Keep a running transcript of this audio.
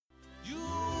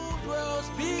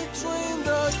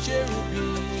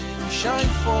cherubim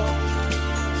shine forth.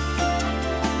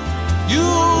 You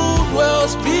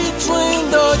dwells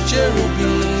between the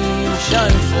cherubim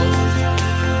shine forth.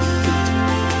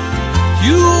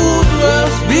 You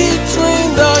dwells between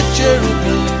the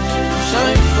cherubim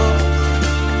shine forth.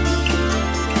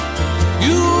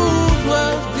 You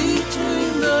dwells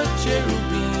between the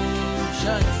cherubim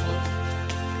shine forth.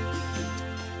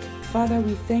 Father,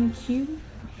 we thank you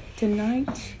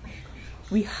tonight.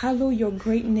 We hallow your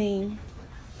great name.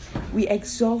 We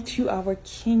exalt you, our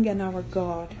King and our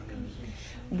God.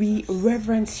 We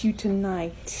reverence you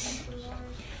tonight.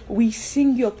 We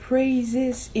sing your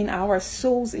praises in our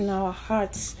souls, in our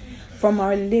hearts, from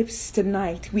our lips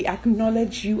tonight. We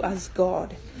acknowledge you as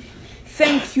God.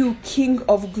 Thank you, King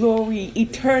of glory,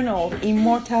 eternal,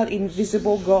 immortal,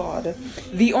 invisible God,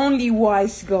 the only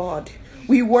wise God.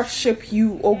 We worship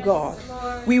you, O God.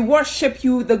 We worship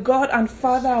you, the God and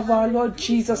Father of our Lord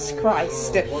Jesus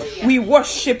Christ. We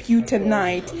worship you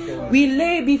tonight. We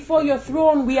lay before your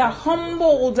throne. We are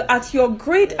humbled at your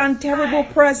great and terrible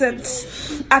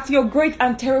presence. At your great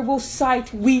and terrible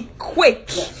sight, we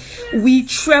quake. We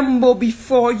tremble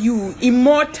before you,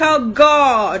 immortal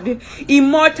God,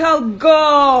 immortal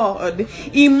God,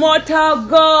 immortal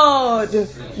God.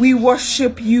 We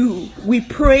worship you, we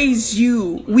praise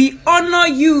you, we honor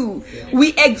you,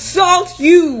 we exalt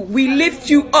you, we lift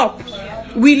you up,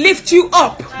 we lift you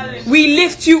up, we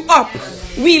lift you up,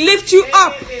 we lift you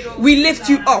up, we lift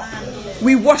you up.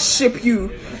 We worship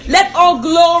you. Let all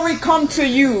glory come to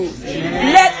you.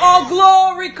 Let all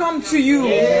glory come to you.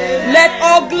 Let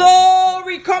all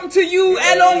glory come to you,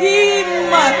 Elohim.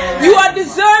 You are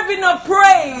deserving of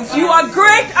praise. You are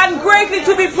great and greatly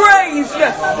to be praised.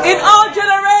 In all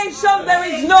generations, there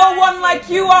is no one like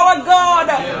you, our God.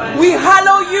 We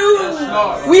hallow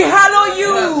you. We hallow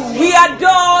you. We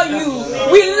adore you.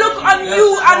 We look on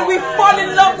you and we fall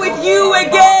in love with you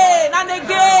again and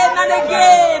again and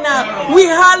again. We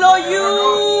hallow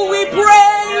you. We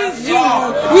praise you.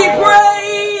 We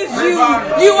praise you.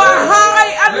 You are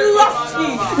high and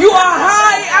lofty. You are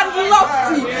high and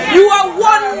lofty. You are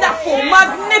wonderful,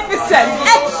 magnificent,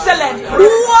 excellent,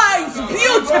 wise,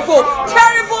 beautiful,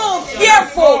 terrible,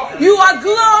 fearful. You are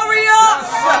glorious.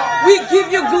 We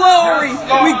give you glory.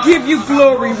 We give you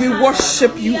glory. We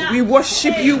worship you. We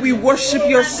worship you. We worship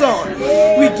your Son.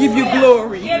 We give you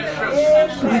glory.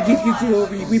 We give you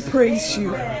glory. We praise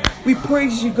you. We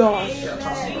praise you, God.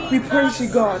 We praise you,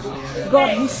 God.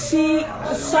 God, we see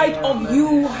the sight of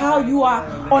you, how you are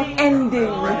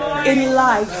unending in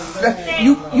life.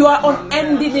 You are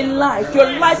unending in life.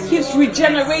 Your life keeps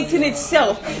regenerating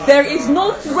itself. There is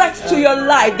no threat to your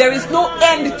life. There is no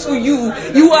end to you.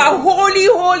 You are holy,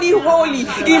 holy, holy,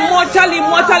 immortal,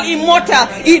 immortal, immortal,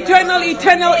 eternal,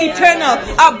 eternal, eternal,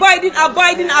 abiding,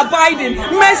 abiding, abiding,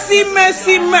 mercy,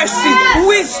 mercy, mercy,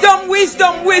 wisdom,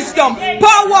 wisdom, wisdom,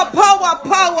 power, power,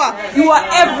 power. You are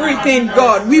everything,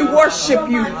 God. We worship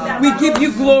you. We give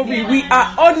you glory. We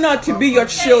are honored to be your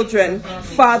children,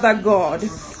 Father God.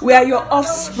 We are your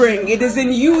offspring. It is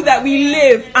in you that we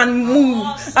live and move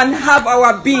and have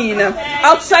our being.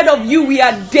 Outside of you, we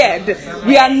are dead.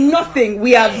 We are nothing.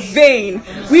 We are vain.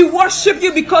 We worship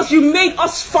you because you made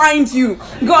us find you.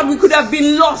 God, we could have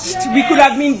been lost. We could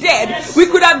have been dead. We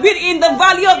could have been in the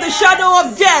valley of the shadow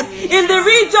of death, in the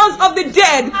regions of the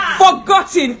dead,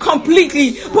 forgotten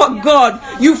completely. But God,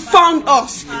 you found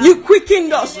us. You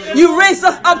quickened us. You raised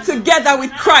us up together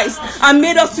with Christ and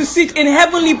made us to sit in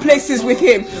heavenly places with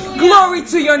him. Glory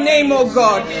to your name, O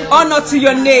God. Honor to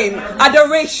your name.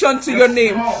 Adoration to your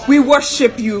name. We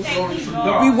worship you.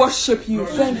 We worship you.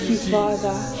 Thank you,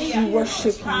 Father. We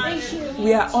worship you.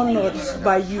 We are honored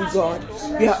by you, God.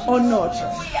 We are honored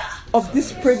of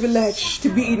this privilege to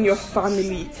be in your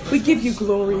family. We give you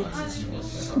glory.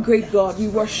 Great God, we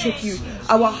worship you.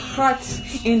 Our hearts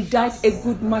indict a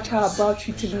good matter about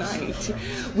you tonight.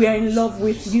 We are in love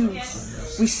with you.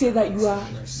 We say that you are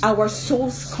our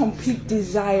soul's complete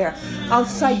desire.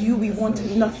 Outside you, we want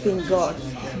nothing, God.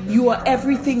 You are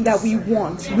everything that we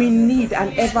want, we need,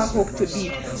 and ever hope to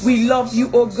be. We love you,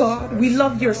 oh God. We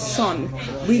love your Son.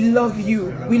 We love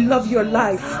you. We love your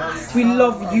life. We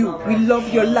love you. We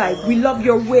love your life. We love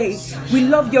your way. We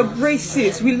love your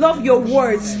graces. We love your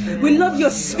words. We love your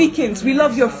speakings. We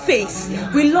love your face.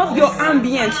 We love your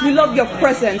ambience. We love your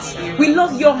presence. We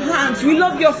love your hands. We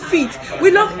love your feet.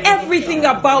 We love everything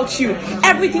about you.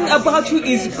 Everything about you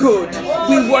is good.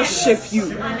 We worship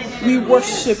you. We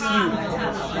worship you.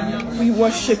 We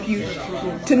worship you.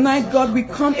 Tonight, God, we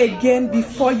come again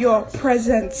before your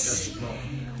presence.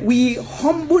 We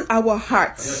humble our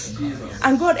hearts.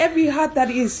 And God, every heart that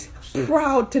is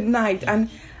proud tonight and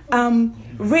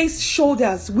raised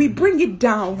shoulders, we bring it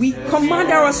down. We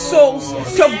command our souls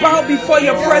to bow before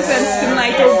your presence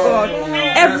tonight, oh God.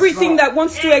 Everything that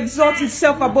wants to exalt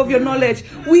itself above your knowledge,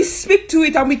 we speak to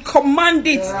it and we command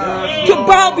it to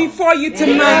bow before you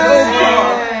tonight, oh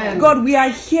God. God, we are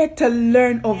here to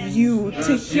learn of you,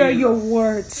 to hear your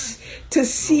words, to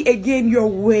see again your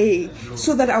way,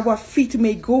 so that our feet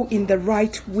may go in the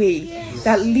right way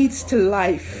that leads to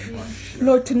life.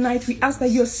 Lord, tonight we ask that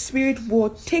your Spirit will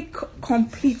take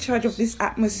complete charge of this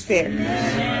atmosphere.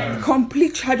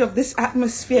 Complete charge of this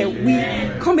atmosphere.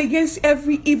 We come against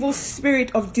every evil spirit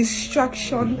of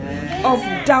distraction, of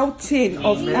doubting,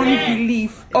 of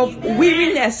unbelief, of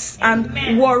weariness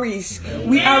and worries.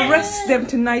 We arrest them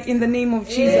tonight in the name of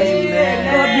Jesus.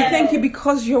 God, we thank you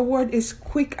because your word is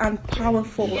quick and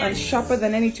powerful and sharper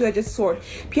than any two-edged sword,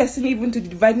 piercing even to the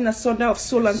dividing asunder of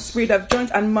soul and spirit, of joint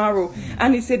and marrow.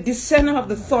 And it's a discerner of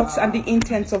the thoughts and the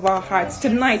intents of our hearts.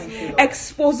 Tonight,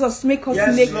 expose us, make us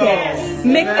naked,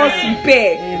 make us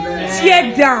bare,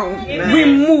 tear down,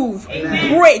 remove,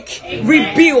 break,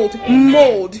 rebuild,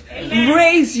 mold.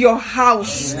 Raise your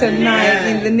house tonight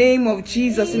in the name of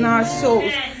Jesus in our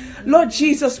souls. Lord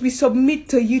Jesus, we submit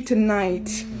to you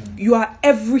tonight. You are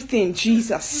everything,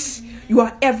 Jesus. You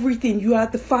are everything. You are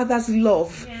the Father's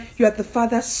love. You are the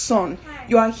Father's Son.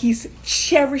 You are his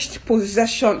cherished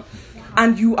possession.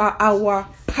 And you are our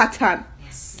pattern.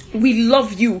 We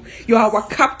love you. You are our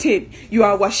captain. You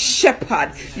are our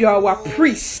shepherd. You are our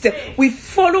priest. We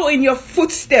follow in your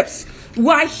footsteps. We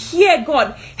are here,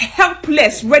 God,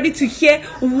 helpless, ready to hear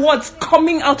what's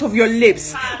coming out of your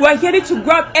lips. We are ready to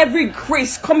grab every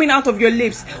grace coming out of your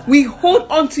lips. We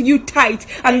hold on to you tight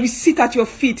and we sit at your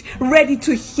feet, ready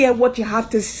to hear what you have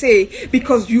to say,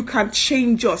 because you can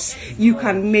change us. You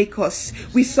can make us.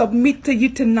 We submit to you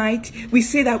tonight. We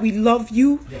say that we love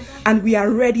you and we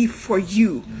are ready for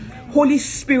you. Holy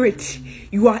Spirit,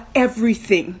 you are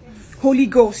everything. Holy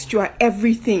Ghost, you are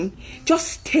everything.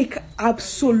 Just take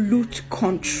absolute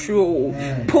control.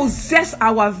 Possess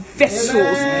our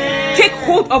vessels. Take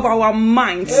hold of our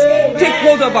minds. Take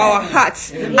hold of our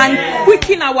hearts. And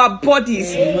quicken our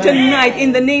bodies tonight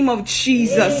in the name of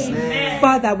Jesus.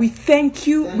 Father, we thank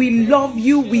you. We love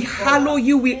you. We hallow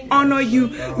you. We honor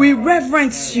you. We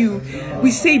reverence you.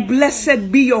 We say,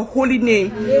 blessed be your holy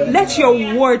name. Let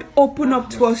your word open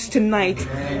up to us tonight.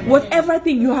 Whatever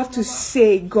thing you have to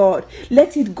say, God,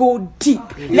 let it go deep.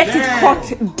 Let it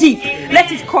cut deep.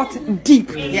 Let it cut deep.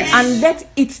 And let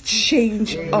it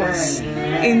change us.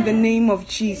 In the name of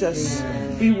Jesus,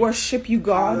 we worship you,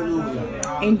 God.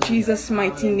 In Jesus'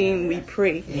 mighty name we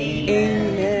pray.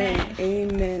 Amen.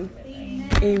 Amen.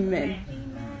 Amen.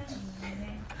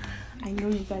 I know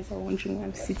you guys are wondering why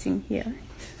I'm sitting here.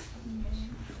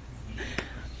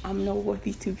 I'm not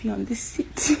worthy to be on this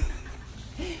seat.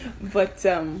 But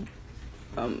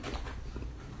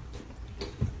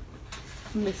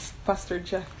Miss Pastor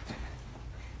Jack,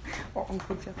 or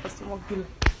Uncle Jack, Pastor Mogul,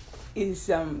 is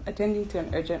attending to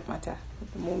an urgent matter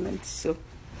at the moment. So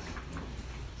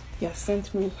he has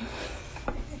sent me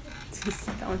to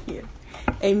sit down here.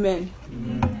 Amen.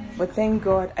 But thank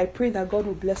God. I pray that God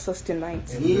will bless us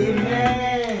tonight.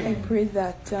 Amen. I pray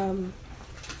that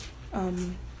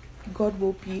God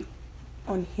will be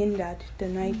unhindered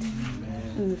tonight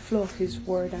in the flow of his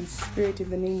word and spirit in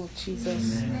the name of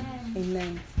Jesus.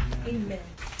 Amen.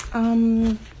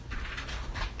 Amen.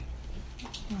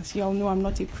 As you all know, I'm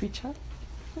not a preacher.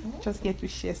 Just here to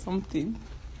share something.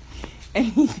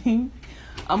 Anything.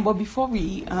 But before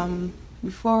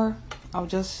I'll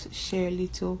just share a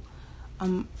little.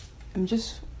 I'm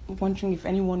just wondering if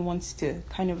anyone wants to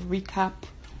kind of recap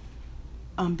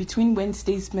between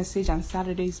Wednesday's message and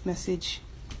Saturday's message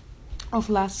of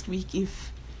last week,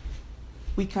 if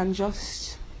we can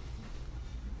just,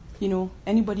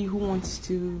 anybody who wants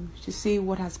to say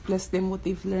what has blessed them, what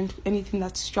they've learned, anything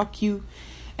that struck you,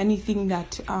 anything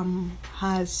that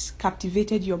has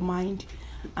captivated your mind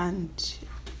and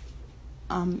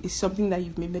is something that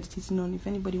you've been meditating on. If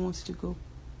anybody wants to go,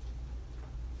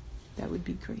 that would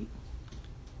be great.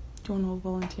 Don't all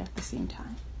volunteer at the same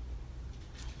time.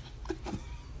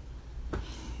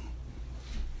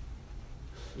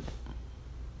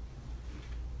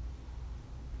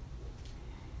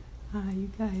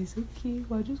 You guys, okay,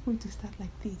 we're just going to start like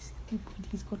this.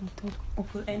 Everybody's going to talk.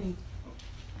 Uncle Annie,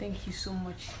 thank you so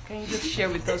much. Can you just share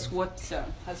with us what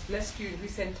has blessed you in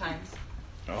recent times?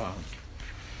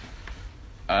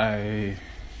 I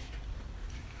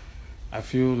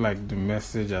feel like the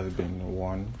message has been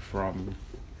one from,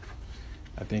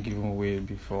 I think, even way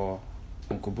before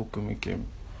Uncle Bukumi came.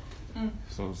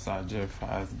 So Sir Jeff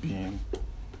has been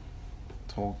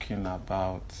talking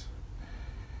about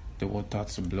the water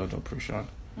to blood operation.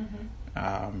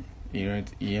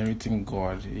 Inheriting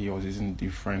God, he was using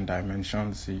different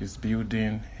dimensions. He used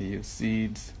building, he used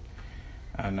seeds,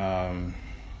 and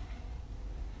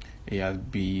he has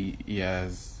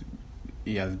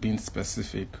been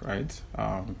specific, right?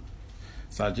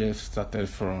 So I just started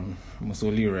from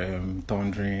Musoli realm,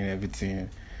 thundering everything,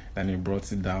 then he brought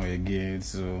it down again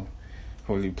to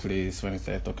holy place when he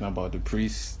started talking about the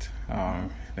priest.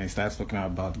 Then he started talking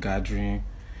about gathering.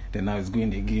 Then now it's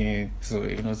going again. So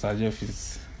Sajef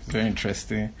is very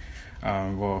interesting.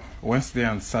 But Wednesday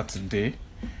and Saturday,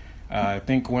 I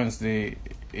think Wednesday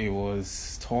it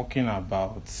was talking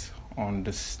about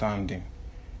understanding,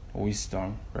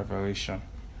 wisdom, revelation,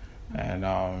 and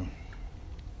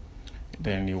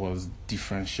then it was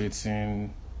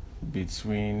differentiating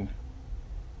between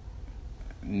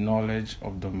knowledge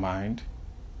of the mind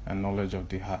and knowledge of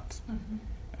the heart.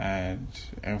 And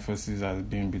emphasis has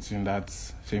been between that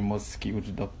famous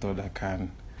skilled doctor that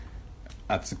can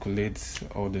articulate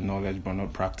all the knowledge but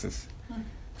not practice.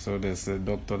 So there's a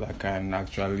doctor that can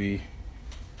actually,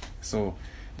 so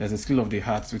there's a skill of the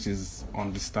heart which is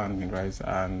understanding, right?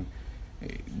 And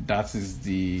that is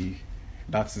the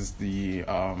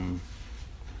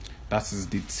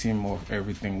theme of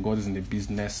everything. God is in the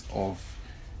business of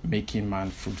making man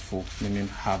fruitful, meaning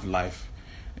have life.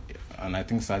 And I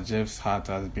think Sir Jeff's heart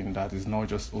has been that it's not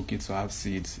just okay to have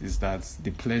seeds, is that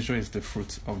the pleasure is the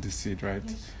fruit of the seed, right?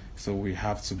 Yes. So we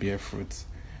have to bear fruit.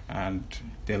 And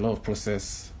there are a lot of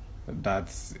process that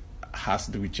has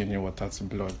to do with changing water to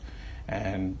blood.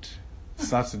 And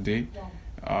Saturday,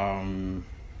 I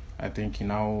think he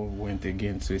now went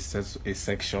again to a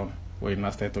section where he now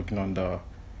started talking on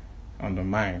the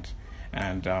mind.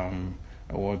 And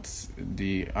what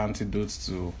the antidote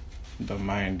to the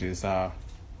mind is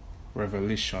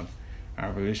revelation.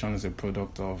 And revelation is a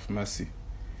product of mercy.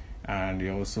 And he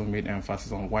also made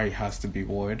emphasis on why it has to be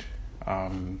word,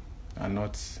 and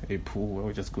not a pool where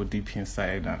we just go deep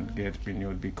inside and get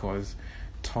renewed, because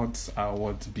thoughts are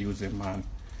what builds a man.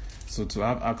 So to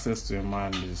have access to a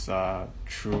man is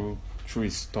through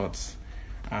his thoughts.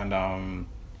 And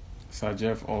Sir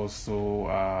Jeff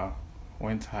also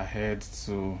went ahead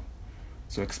to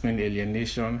explain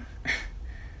alienation,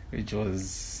 which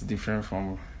was different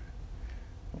from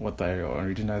what I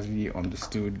originally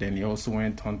understood. Then he also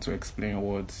went on to explain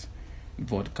what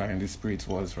vodka in the spirit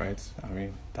was, right? I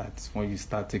mean, that's when you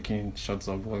start taking shots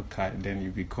of vodka, then you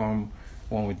become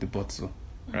one with the bottle,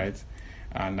 right?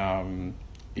 And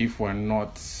if we're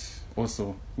not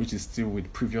also, which is still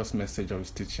with previous message of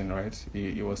his teaching, right?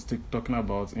 He was talking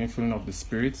about infilling of the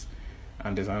spirit,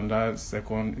 and there's another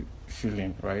second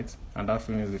feeling, right? And that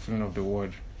feeling is the feeling of the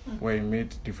word, where he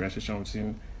made differentiation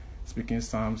between speaking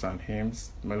psalms and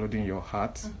hymns, melody in your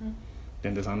heart.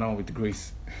 Then there's another one with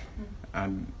grace.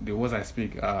 And the words I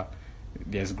speak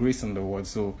there's grace in the word,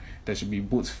 so there should be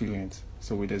both feelings.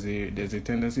 So there's a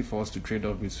tendency for us to trade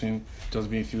off between just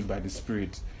being filled by the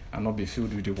Spirit and not be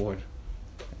filled with the word,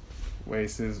 where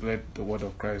it says, let the word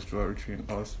of Christ dwell richly in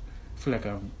us. I feel like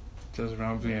I'm just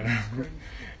rambling.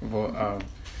 But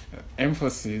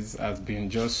emphasis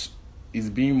is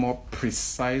being more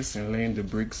precise in laying the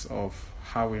bricks of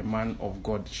how a man of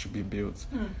God should be built.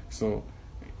 So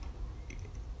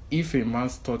if a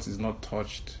man's thought is not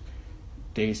touched,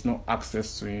 there is no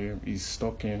access to him. He's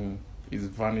stuck in his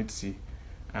vanity,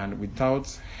 and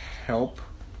without help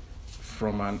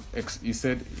from he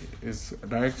said his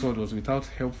direct word was, without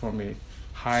help from a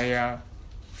higher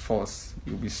force,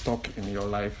 you'll be stuck in your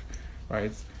life,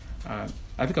 right? And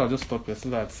I think I'll just stop here so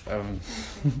that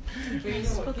Give it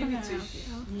to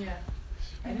yeah.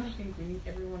 I don't think we need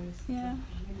everyone. Yeah.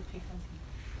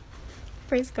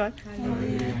 Praise God.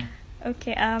 Hallelujah.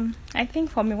 Okay. I think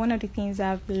for me, one of the things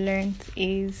I've learned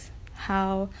is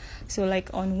how, so like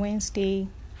on Wednesday,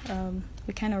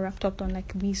 we kind of wrapped up on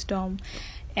like wisdom,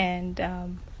 and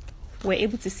we're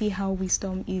able to see how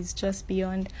wisdom is just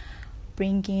beyond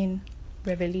bringing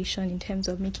revelation in terms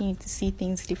of making you to see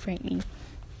things differently,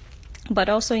 but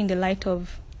also in the light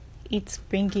of it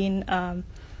bringing,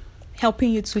 helping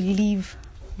you to live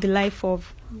the life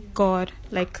of God,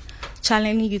 like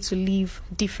challenging you to live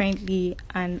differently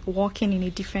and walking in a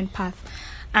different path.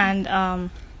 And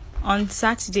on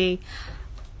Saturday's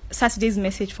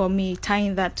message for me,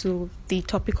 tying that to the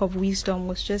topic of wisdom,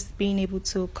 was just being able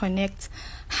to connect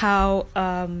how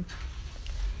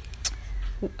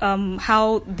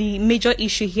the major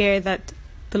issue here that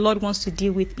the Lord wants to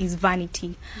deal with is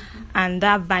vanity, and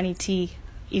that vanity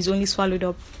is only swallowed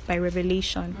up by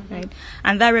revelation, right?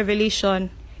 And that revelation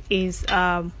is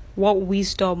what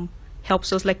wisdom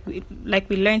helps us, like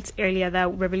we learned earlier,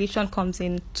 that revelation comes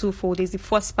in twofold. There's the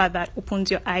first part that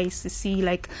opens your eyes to see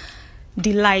like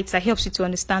the light, that helps you to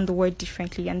understand the word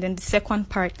differently, and then the second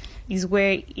part is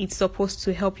where it's supposed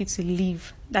to help you to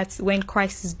live. That's when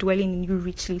Christ is dwelling in you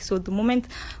richly. So the moment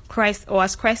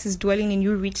as Christ is dwelling in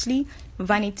you richly,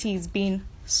 vanity is being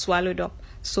swallowed up.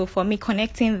 So for me,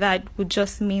 connecting that would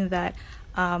just mean that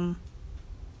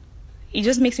it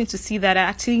just makes me to see that I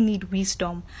actually need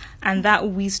wisdom, and that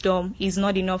wisdom is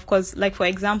not enough. Because, like, for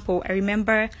example, I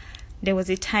remember there was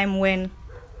a time when,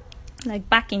 like,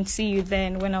 back in CU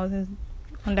then, when I was in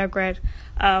undergrad,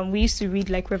 we used to read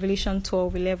like Revelation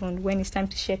 12:11 when it's time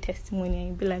to share testimony, and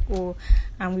you'd be like, oh,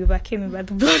 and we overcame it by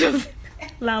the blood of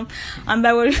the Lamb and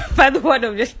by the word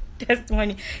of the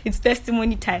testimony. It's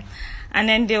testimony time. And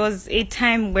then there was a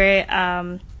time where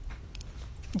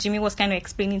Jimmy was kind of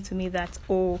explaining to me that,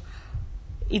 oh,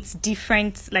 it's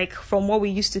different, like, from what we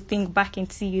used to think back in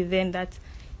CU then, that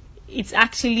it's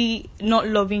actually not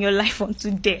loving your life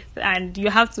unto death, and you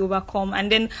have to overcome.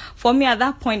 And then for me at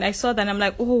that point, I saw that, and I'm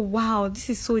like, oh wow, this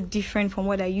is so different from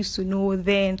what I used to know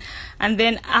then. And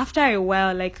then after a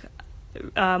while, like,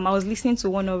 I was listening to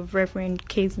one of Reverend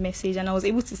K's message, and I was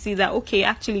able to see that, okay,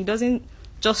 actually it doesn't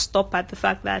just stop at the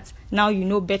fact that now you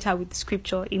know better with the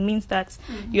scripture. It means that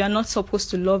you are not supposed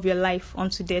to love your life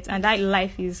unto death, and that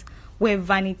life is where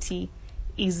vanity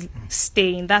is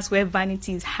staying. That's where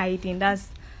vanity is hiding. That's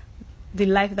the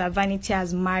life that vanity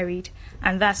has married,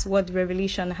 and that's what the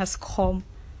revelation has come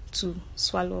to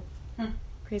swallow up.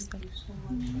 Praise God.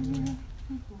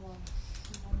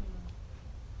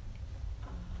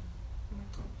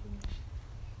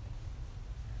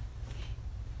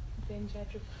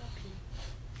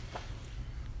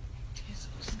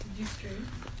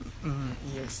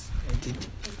 Yes, I did.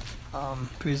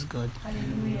 Praise God.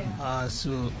 Hallelujah.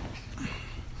 So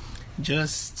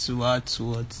just to add to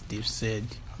what they've said,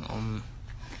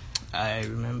 I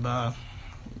remember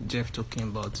Jeff talking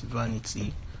about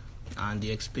vanity, and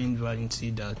he explained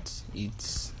vanity that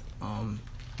it's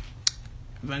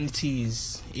vanity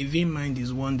is, a vain mind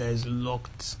is one that is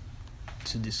locked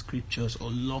to the scriptures, or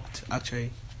locked,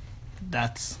 actually,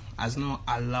 that has not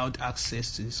allowed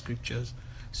access to the scriptures.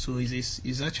 So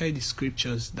it's actually the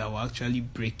scriptures that will actually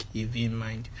break a vain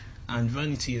mind. And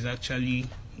vanity is actually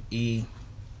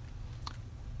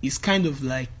it's kind of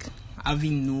like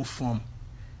having no form,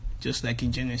 just like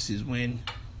in Genesis when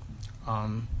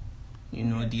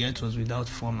the earth was without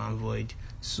form and void,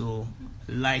 so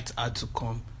light had to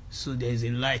come. So there's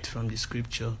a light from the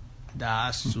scripture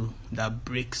that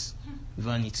breaks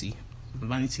vanity.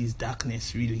 Vanity is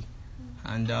darkness, really.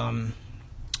 And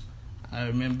I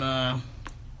remember,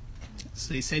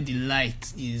 so he said the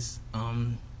light is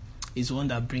one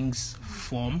that brings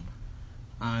form,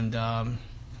 and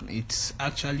it's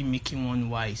actually making one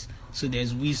wise. So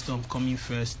there's wisdom coming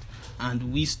first,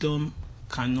 and wisdom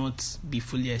cannot be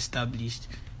fully established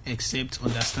except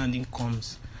understanding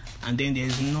comes. And then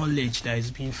there's knowledge that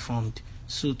is being formed.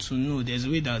 So to know, there's a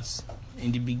way that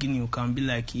in the beginning you can be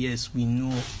like, yes, we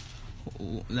know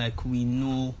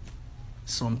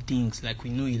some things, like we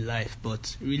know in life,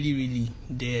 but really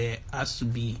there has to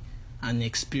be an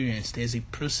experience. There's a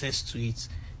process to it.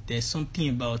 There's something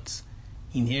about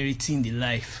inheriting the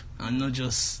life and not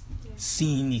just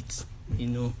seeing it,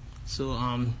 So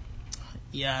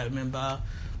I remember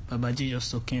Babaji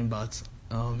just talking about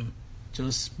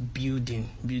just building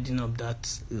up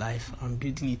that life and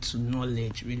building it to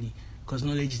knowledge, really, because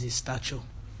knowledge is a stature.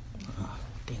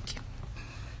 Thank you.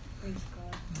 Praise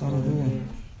God. Hallelujah.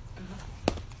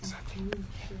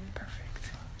 Perfect.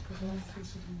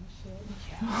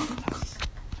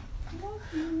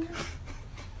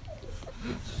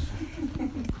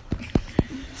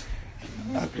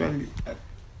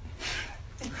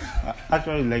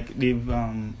 Actually, like they've,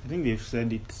 I think they've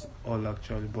said it all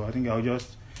actually, but I think I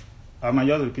might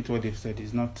just repeat what they've said.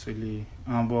 It's not really,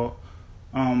 but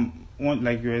one,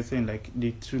 like you were saying, like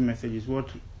the two messages. What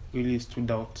really stood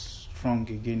out strong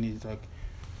again is like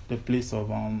the place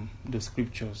of the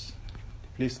scriptures, the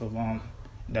place of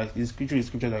that is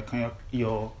scripture that can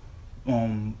your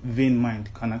vain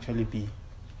mind can actually be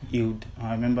healed.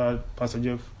 I remember Pastor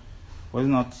Jeff was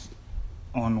not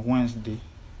on Wednesday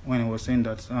when he was saying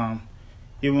that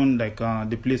even like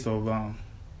the place of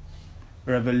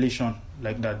revelation,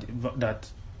 like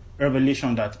that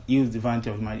revelation that heals the vanity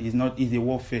of mind is a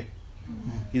warfare.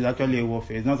 It's actually a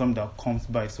warfare. It's not something that comes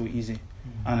by so easy.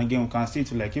 And again, we can see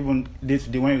it like even this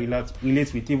day when we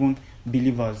relate with even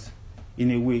believers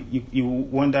in a way, you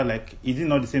wonder like, is it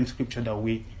not the same scripture that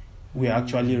we're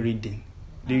actually reading?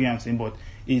 Do you get what I'm saying? But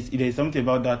there's something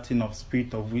about that thing of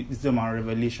spirit of wisdom and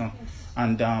revelation.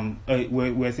 And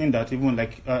we're saying that even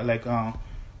like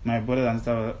my brother and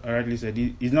sister rightly said,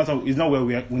 it's not where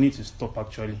we need to stop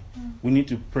actually. We need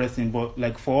to press in, but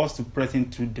like for us to press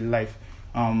into the life,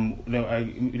 I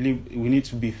believe we need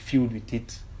to be filled with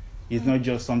it. It's not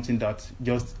just something that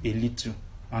just a little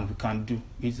and we can do.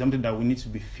 It's something that we need to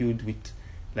be filled with.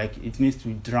 Like it needs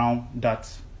to drown that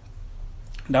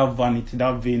vanity,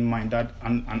 that vain mind, that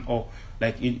and all.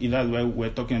 Like that's why we're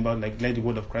talking about like let the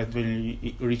word of Christ dwell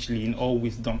richly in all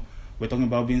wisdom. We're talking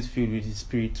about being filled with His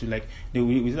Spirit to like we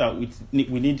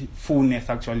need fullness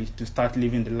actually to start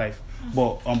living the life.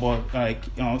 But like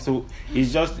so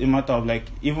it's just a matter of like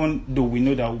even though we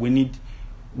know that we need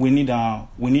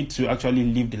to actually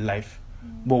live the life,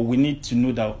 but we need to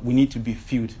know that we need to be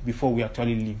filled before we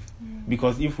actually live.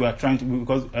 Because if we are trying to,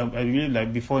 because I really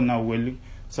like before now we're looking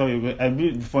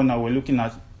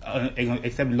at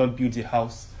except the Lord builds a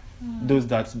house, those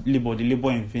that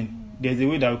labor in vain. There's a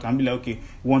way that we can be like, okay,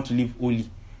 we want to live holy,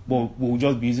 but we'll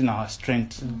just be using our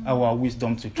strength, our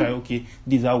wisdom to try, okay,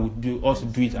 this is how we do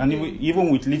it. And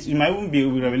even with little, it might even be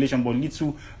with revelation, but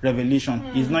little revelation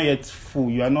is not yet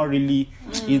full. You are not really,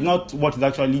 it's not what is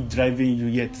actually driving you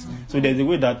yet. So there's a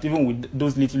way that even with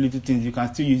those little things, you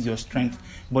can still use your strength.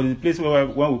 But the place where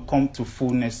we come to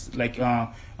fullness, like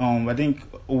I think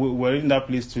we're in that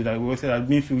place too, that we say that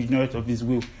being filled with knowledge of His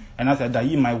will. And I said that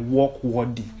He might walk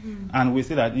worthy. And we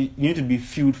say that you need to be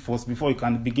filled first before you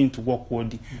can begin to walk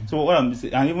worthy. So what I'm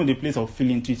saying, and even the place of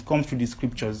feeling too, it comes through the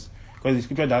scriptures, because the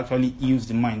scripture that actually heals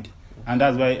the mind. And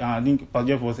that's why I think Pastor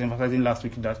Jeff was emphasizing last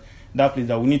week that place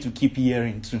that we need to keep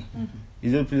hearing too.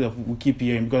 Is a place of we keep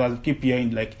hearing, because as we keep hearing,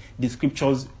 like the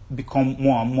scriptures become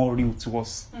more and more real to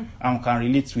us, and we can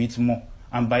relate to it more.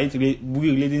 And by it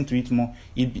relating to it more,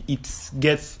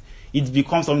 it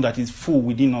becomes something that is full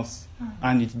within us,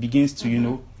 and it begins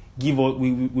to give us.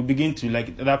 We begin to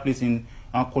like that place in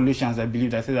Colossians, I believe,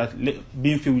 that says that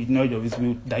being filled with knowledge of His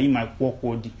will, that He might walk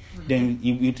worthy. Then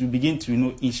it will begin to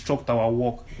instruct our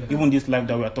walk. Even this life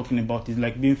that we are talking about is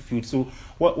like being filled. So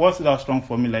what's that strong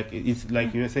for me? Like it's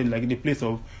like you said, like the place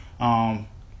of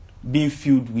being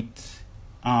filled with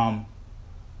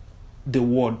the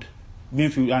word. Being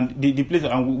filled, and the place,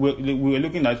 and we were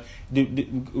looking at we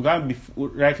can't be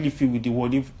rightly filled with the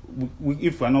word if we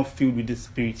are not filled with the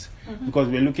Spirit, because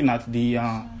we're looking at the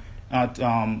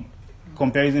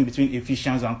comparison between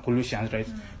Ephesians and Colossians, right?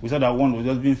 We saw that one was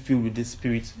just being filled with the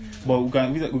Spirit, but we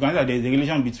can see that there's a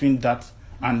relation between that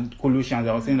and Colossians.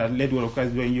 I was saying that let the word of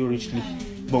Christ dwell in you richly,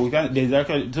 but there's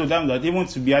actually so that even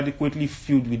to be adequately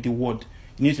filled with the word,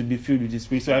 you need to be filled with the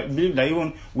Spirit. So I believe that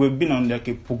even we've been on like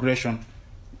a progression.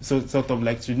 So sort of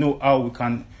like to know how we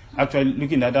can actually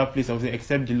looking at that place of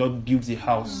except the Lord builds a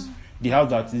house. The house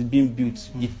that is being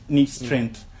built, it needs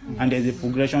strength, and there's a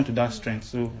progression to that strength.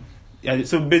 So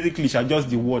basically it's just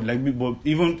the word, like, but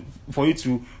even for you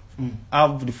to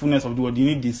have the fullness of the word, you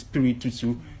need the Spirit to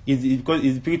because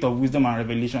it's the spirit of wisdom and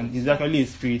revelation. It's actually a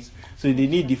spirit, so they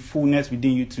need the fullness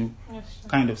within you to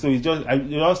kind of. So it's just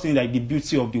you're just saying like the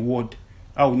beauty of the word,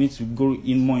 how we need to go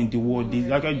in more in the word.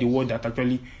 It's actually the word that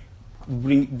actually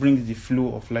brings the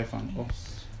flow of life and all.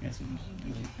 Yes.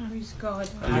 Praise God.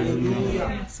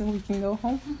 Hallelujah. So we can go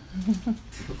home.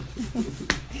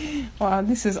 Wow,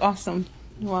 this is awesome.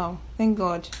 Wow, thank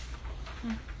God.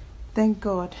 Thank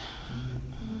God.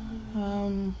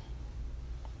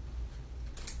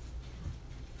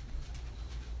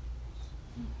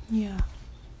 Yeah.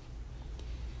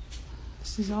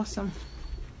 This is awesome.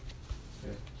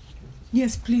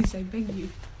 Yes, please, I beg you.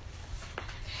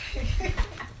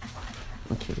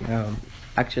 Okay,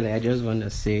 actually I just want to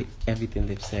say everything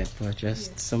they've said, but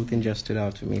just something just stood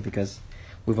out to me, because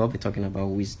we've all been talking about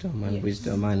wisdom and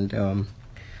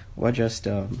what just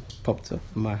popped up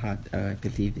in my heart, I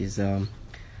believe, is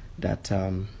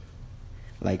that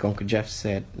like Uncle Jeff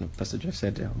said, Pastor Jeff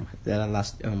said the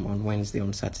last on Wednesday,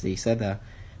 on Saturday, he said that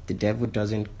the devil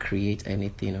doesn't create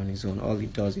anything on his own. All he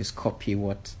does is copy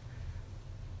what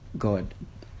God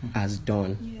has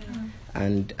done. Yeah.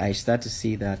 And I start to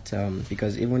see that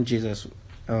because even Jesus,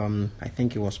 I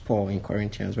think it was Paul in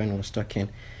Corinthians when he was talking,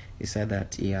 he said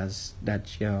that he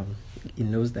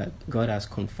knows that God has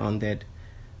confounded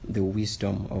the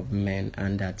wisdom of men,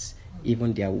 and that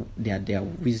even their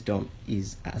wisdom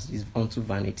is unto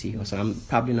vanity. So I'm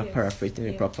probably not paraphrasing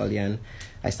it properly, and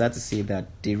I start to see that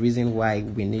the reason why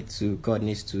God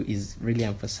needs to is really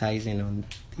emphasizing on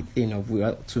the thing of,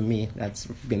 to me, that's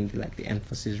been like the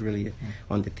emphasis really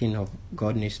on the thing of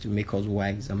God needs to make us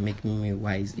wise and make me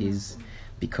wise, is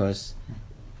because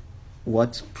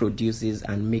what produces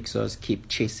and makes us keep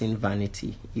chasing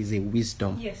vanity is a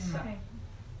wisdom. Yes.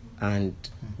 and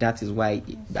that is why,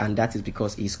 and that is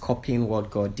because he's copying what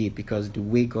God did, because the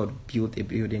way God built a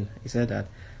building, he said that,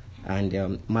 and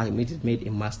made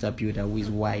a master builder who is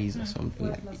wise or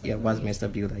something was master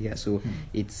builder. So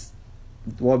it's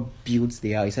what builds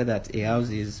the house. He said that a house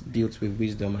is built with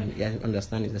wisdom and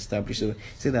understanding is established. So he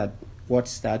said that what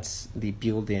starts the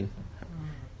building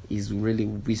is really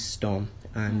wisdom.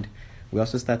 And we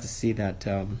also start to see that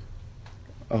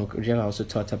Uncle Jeff also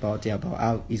taught about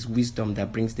how it's wisdom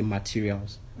that brings the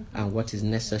materials and what is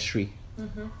necessary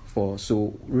for.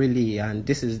 So really, and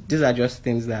these are just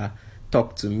things that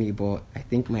talk to me, but I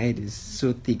think my head is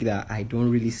so thick that I don't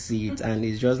really see it, and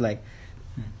it's just like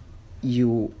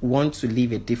you want to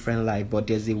live a different life, but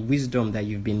there's a wisdom that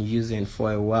you've been using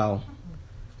for a while.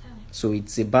 So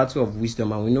it's a battle of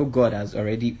wisdom, and we know God has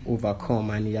already overcome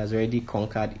and he has already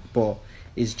conquered, but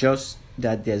it's just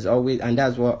that there's always, and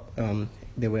that's what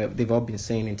they've all been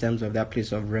saying in terms of that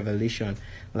place of revelation.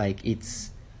 Like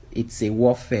it's a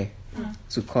warfare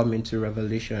to come into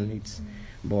revelation.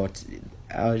 But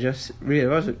I was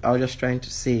just trying to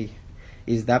say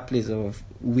is that place of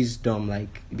wisdom,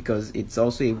 like, because it's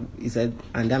also he said,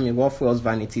 and I mean what fuels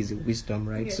vanity is a wisdom,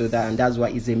 right? Yes. So that's why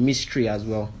it's a mystery as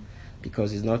well,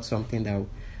 because it's not something that,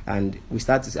 and we've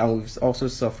also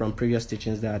saw from previous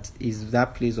teachings that is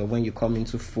that place of when you come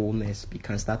into fullness, you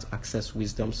can start to access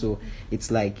wisdom. So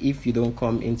it's like if you don't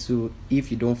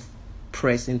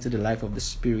press into the life of the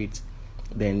Spirit,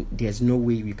 then there's no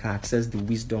way we can access the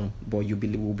wisdom, but we'll be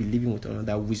living with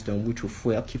another wisdom which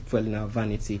will keep fueling our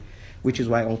vanity, which is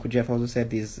why Uncle Jeff also said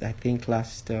this, I think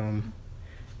last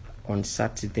on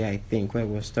Saturday, I think, where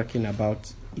he was talking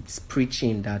about it's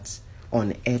preaching that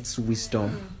unearths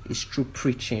wisdom. It's through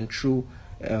preaching, through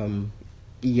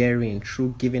hearing,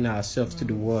 through giving ourselves to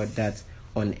the word that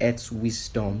unearths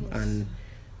wisdom. And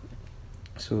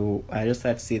so I just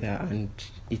had to say that, and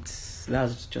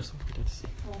that's just what I wanted to say.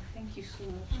 Thank you so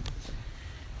much.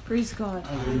 Praise God.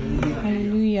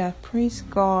 Hallelujah. Praise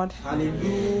God.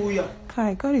 Hallelujah.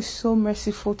 Kai, God is so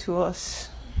merciful to us.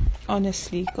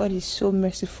 Honestly, God is so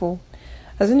merciful.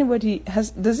 Does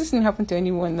this thing happen to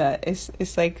anyone that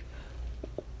it's like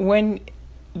when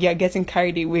you're getting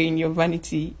carried away in your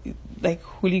vanity, like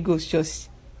Holy Ghost just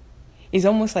is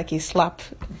almost like a slap?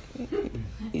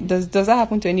 Does that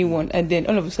happen to anyone? And then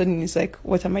all of a sudden it's like,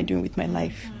 what am I doing with my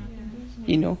life?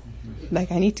 Like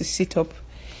I need to sit up.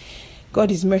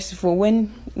 God is merciful.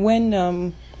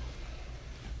 When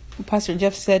Pastor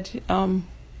Jeff said,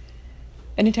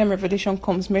 anytime revelation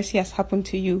comes, mercy has happened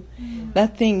to you.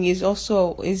 That thing is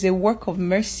a work of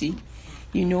mercy,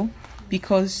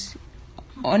 because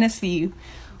honestly,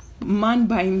 man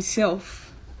by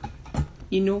himself,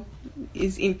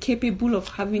 is incapable of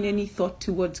having any thought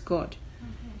towards God.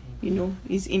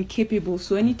 Is incapable.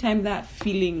 So anytime that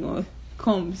feeling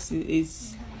comes,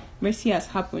 is mercy has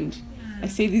happened. I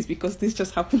say this because this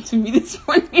just happened to me this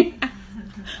morning. I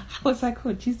was like,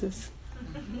 oh Jesus,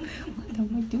 what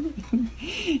am I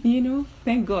doing?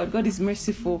 Thank God. God is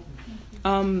merciful.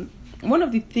 One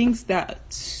of the things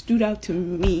that stood out to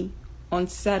me on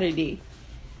Saturday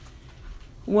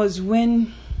was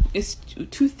when it's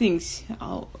two things.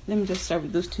 Let me just start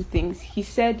with those two things. He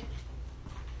said,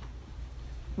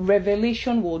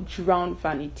 revelation will drown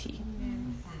vanity.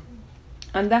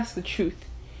 And that's the truth.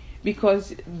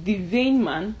 Because the vain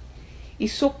man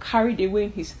is so carried away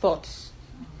in his thoughts.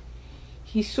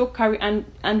 He's so carried,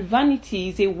 and vanity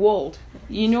is a world.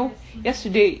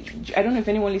 Yesterday, I don't know if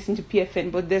anyone listened to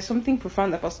PFN, but there's something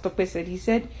profound that Pastor Tope said. He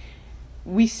said,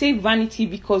 we say vanity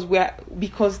because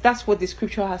that's what the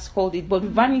scripture has called it. But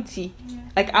vanity,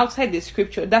 like outside the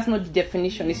scripture, that's not the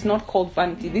definition. It's not called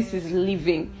vanity. This is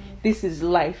living. This is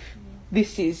life.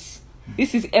 This is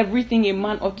everything a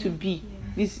man ought to be.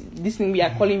 This thing we are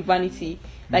calling vanity,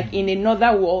 like in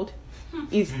another world,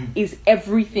 is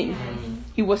everything.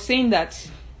 He was saying that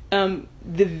the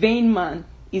vain man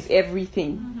is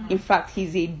everything. In fact,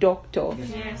 he's a doctor,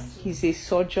 he's a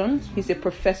surgeon, he's a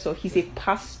professor, he's a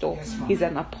pastor, he's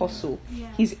an apostle,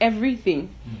 he's everything,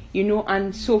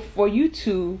 And so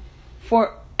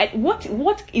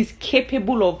what is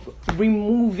capable of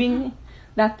removing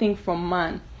that thing from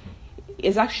man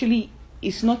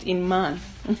it's not in man.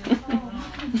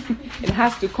 It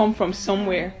has to come from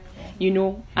somewhere,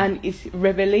 and it's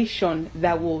revelation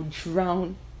that will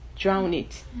drown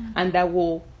it, and that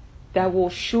will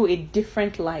show a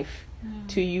different life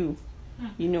to you.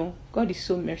 God is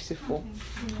so merciful.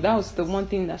 That was the one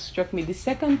thing that struck me. The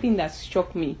second thing that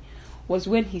struck me was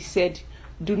when he said,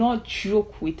 do not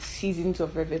joke with seasons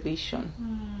of revelation.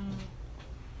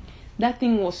 That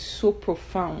thing was so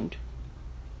profound.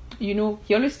 He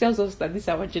always tells us that this is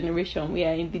our generation. We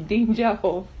are in the danger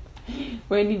of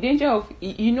We're in the danger of,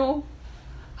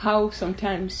 how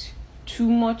sometimes too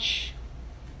much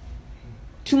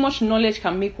knowledge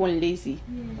can make one lazy.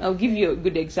 I'll give you a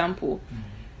good example.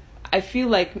 I feel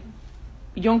like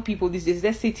young people these days,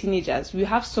 let's say teenagers, we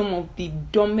have some of the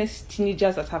dumbest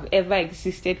teenagers that have ever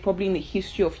existed, probably in the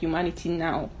history of humanity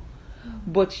now.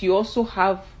 But you also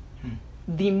have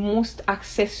the most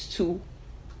access to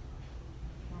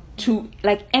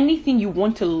like anything you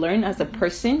want to learn as a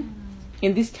person.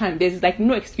 In this time, there's like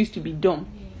no excuse to be dumb.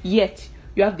 Yet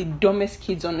you have the dumbest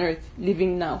kids on earth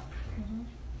living now.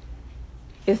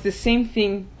 It's the same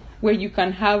thing where you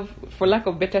can have, for lack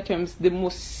of better terms, the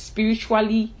most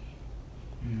spiritually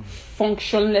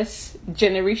functionless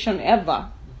generation ever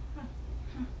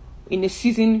in a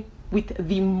season with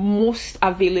the most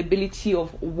availability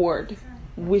of word,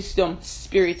 wisdom,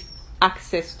 spirit,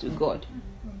 access to God.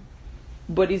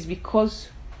 But it's because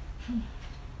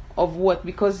of what?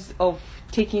 Because of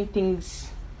taking things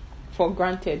for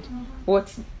granted.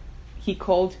 What he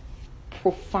called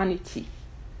profanity.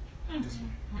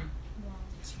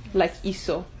 Like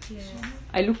Esau.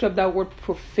 I looked up that word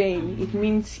profane. It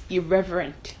means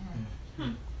irreverent.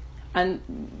 And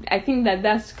I think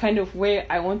that's kind of where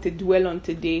I want to dwell on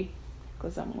today,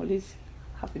 because I'm always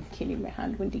having cane in my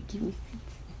hand when they give me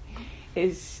seats.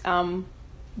 Is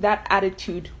that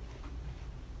attitude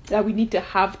that we need to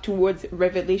have towards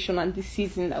revelation and this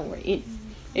season that we're in.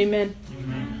 Amen.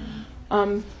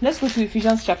 Let's go to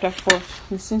Ephesians chapter 4,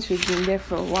 since we've been there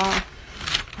for a while.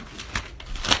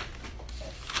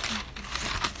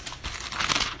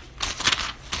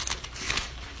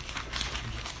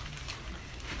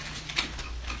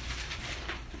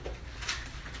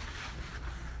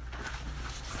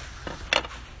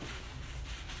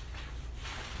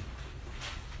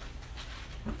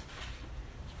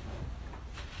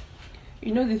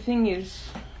 The thing is,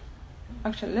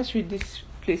 actually, let's read this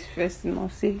place first, and I'll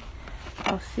say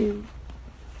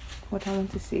what I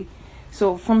want to say.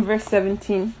 So, from verse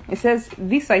 17, it says,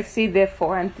 "This I say,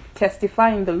 therefore, and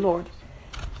testify in the Lord."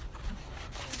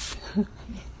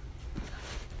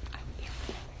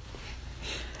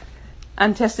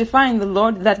 "And testify in the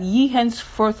Lord that ye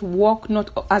henceforth walk not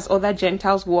as other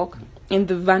Gentiles walk, in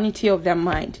the vanity of their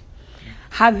mind,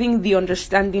 having the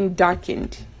understanding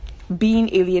darkened,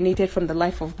 being alienated from the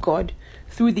life of God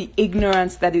through the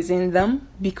ignorance that is in them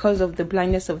because of the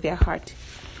blindness of their heart,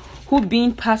 who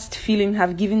being past feeling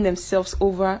have given themselves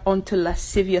over unto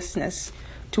lasciviousness,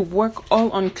 to work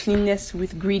all uncleanness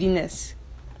with greediness.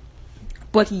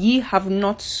 But ye have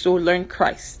not so learned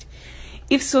Christ,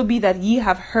 if so be that ye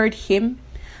have heard him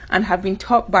and have been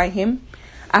taught by him,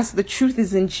 as the truth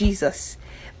is in Jesus,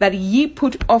 that ye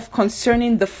put off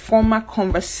concerning the former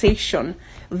conversation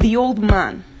the old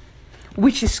man,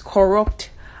 which is corrupt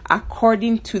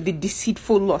according to the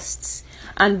deceitful lusts,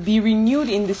 and be renewed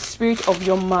in the spirit of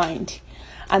your mind,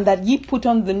 and that ye put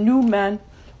on the new man,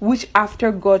 which after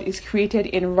God is created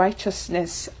in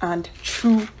righteousness and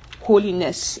true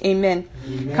holiness." Amen.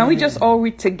 Can we just all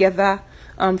read together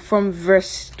from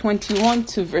verse 21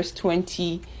 to verse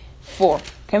 24?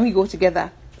 Can we go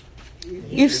together?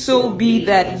 "If so be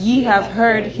that ye have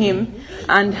heard him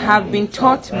and have been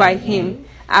taught by him,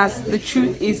 as the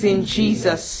truth is in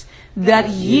Jesus, that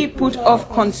ye put off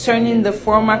concerning the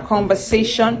former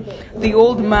conversation the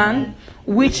old man,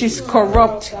 which is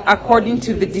corrupt according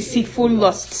to the deceitful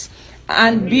lusts,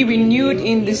 and be renewed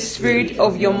in the spirit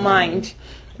of your mind,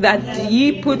 that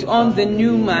ye put on the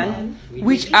new man,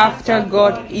 which after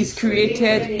God is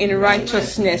created in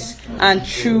righteousness and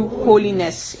true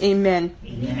holiness." Amen.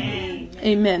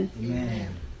 Amen.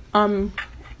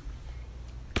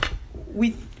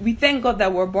 We thank God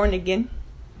that we're born again,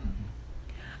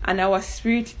 and our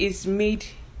spirit is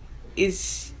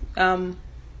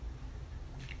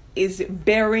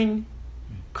bearing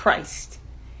Christ,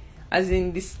 as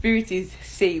in the spirit is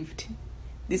saved,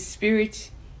 the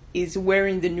spirit is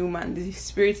wearing the new man, the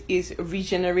spirit is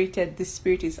regenerated, the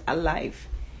spirit is alive,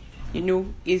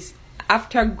 is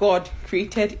after God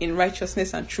created in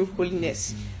righteousness and true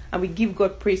holiness, and we give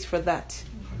God praise for that.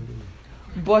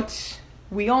 But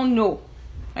we all know,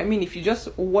 if you just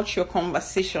watch your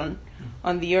conversation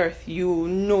on the earth, you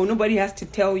know, nobody has to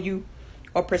tell you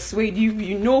or persuade you,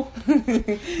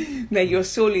 that your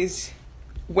soul is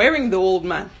wearing the old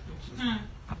man.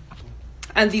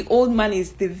 And the old man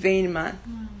is the vain man.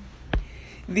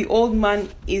 The old man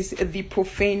is the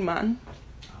profane man.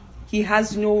 He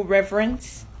has no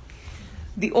reverence.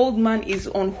 The old man is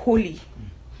unholy.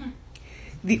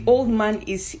 The old man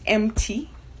is empty.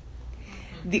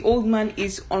 The old man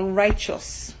is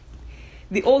unrighteous.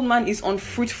 The old man is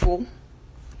unfruitful.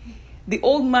 The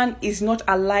old man is not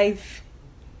alive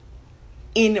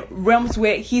in realms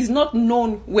where he's not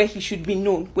known where he should be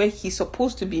known, where he's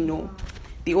supposed to be known.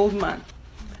 The old man.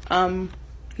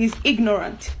 He's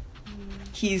ignorant.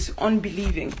 He's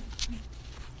unbelieving.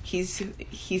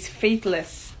 He's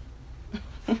faithless.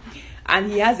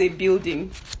 And he has a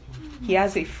building. He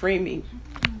has a framing.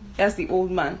 That's the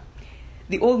old man.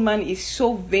 The old man is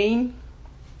so vain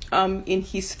in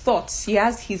his thoughts. He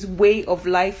has his way of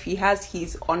life. He has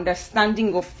his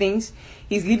understanding of things.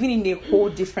 He's living in a whole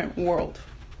different world.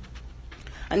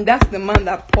 And that's the man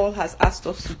that Paul has asked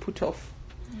us to put off.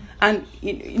 And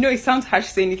you know, it sounds harsh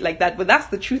saying it like that, but that's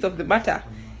the truth of the matter.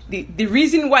 The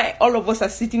reason why all of us are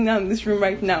sitting down in this room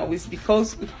right now is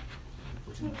because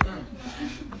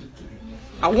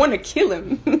I want to kill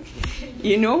him.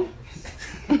 You know?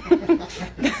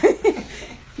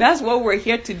 That's what we're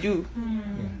here to do.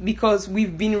 Because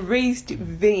we've been raised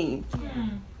vain.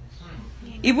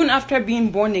 Even after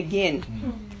being born again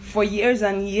for years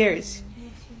and years.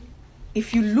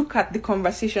 If you look at the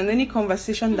conversation, any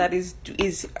conversation that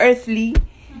is earthly,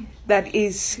 that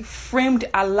is framed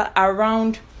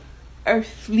around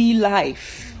earthly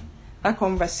life, that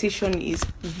conversation is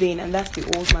vain, and that's the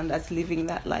old man that's living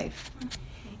that life.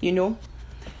 You know?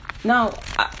 Now,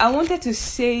 I wanted to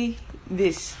say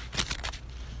this.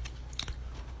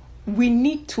 We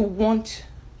need to want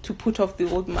to put off the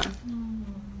old man.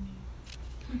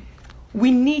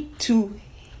 We need to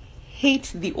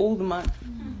hate the old man.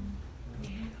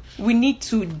 We need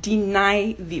to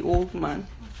deny the old man.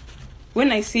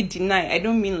 When I say deny, I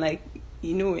don't mean like,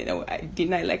 I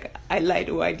deny like I lied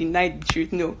or I denied the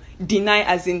truth. No, deny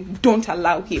as in don't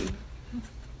allow him.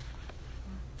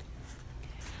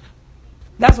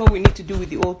 That's what we need to do with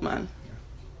the old man.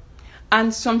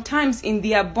 And sometimes in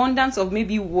the abundance of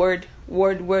maybe word,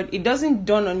 it doesn't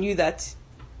dawn on you that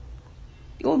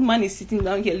the old man is sitting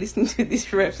down here listening to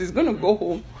these reps. He's going to go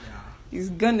home. He's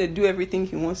going to do everything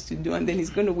he wants to do, and then he's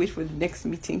going to wait for the next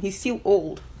meeting. He's still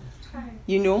old.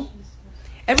 You know?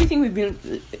 Everything we've been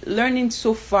learning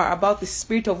so far about the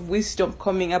spirit of wisdom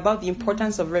coming, about the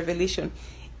importance of revelation,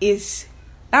 is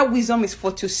that wisdom is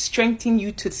to strengthen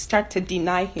you to start to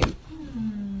deny him.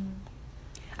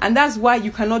 And that's why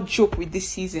you cannot joke with this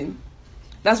season.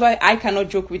 That's why I cannot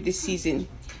joke with this season.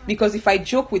 Because if I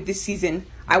joke with this season,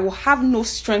 I will have no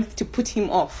strength to put him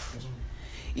off.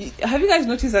 Have you guys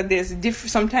noticed that there's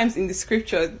sometimes in the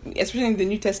scripture, especially in the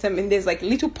New Testament, there's like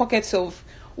little pockets of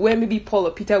where maybe Paul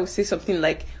or Peter will say something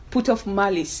like, put off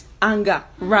malice, anger,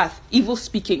 wrath, evil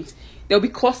speakings. There'll be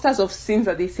clusters of sins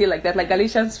that they say like that. Like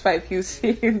Galatians 5, he'll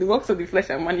say, the works of the flesh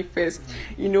are manifest.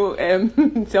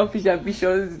 Selfish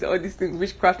ambitions, all these things,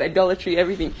 witchcraft, idolatry,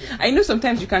 everything. I know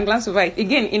sometimes you can glance over it.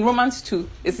 Again, in Romans 2,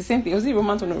 it's the same thing. Was it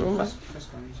Romans or no Romans?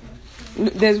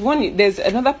 There's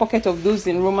another pocket of those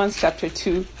in Romans chapter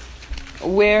 2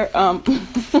 where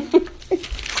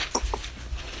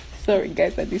sorry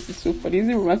guys, that this is so funny. Is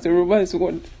it Romans or Romans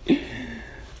 1?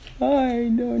 I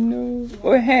don't know.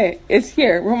 Oh hey, it's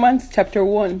here. Romans chapter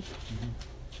 1.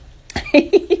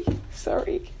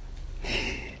 Sorry.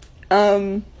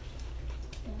 Verse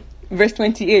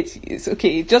 28. It's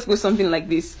okay. It just goes something like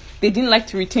this. They didn't like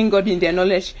to retain God in their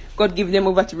knowledge. God gave them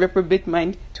over to reprobate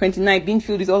mind. 29. Being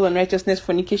filled with all unrighteousness,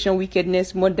 fornication,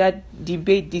 wickedness, murder,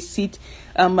 debate, deceit,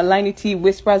 malignity,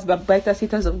 whisperers, backbiters,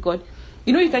 haters of God.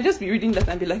 You know, you can just be reading that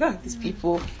and be like, these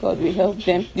people, God will help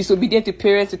them. Disobedient to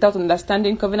parents, without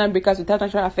understanding, covenant breakers, without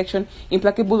natural affection,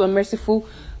 implacable, unmerciful,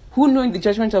 who knowing the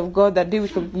judgment of God that they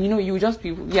which, you will just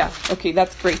be, okay,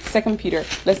 that's great. 2 Peter.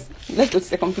 Let's go to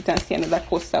 2 Peter and see another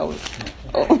course out.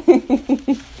 Oh.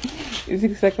 Is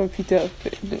it 2 Peter?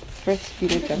 1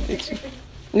 Peter chapter 2.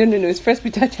 No, it's 1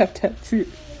 Peter chapter 2.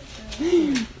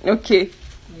 Okay,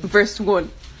 verse 1.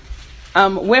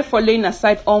 Wherefore laying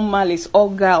aside all malice, all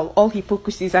guile, all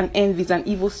hypocrisies and envies and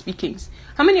evil speakings.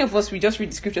 How many of us, we just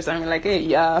read the scriptures and we're like, hey,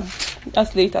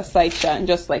 just lay it aside, and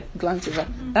just like glance over.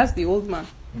 That's the old man.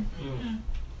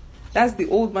 That's the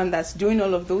old man that's doing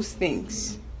all of those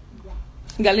things.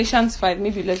 Galatians 5,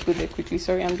 maybe let's go there quickly.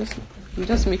 Sorry, I'm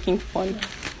just making fun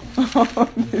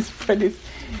of this.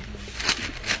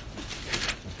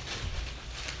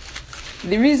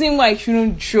 The reason why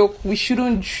we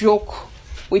shouldn't joke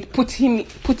with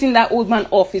putting that old man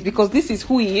off is because this is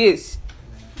who he is.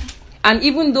 And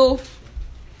even though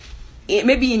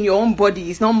maybe in your own body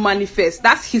it's not manifest,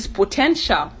 that's his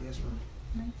potential.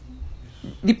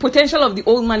 The potential of the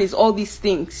old man is all these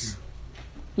things,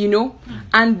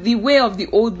 and the way of the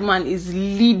old man is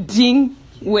leading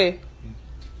where?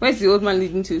 Where's the old man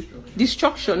leading to?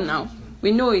 Destruction now.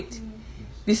 We know it.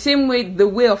 The same way the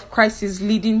way of Christ is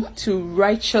leading to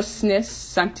righteousness,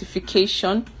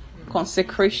 sanctification,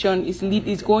 consecration,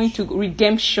 is going to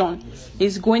redemption,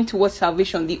 is going towards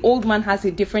salvation. The old man has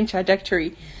a different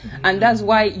trajectory, and that's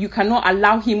why you cannot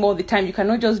allow him all the time. You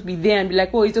cannot just be there and be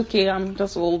like, oh, it's okay, I'm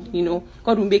just old,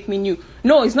 God will make me new.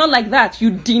 No, it's not like that.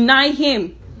 You deny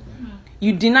him.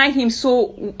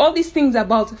 So all these things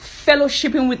about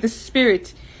fellowshipping with the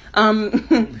Spirit,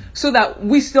 so that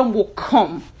wisdom will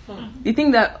come. The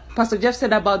thing that Pastor Jeff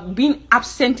said about being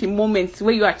absent in moments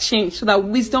where you are changed, so that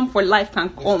wisdom for life can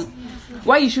come.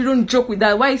 Why you shouldn't joke with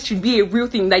that, why it should be a real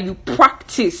thing that you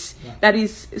practice, that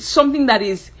is something that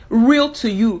is real to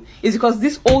you, is because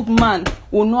this old man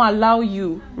will not allow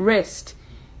you rest,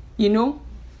 and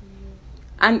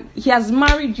he has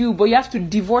married you, but you have to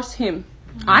divorce him.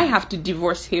 I have to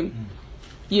divorce him.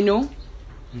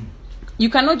 We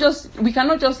cannot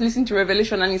just listen to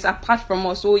Revelation and it's apart from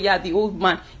us. Oh yeah, the old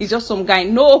man is just some guy.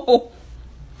 No.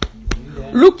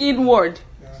 Look inward.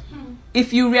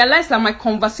 If you realize that my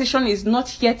conversation is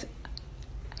not yet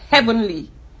heavenly,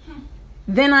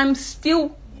 then I'm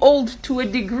still old to a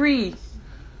degree.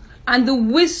 And the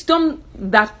wisdom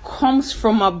that comes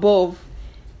from above,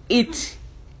 it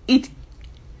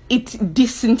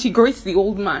disintegrates the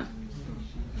old man.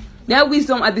 That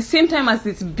wisdom, at the same time as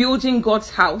it's building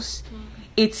God's house,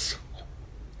 it's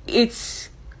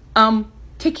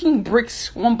taking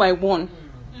bricks one by one.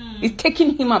 It's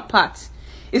taking him apart.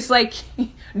 It's like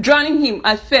drowning him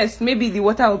at first. Maybe the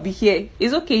water will be here.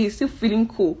 It's okay. He's still feeling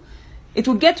cool. It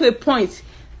will get to a point.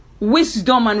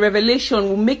 Wisdom and revelation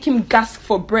will make him gasp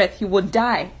for breath. He will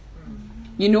die.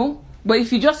 But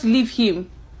if you just leave him,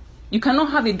 you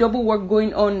cannot have a double work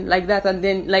going on like that, and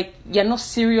then you're not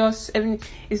serious.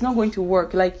 It's not going to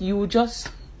work. You will just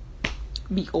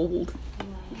be old.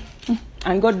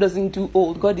 And God doesn't do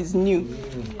old. God is new.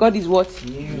 God is what?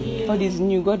 New. God is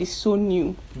new. God is so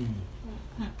new.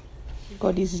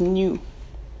 God is new.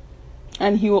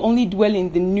 And he will only dwell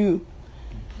in the new.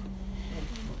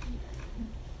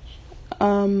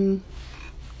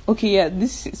 Okay, yeah,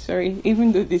 this is, sorry,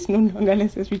 even though it's no longer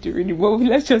necessary to read it, but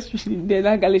let's just read it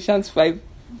there. Galatians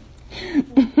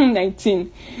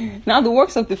 5:19. Now the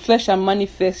works of the flesh are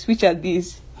manifest, which are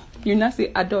these. You now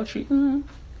say adultery.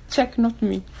 Check, not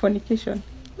me. Fornication.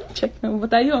 Check, no.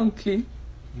 But are you unclean?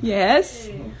 Yes.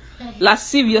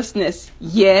 Lasciviousness.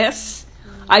 Yes.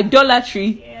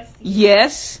 Idolatry.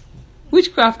 Yes.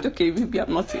 Witchcraft. Okay, maybe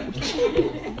I'm not saying witch.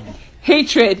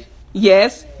 Hatred.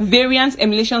 Yes. Variance,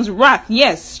 emulations, wrath.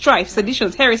 Yes. Strife,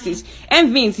 seditions, heresies,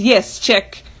 envyings. Yes.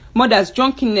 Check. Murders,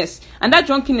 drunkenness. And that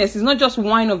drunkenness is not just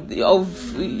wine of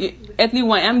earthly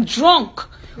wine. I'm drunk.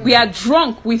 We are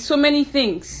drunk with so many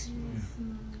things.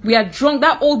 We are drunk.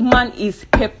 That old man is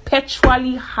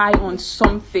perpetually high on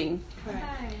something.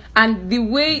 And the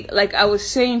way, like I was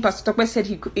saying, Pastor Tokwe said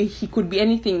he could be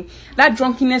anything. That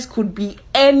drunkenness could be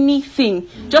anything.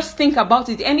 Just think about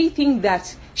it. Anything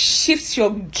that shifts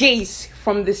your gaze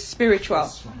from the spiritual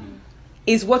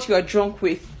is what you are drunk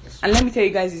with. And let me tell you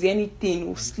guys, is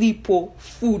anything, sleep,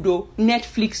 food,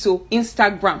 Netflix,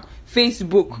 Instagram,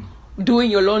 Facebook, doing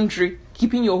your laundry,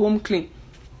 keeping your home clean.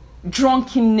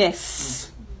 Drunkenness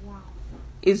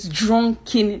is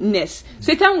drunkenness.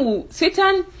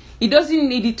 Satan, he doesn't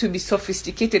need it to be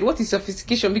sophisticated. What is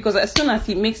sophistication? Because as soon as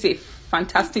he makes a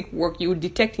fantastic work, you will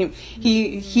detect him.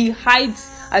 He hides,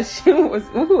 as who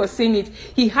was saying it,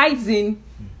 he hides in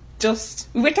just,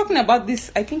 we were talking about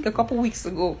this, I think a couple weeks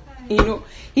ago.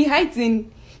 He hides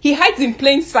in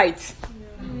plain sight.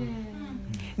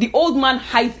 The old man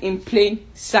hides in plain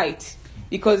sight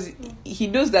because he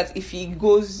knows that if he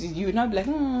goes, you will not be like,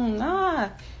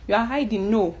 you are hiding.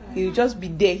 No, he'll just be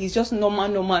there. He's just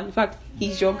normal. In fact,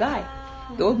 he's your guy.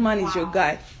 The old man is your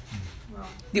guy.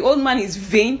 The old man is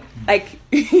vain. Like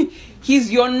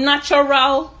he's your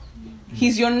natural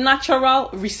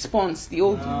response. The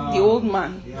old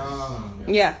man.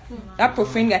 Yeah, that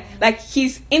profane guy. Like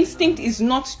his instinct is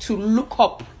not to look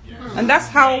up, and that's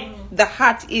how the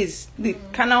heart is. The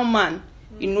carnal man.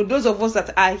 Those of us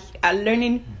that are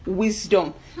learning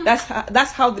wisdom.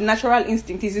 That's how the natural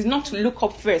instinct is. It's not to look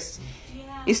up first.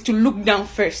 It's to look down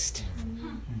first.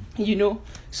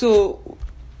 So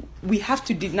we have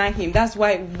to deny him. That's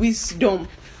why wisdom,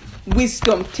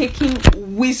 taking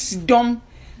wisdom,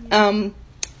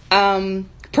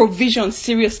 provision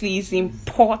seriously is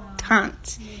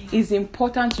important. It's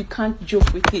important. You can't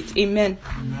joke with it. Amen.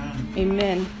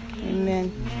 Amen.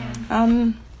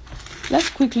 Let's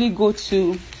quickly go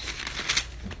to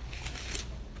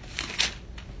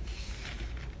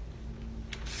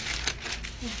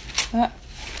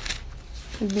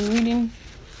we've been reading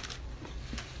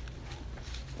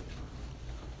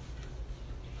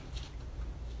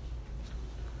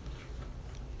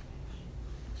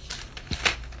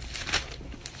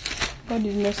God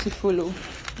is merciful, oh.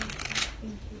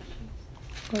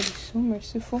 God is so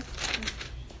merciful.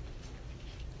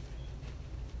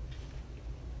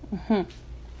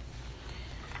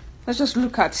 Let's just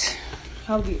look at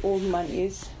how the old man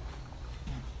is.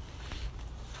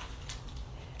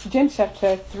 James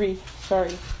chapter 3,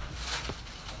 sorry.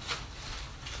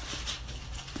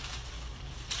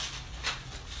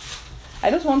 I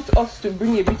just want us to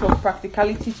bring a bit of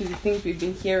practicality to the things we've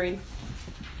been hearing.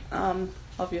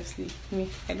 Obviously, me,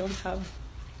 I don't have,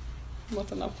 I'm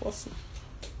not an apostle.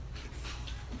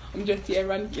 I'm just the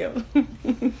errand girl.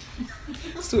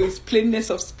 So it's plainness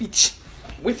of speech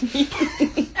with me.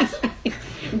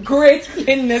 Great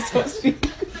plainness of speech.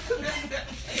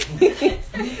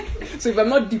 So if I'm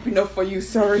not deep enough for you,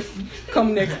 sorry.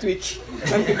 Come next week.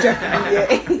 I'm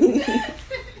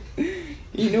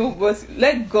you know, but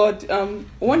let God,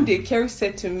 one day Carrie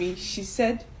said to me, she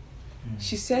said,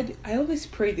 I always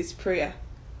pray this prayer,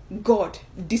 God,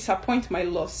 disappoint my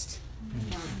lust.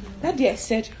 That day I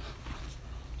said,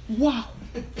 wow.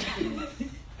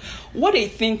 What a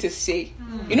thing to say.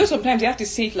 You know, sometimes you have to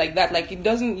say it like that, like it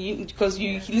doesn't, because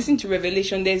you listen to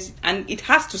Revelation, and it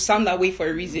has to sound that way for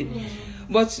a reason.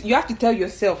 But you have to tell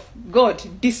yourself, God,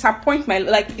 disappoint my,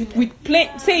 like,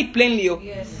 say it plainly, oh.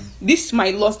 Yes. This is my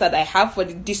loss that I have, for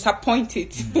the disappoint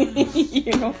it.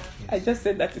 You know, I just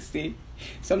said that to say,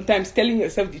 sometimes telling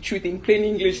yourself the truth in plain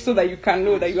English so that you can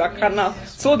know that you are carnal,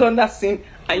 sold under sin,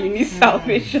 and you need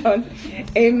salvation.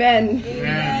 Amen.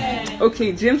 Amen.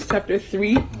 Okay, James chapter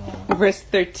 3, verse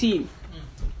 13.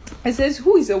 It says,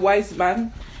 who is a wise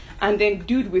man and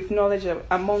endued with knowledge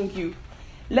among you?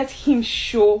 Let him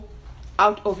show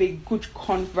out of a good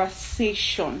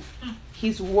conversation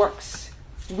his works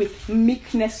with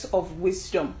meekness of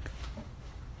wisdom.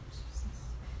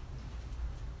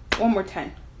 One more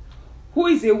time. Who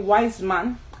is a wise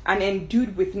man and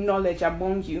endued with knowledge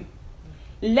among you?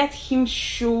 Let him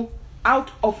show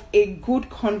out of a good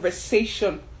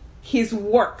conversation his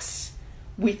works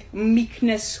with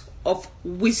meekness of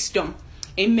wisdom.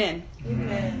 Amen.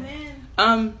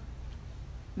 Amen.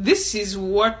 This is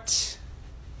what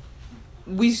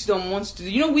wisdom wants to do.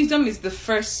 You know, wisdom is the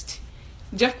first,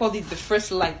 Jeff called it the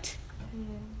first light.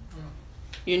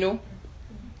 You know,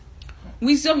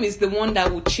 wisdom is the one that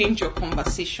will change your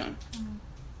conversation.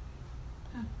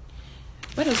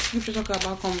 Where does scripture talk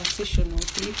about conversation?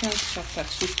 Philippians chapter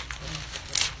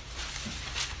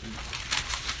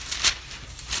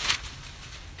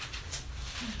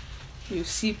 2. You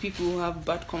see people who have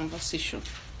bad conversation.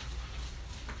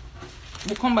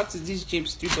 We'll come back to this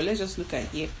James 3, but let's just look at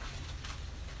here.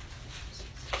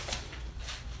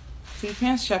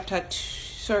 Philippians chapter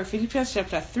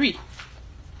 3.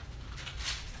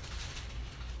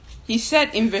 He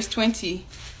said in verse 20,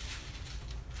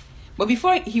 but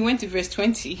before he went to verse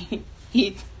 20,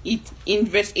 in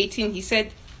verse 18, he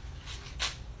said,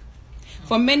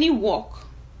 for many walk,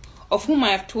 of whom I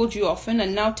have told you often,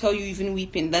 and now tell you even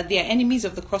weeping, that they are enemies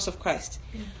of the cross of Christ,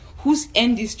 whose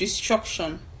end is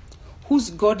destruction, whose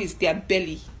God is their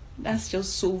belly. That's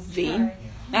just so vain.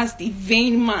 That's the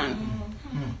vain man.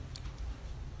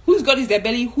 Whose God is their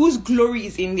belly, whose glory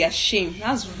is in their shame.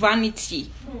 That's vanity.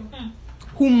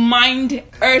 Who mind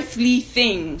earthly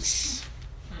things.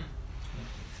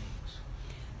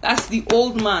 That's the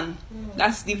old man.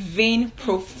 That's the vain,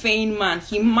 profane man.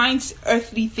 He minds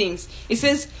earthly things. It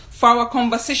says, for our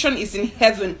conversation is in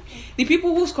heaven. The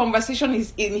people whose conversation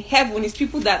is in heaven is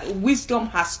people that wisdom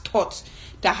has taught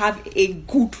to have a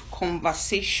good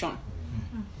conversation.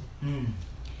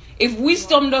 If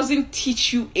wisdom doesn't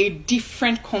teach you a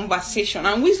different conversation,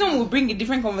 and wisdom will bring a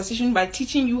different conversation by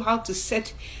teaching you how to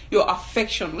set your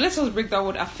affection. Let's just break that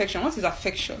word affection. What is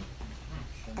affection?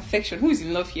 Affection. Who is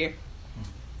in love here?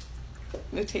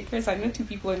 No takers. I know two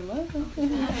people in love.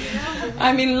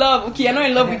 I'm in love. Okay, you're not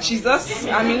in love with Jesus.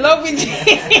 I'm in love with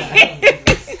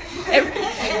Jesus.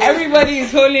 Everybody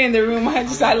is holy in the room.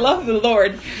 I love the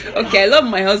Lord. Okay, I love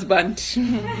my husband.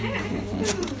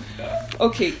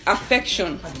 Okay,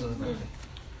 affection.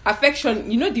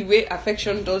 Affection, you know the way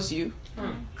affection does you?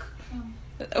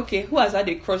 Okay, who has had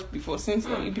a crush before? Since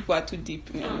you people are too deep.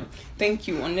 Thank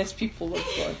you, honest people of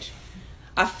God.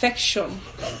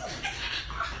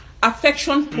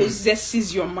 Affection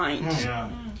possesses your mind.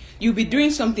 You'll be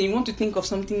doing something, you want to think of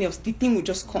something else. The thing will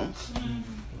just come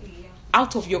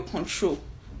out of your control.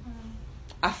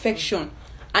 Affection.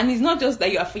 And it's not just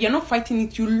that you're not fighting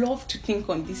it. You love to think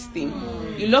on this thing.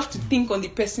 You love to think on the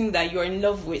person that you're in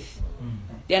love with.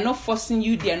 They are not forcing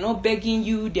you. They are not begging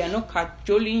you. They are not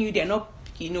cajoling you. They are not,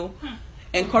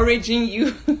 encouraging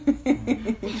you,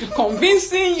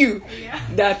 convincing you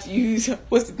that you're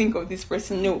supposed to think of this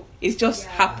person. No, it's just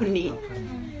happening.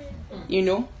 You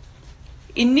know,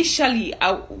 initially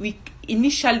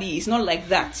it's not like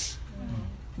that.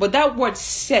 But that word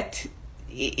set,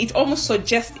 it almost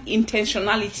suggests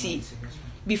intentionality.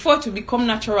 Before to become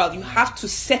natural, you have to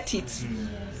set it.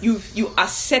 You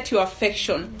set your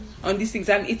affection on these things,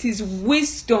 and it is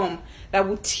wisdom that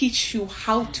will teach you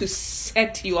how to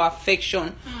set your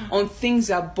affection on things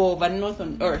above and not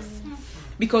on earth.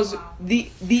 Because the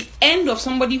end of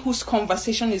somebody whose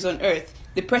conversation is on earth,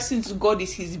 the person's God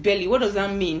is his belly. What does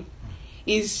that mean?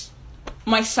 Is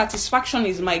my satisfaction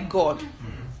is my God.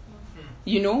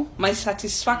 You know, my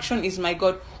satisfaction is my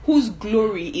God, whose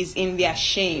glory is in their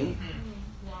shame,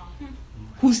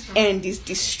 whose end is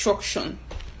destruction.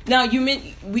 Now,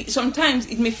 sometimes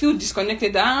it may feel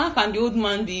disconnected. How can the old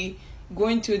man be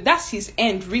going to? That's his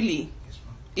end, really.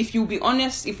 If you'll be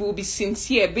honest, if we'll be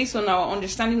sincere, based on our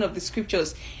understanding of the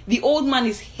scriptures, the old man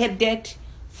is headed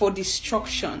for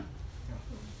destruction.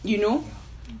 You know?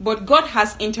 But God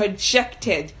has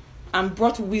interjected and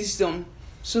brought wisdom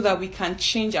so that we can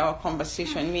change our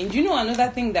conversation. I mean, do you know another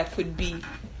thing that could be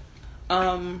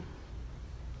I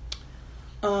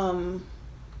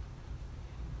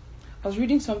was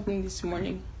reading something this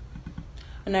morning,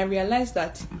 and I realized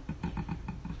that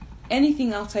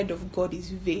anything outside of God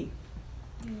is vain,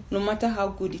 no matter how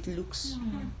good it looks,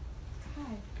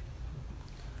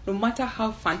 no matter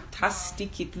how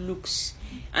fantastic it looks,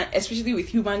 and especially with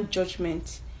human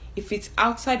judgment. If it's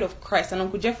outside of Christ, and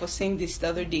Uncle Jeff was saying this the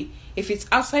other day, if it's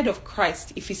outside of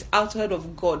Christ, if it's outside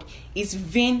of God, it's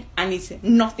vain and it's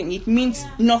nothing. It means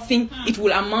nothing. It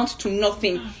will amount to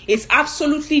nothing. It's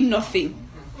absolutely nothing.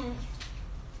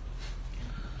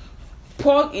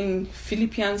 Paul in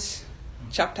Philippians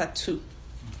chapter 2,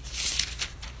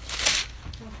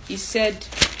 he said,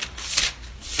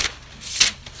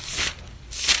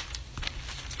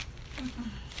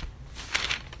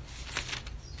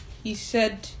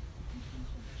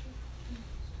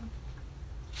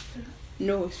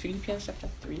 no, it's Philippians chapter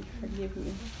 3, forgive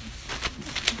me,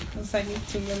 because I need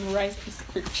to memorize the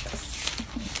scriptures.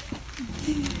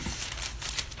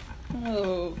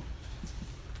 Oh.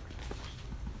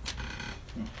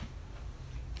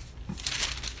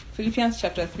 Philippians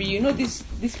chapter 3. You know this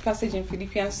passage in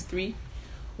Philippians 3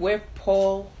 where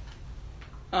Paul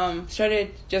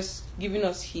started just giving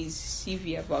us his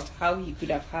CV about how he could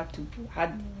have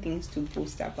had things to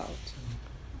boast about.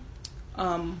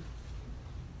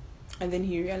 And then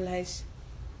he realized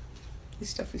this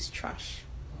stuff is trash.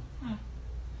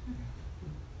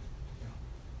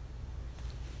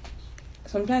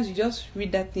 Sometimes you just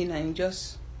read that thing and you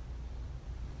just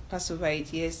pass over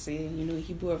it. Yes,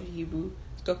 Hebrew of Hebrew,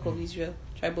 stock of Israel,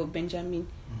 tribe of Benjamin,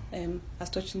 as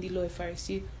touching the law of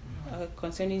Pharisee,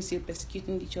 concerning still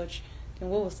persecuting the church. Then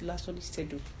what was the last one he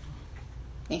said?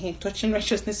 Touching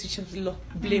righteousness, which is the law,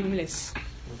 blameless.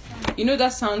 You know,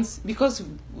 that sounds, because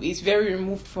it's very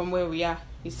removed from where we are,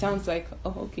 it sounds like,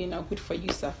 oh, okay, now good for you,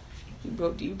 sir. You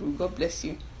brought the Hebrew, God bless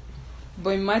you. But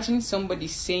imagine somebody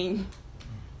saying,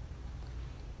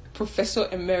 Professor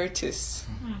Emeritus,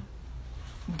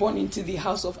 born into the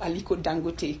house of Aliko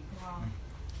Dangote,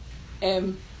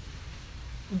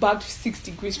 bagged 6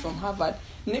 degrees from Harvard.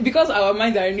 Because our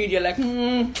minds are renewed, you're like,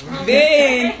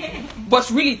 vain. But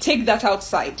really, take that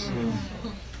outside.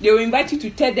 They will invite you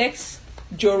to TEDx,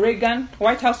 Joe Reagan,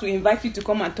 White House will invite you to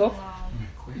come and talk.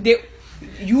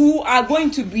 You are going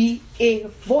to be a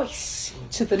voice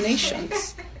to the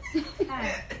nations. Do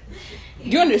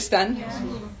you understand?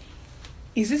 Yeah.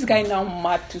 Is this guy now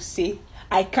mad to say,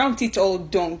 I count it all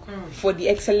dung for the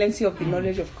excellency of the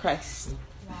knowledge of Christ?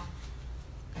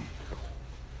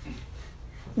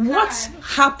 What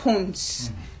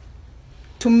happens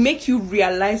to make you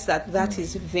realize that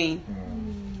is vain?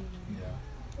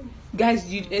 Guys,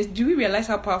 do we realize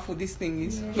how powerful this thing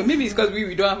is? But maybe it's because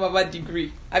we don't have a Harvard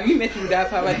degree. Have you met people that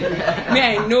have Harvard degree?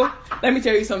 I know. Let me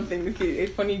tell you something. Okay, a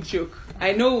funny joke.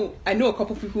 I know a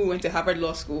couple of people who went to Harvard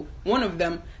Law School. One of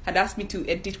them had asked me to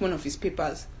edit one of his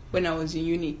papers when I was in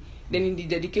uni. Then in the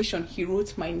dedication, he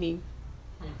wrote my name.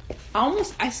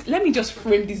 Let me just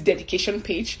frame this dedication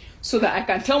page so that I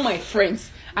can tell my friends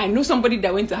I know somebody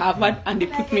that went to Harvard and they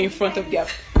put me in front of their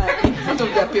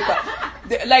paper.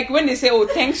 Like when they say, oh,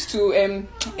 thanks to when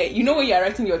you're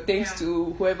writing your thanks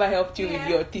to whoever helped you with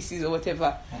your thesis or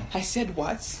whatever. I said,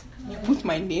 what? You put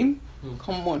my name?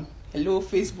 Come on. Hello,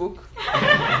 Facebook.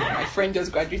 My friend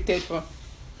just graduated from.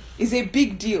 It's a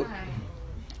big deal.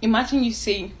 Imagine you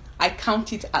saying, I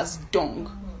count it as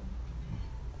dung.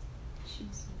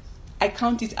 I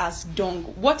count it as dung.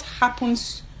 What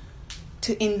happens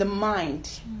in the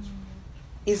mind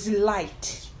is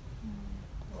light.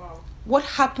 What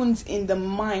happens in the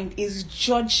mind is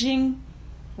judging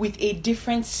with a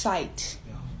different sight.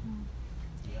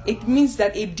 It means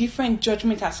that a different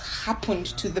judgment has happened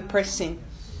to the person,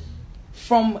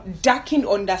 from darkened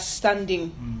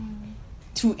understanding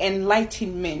to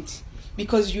enlightenment,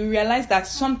 because you realize that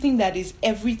something that is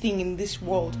everything in this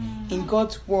world, in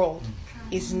God's world,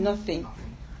 is nothing.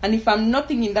 And if I'm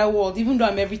nothing in that world, even though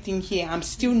I'm everything here, I'm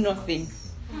still nothing.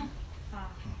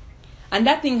 And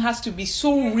that thing has to be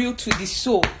so real to the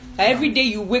soul that every day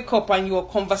you wake up and your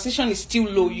conversation is still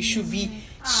low, you should be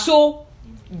so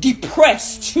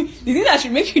depressed. The thing that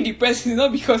should make you depressed is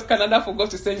not because Canada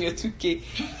forgot to send you a 2K.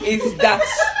 Is that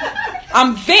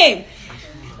I'm vain.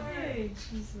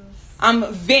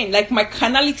 I'm vain. Like my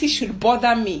carnality should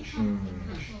bother me.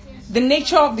 The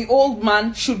nature of the old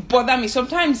man should bother me.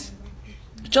 Sometimes,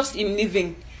 just in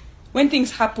living, when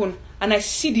things happen and I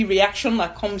see the reaction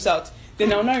that comes out,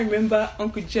 then I'll now remember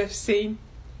Uncle Jeff saying,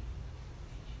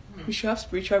 we should have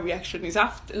spiritual reaction. It's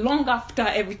long after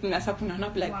everything that's happened, and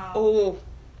I'll be like, oh,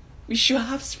 we should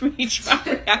have spiritual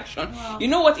reaction. You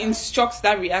know what instructs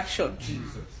that reaction?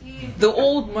 The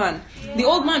old man. The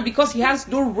old man, because he has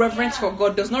no reverence for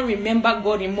God, does not remember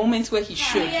God in moments where he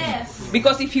should.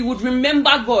 Because if he would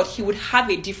remember God, he would have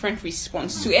a different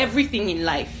response to everything in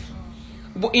life.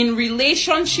 But in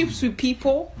relationships with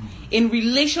people, in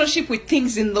relationship with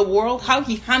things in the world, how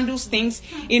he handles things,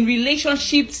 in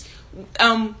relationships,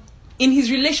 in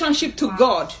his relationship to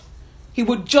God, he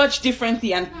would judge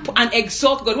differently and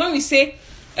exalt God. When we say,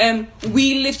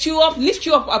 we lift you up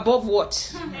above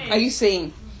what? Are you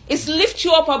saying? It's lift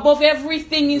you up above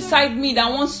everything inside me that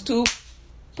wants to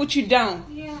put you down.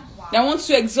 That wants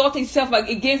to exalt itself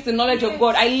against the knowledge of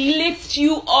God. I lift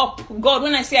you up. God,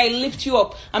 when I say I lift you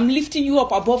up, I'm lifting you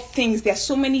up above things. There are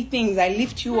so many things. I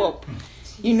lift you up.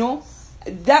 You know,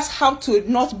 that's how to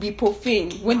not be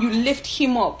profane. When you lift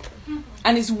him up.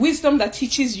 And it's wisdom that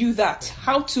teaches you that.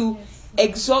 How to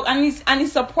exalt. And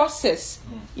it's a process.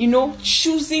 You know,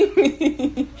 choosing.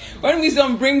 when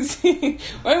wisdom brings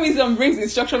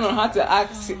instruction on how to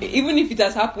act, even if it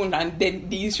has happened and then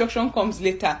the instruction comes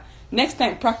later, next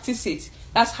time practice it.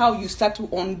 That's how you start to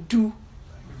undo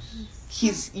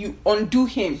you undo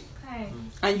him,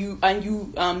 and you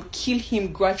kill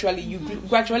him gradually. You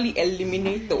gradually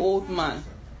eliminate the old man,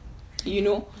 you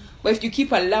know. But if you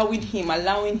keep allowing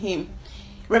him,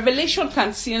 revelation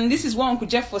can sit, and this is what Uncle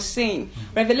Jeff was saying.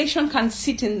 Revelation can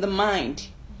sit in the mind.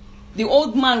 The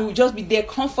old man will just be there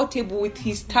comfortable with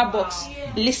his tabox,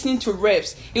 listening to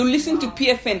revs. He'll listen to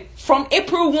PFN from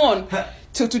April 1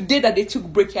 till today that they took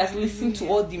break. He has listened to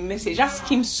all the message. Ask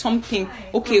him something.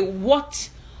 Okay, what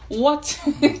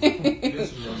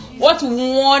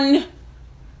one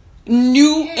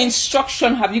new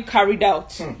instruction have you carried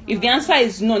out? If the answer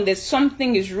is none, there's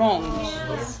something is wrong.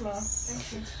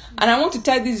 And I want to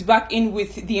tie this back in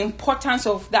with the importance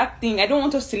of that thing. I don't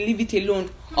want us to leave it alone.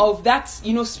 Of that,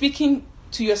 you know, speaking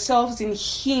to yourselves in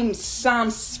hymns,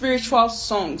 psalms, spiritual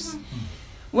songs.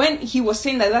 When he was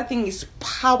saying that thing is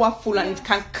powerful and it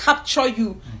can capture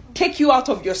you, take you out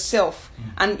of yourself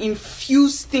and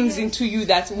infuse things into you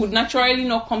that would naturally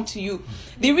not come to you.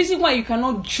 The reason why you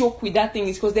cannot joke with that thing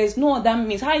is because there's no other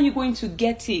means. How are you going to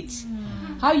get it?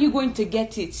 How are you going to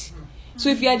get it? So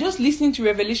if you are just listening to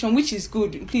Revelation, which is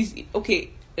good, please,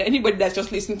 okay, anybody that's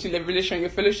just listening to Revelation, your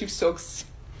fellowship sucks.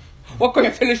 Work on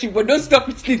your fellowship, but don't stop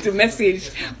listening to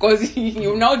message, because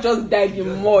you'll now just dive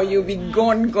in more. You'll be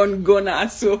gone.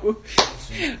 So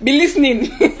be listening.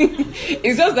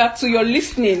 It's just that to your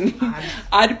listening,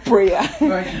 add prayer,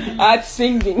 add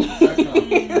singing,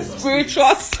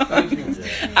 spiritual songs,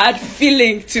 add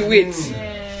feeling to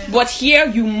it. But here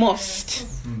you must.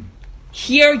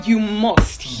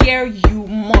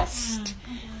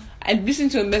 I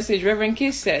listened to a message Reverend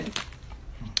K said,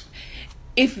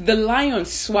 if the lion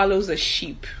swallows a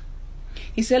sheep,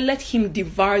 he said, let him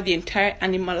devour the entire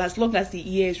animal. As long as the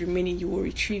ear is remaining, you will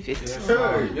retrieve it.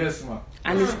 Yes, ma'am.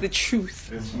 And it's the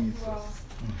truth.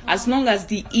 As long as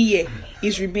the ear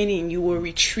is remaining, you will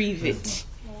retrieve it.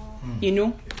 You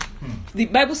know, the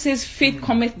Bible says faith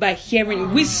cometh by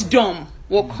hearing. Wisdom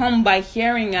will come by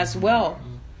hearing as well.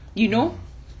 You know,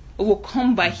 it will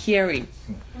come by hearing.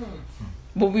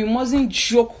 But we mustn't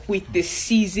joke with the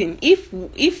season. If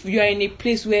you are in a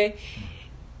place where,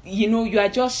 you know, you are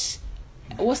just,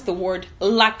 what's the word?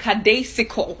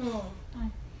 Lackadaisical.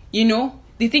 You know,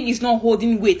 the thing is not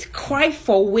holding weight. Cry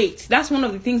for weight. That's one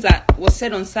of the things that was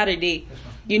said on Saturday.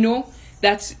 You know,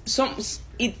 that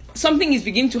something is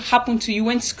beginning to happen to you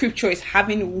when scripture is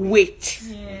having weight.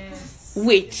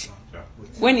 Weight.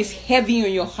 When it's heavy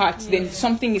on your heart, then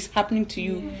something is happening to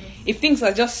you. If things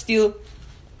are just still,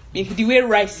 if the way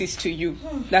rice is to you,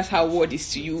 that's how word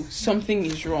is to you, something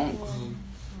is wrong.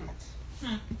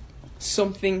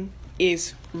 something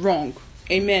is wrong.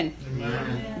 Amen.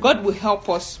 Amen. God will help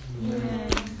us. Amen.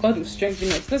 God will strengthen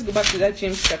us. Let's go back to that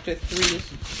James chapter 3.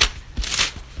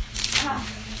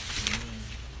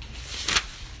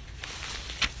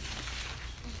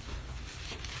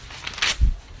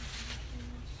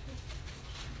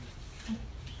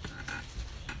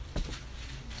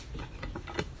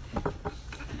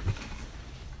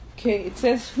 Okay, it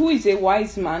says, who is a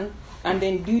wise man and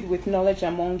endued with knowledge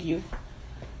among you?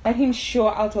 Let him show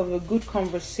out of a good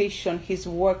conversation his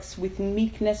works with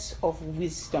meekness of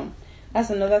wisdom. That's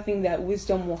another thing that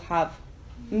wisdom will have.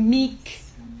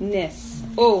 Meekness.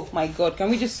 Oh my God,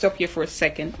 can we just stop here for a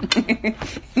second?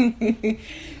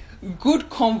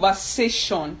 Good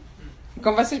conversation.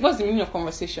 Conversation. What's the meaning of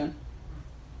conversation?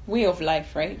 Way of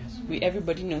life, right?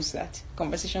 Everybody knows that.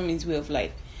 Conversation means way of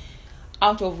life.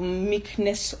 Out of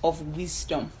meekness of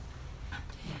wisdom.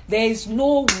 There is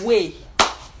no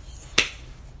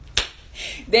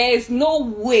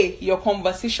way your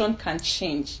conversation can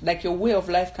change, like your way of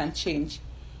life can change,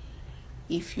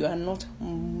 if you are not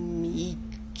meek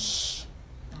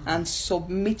and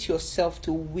submit yourself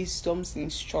to wisdom's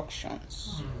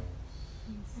instructions.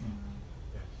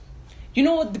 You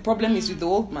know what the problem is with the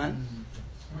old man?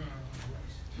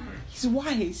 He's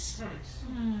wise.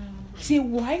 He's a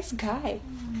wise guy.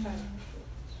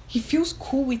 He feels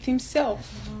cool with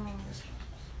himself.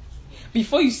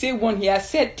 Before you say one, he has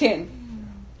said 10.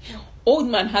 Old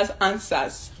man has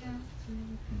answers.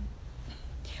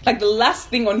 Like the last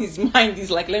thing on his mind is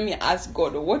like, let me ask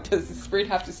God, or what does the Spirit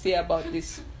have to say about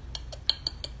this?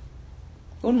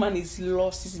 Old man is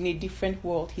lost. He's in a different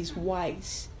world. He's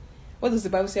wise. What does the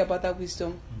Bible say about that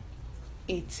wisdom?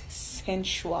 It's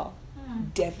sensual,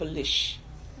 devilish.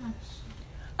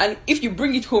 And if you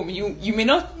bring it home, you may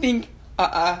not think,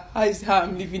 how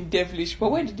I'm living devilish.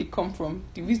 But where did it come from?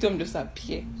 The wisdom just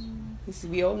appear. This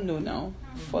we all know now.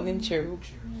 Fallen cherub,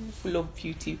 full of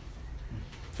beauty,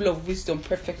 full of wisdom,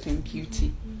 perfect in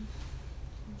beauty.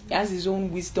 He has his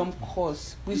own wisdom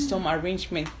course, wisdom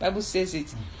arrangement. Bible says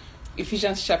it.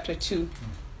 Ephesians chapter 2.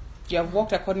 You have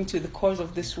walked according to the course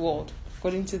of this world,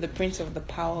 according to the prince of the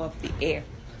power of the air.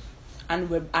 And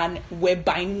we're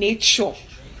by nature.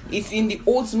 It's in the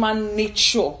old man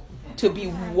nature to be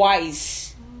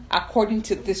wise according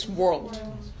to this world.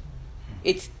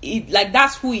 Like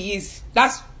that's who he is.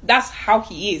 That's how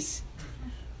he is.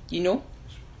 You know?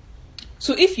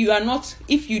 So if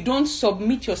you don't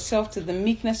submit yourself to the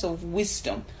meekness of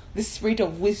wisdom, the spirit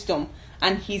of wisdom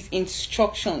and his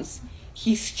instructions,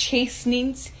 his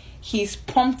chastenings, his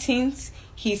promptings,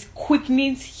 his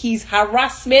quickenings, his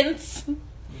harassments,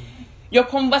 your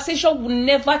conversation will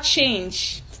never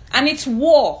change. And it's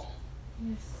war.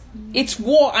 It's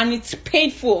war and it's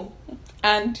painful.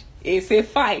 And it's a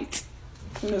fight.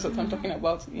 Who knows what I'm talking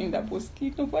about in that post?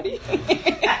 Nobody?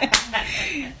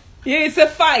 Yeah, it's a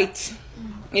fight.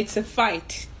 It's a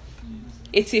fight.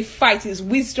 It's a fight. It's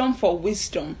wisdom for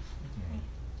wisdom.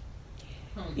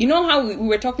 You know how we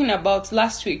were talking about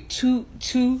last week, two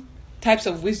types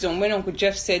of wisdom. When Uncle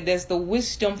Jeff said there's the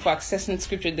wisdom for accessing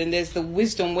scripture, then there's the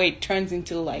wisdom where it turns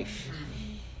into life.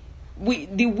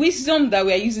 The wisdom that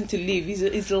we are using to live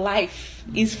is life,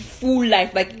 is full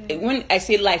life. Like when I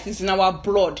say life, it's in our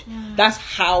blood. That's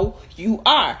how you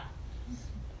are.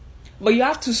 But you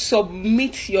have to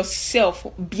submit yourself,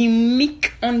 be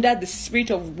meek under the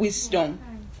spirit of wisdom.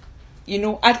 You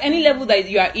know, at any level that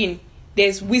you are in,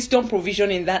 there's wisdom provision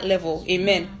in that level.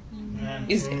 Amen.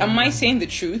 Am I saying the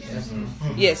truth?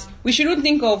 Yes. We shouldn't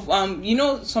think of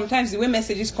sometimes the way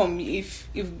messages come, if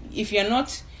you're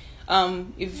not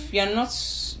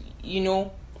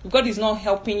God is not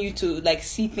helping you to like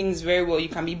see things very well, you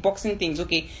can be boxing things.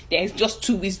 Okay, there's just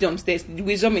two wisdoms. There's the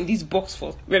wisdom in this box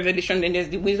for revelation, then there's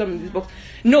the wisdom in this box.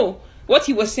 No, what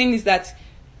he was saying is that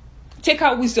take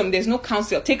out wisdom, there's no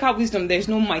counsel. Take out wisdom, there's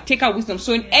no might. Take out wisdom.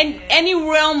 So in any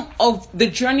realm of the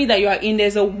journey that you are in,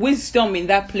 there's a wisdom in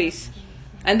that place.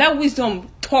 And that wisdom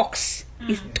talks.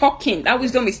 Is talking. That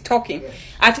wisdom is talking.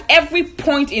 At every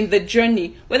point in the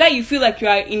journey, whether you feel like you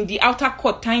are in the outer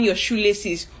court tying your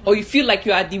shoelaces or you feel like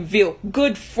you are at the veil,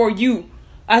 good for you.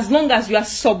 As long as you are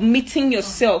submitting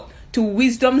yourself to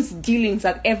wisdom's dealings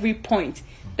at every point,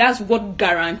 that's what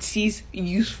guarantees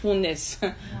usefulness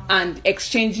and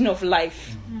exchanging of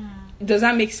life. Does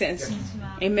that make sense? Yes.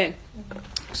 Amen.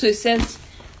 So it says,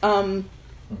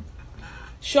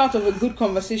 short of a good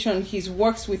conversation, his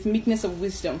works with meekness of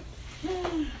wisdom.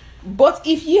 But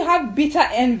if you have bitter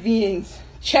envyings,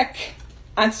 check,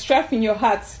 and strife in your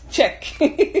hearts, check.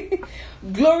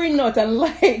 Glory not and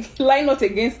lie not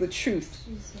against the truth.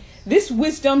 This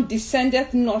wisdom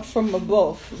descendeth not from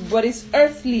above, but is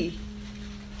earthly,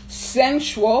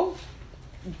 sensual,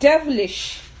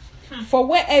 devilish. For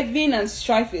where envy and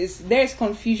strife is, there is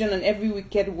confusion and every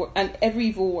wicked work and every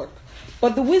evil work.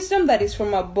 But the wisdom that is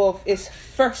from above is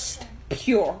first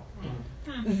pure,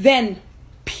 then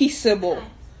peaceable,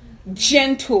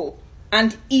 gentle,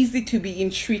 and easy to be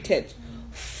entreated,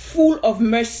 full of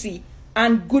mercy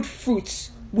and good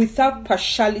fruits, without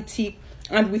partiality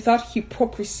and without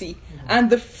hypocrisy. And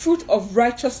the fruit of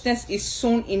righteousness is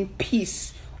sown in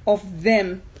peace of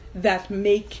them that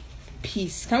make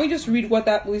peace. Can we just read what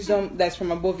that wisdom that's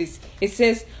from above is? It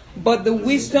says, but the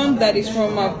wisdom that is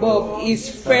from above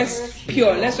is first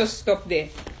pure. Let's just stop there.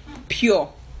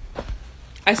 Pure.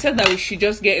 I said that we should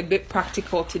just get a bit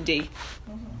practical today.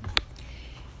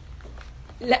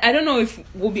 I don't know if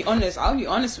we'll be honest. I'll be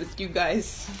honest with you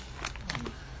guys.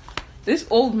 This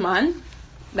old man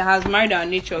that has married our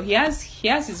nature, he has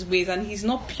his ways and he's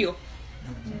not pure.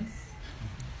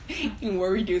 In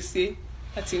worry, you say,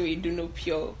 that's the way you do no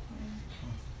pure.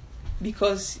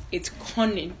 Because it's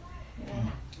cunning.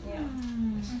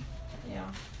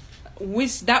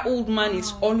 Which that old man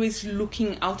is always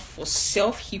looking out for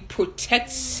self. He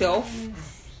protects self.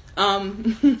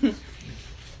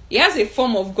 He has a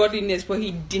form of godliness, but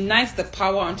he denies the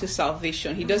power unto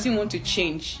salvation. He doesn't want to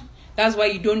change. That's why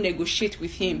you don't negotiate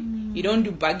with him. You don't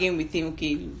do bargain with him.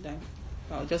 Okay,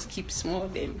 I'll just keep small.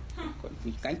 Then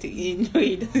you can't take it. No,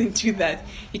 he doesn't do that.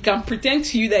 He can pretend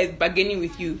to you that he's bargaining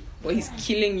with you, but he's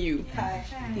killing you.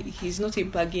 He's not a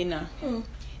bargainer.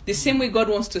 The same way God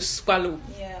wants to swallow.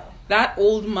 That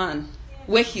old man,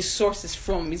 where his source is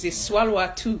from, is a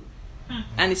swallower too,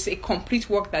 and it's a complete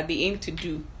work that they aim to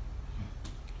do.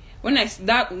 When they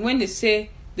say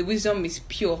the wisdom is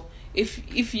pure,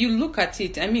 if you look at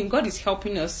it, I mean, God is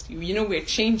helping us. We're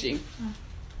changing.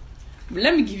 But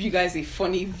let me give you guys a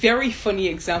very funny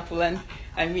example, and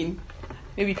I mean,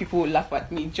 maybe people will laugh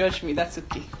at me, judge me. That's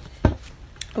okay.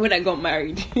 When I got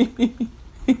married,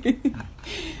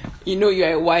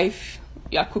 you're a wife,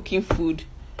 you're cooking food,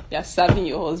 you're serving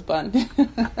your husband.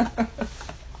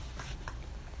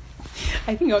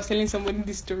 I think I was telling somebody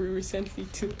this story recently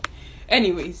too.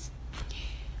 Anyways,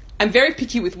 I'm very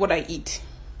picky with what I eat.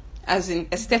 As in,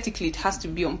 aesthetically, it has to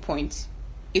be on point.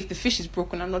 If the fish is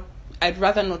broken, I'd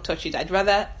rather not touch it. I'd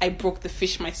rather I broke the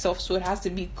fish myself, so it has to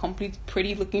be complete,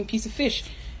 pretty looking piece of fish.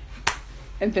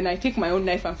 And then I take my own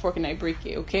knife and fork and I break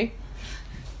it, okay?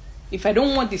 If I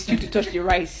don't want the stew to touch the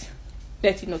rice,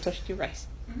 let it not touch the rice,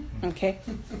 okay?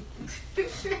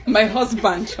 My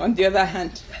husband, on the other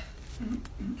hand,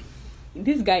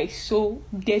 this guy is so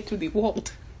dead to the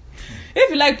world. If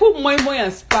you like, put moi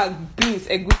and spag, beans,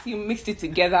 egusi, mix it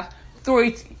together, throw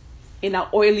it in an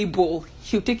oily bowl,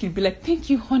 he'll take it, be like, thank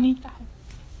you, honey.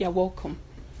 You're welcome.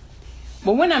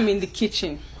 But when I'm in the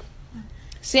kitchen,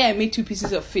 say I made 2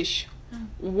 pieces of fish,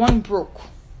 one broke,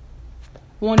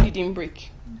 one didn't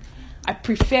break. I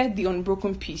prefer the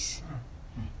unbroken piece.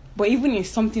 But even in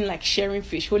something like sharing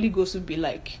fish, Holy Ghost would be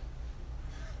like,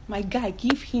 my guy,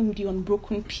 give him the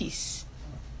unbroken piece.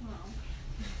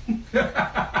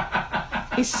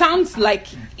 It sounds like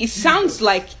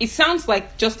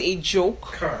just a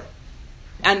joke.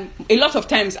 And a lot of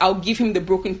times I'll give him the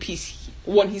broken piece.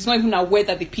 One, he's not even aware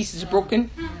that the piece is broken.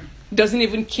 Doesn't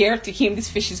even care. To him, this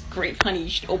fish is great, honey, you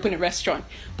should open a restaurant.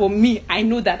 But me, I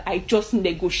know that I just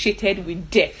negotiated with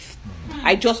death.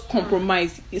 I just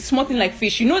compromised. It's something like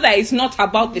fish. You know that it's not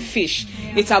about the fish.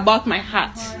 It's about my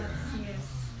heart.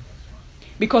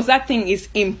 Because that thing is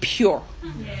impure.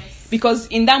 Because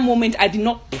in that moment, I did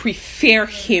not prefer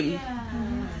him.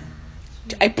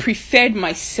 I preferred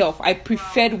myself. I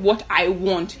preferred what I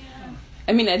want.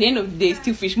 I mean, at the end of the day,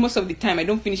 still fish. Most of the time, I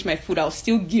don't finish my food. I'll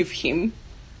still give him.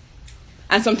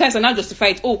 And sometimes I'll not justify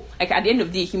it. Oh, like at the end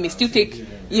of the day, he may still take.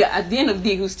 Yeah, at the end of the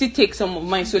day, he'll still take some of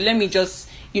mine. So let me just,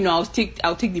 I'll take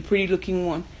the pretty looking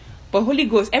one. But Holy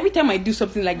Ghost, every time I do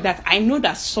something like that, I know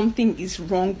that something is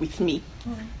wrong with me.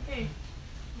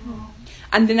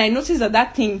 And then I notice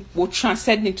that thing will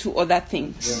transcend into other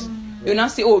things. You'll now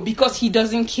say, oh, because he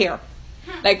doesn't care.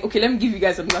 Like, okay, let me give you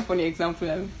guys another funny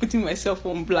example. I'm putting myself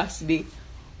on blast today.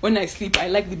 When I sleep, I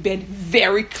like the bed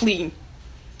very clean.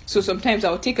 So sometimes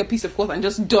I'll take a piece of cloth and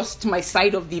just dust my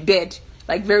side of the bed.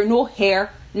 Like, no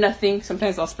hair, nothing.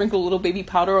 Sometimes I'll sprinkle a little baby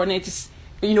powder on it. Just,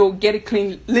 get it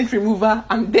clean. Lint remover,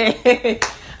 I'm there.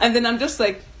 And then I'm just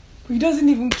like, he doesn't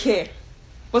even care.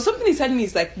 But something inside me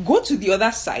is like, go to the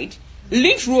other side.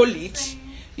 Lint roll it,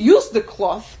 use the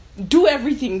cloth, do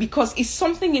everything, because it's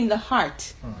something in the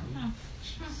heart.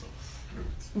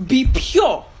 Be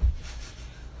pure.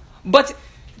 But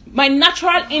my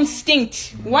natural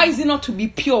instinct, why is it not to be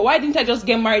pure? Why didn't I just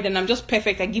get married and I'm just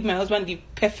perfect? I give my husband the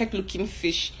perfect looking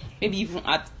fish, maybe even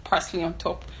add parsley on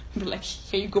top. Be like,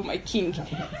 here you go, my king.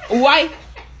 Why?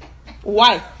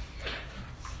 Why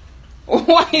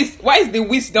is the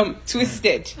wisdom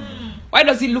twisted? Why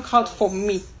does it look out for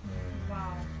me?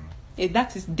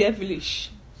 That is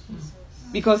devilish.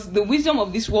 Because the wisdom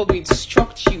of this world will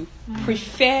instruct you.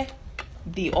 Prefer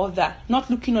the other. Not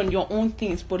looking on your own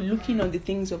things, but looking on the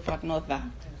things of another.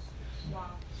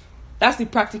 That's the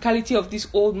practicality of this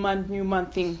old man, new man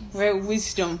thing. Where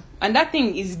wisdom. And that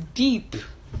thing is deep.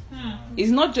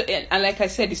 It's not just, and like I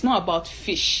said, it's not about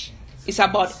fish. It's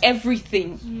about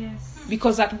everything. Yes.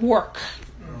 Because at work,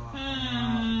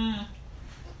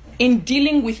 in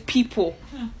dealing with people,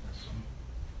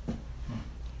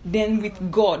 then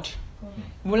with God.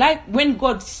 When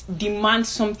God demands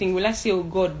something, will I say, oh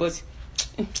God, but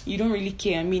you don't really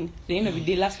care. I mean, at the end of the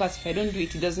day, last if I don't do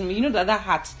it, it doesn't mean, you know that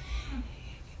heart.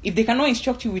 If they cannot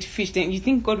instruct you with fish, then you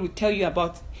think God will tell you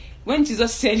about, when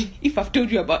Jesus said, if I've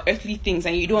told you about earthly things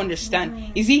and you don't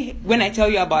understand, is it when I tell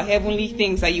you about heavenly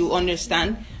things that you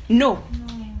understand? No.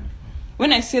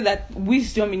 When I say that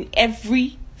wisdom in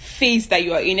every phase that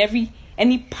you are in,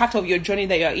 any part of your journey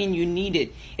that you are in, you need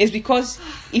it. It's because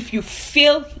if you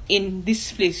fail in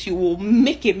this place, you will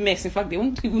make a mess. In fact, they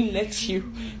won't even let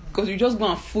you, because you just go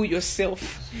and fool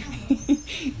yourself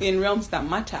in realms that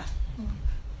matter.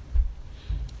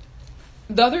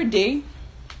 The other day,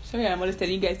 sorry, I'm always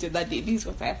telling you guys the other day, this is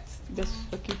what I have to just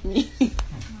forgive me.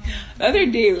 The other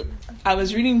day, I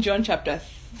was reading John chapter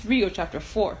 3 or chapter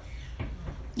 4.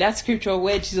 That scripture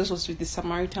where Jesus was with the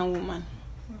Samaritan woman.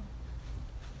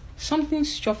 Something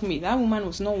struck me. That woman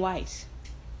was not wise.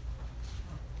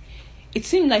 It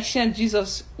seemed like she and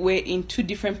Jesus were in two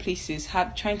different places,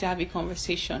 trying to have a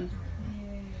conversation.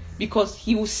 Because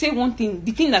he would say one thing,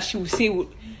 the thing that she would say would,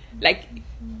 like,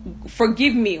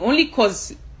 forgive me, only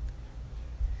because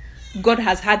God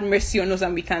has had mercy on us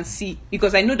and we can see.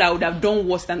 Because I know that I would have done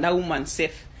worse than that woman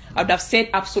said. I would have said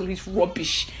absolute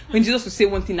rubbish. When Jesus would say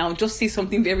one thing, I would just say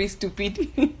something very stupid.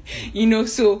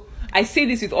 So I say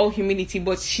this with all humility,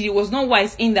 but she was not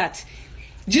wise in that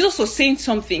Jesus was saying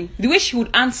something. The way she would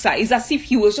answer is as if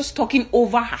he was just talking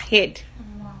over her head.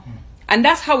 And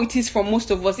that's how it is for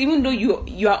most of us. Even though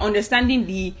you are understanding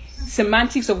the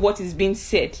semantics of what is being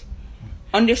said,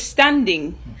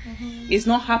 understanding is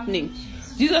not happening.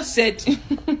 Jesus said,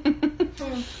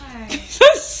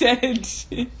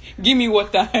 give me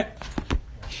water.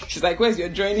 She's like, where's your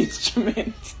drawing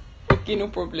instrument? Okay, no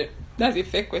problem. That's a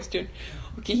fair question.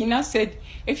 Okay, he now said,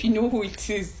 if you know who it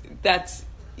is that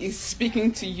is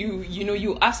speaking to you,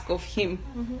 you ask of him,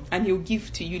 and he'll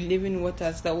give to you living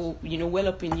waters that will, well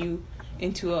up in you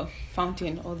into a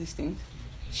fountain, all these things.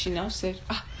 She now said,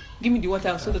 give me the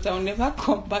water so that I will never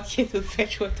come back here to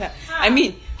fetch water. I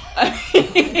mean,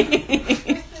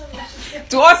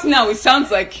 to us now, it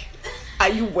sounds like, are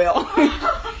you well?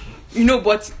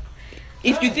 But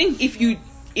if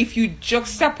you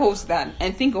juxtapose that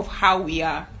and think of how we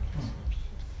are,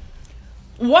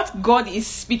 what God is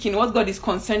speaking, what God is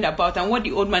concerned about, and what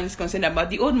the old man is concerned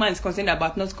about. The old man is concerned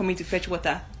about not coming to fetch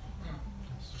water.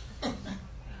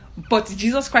 But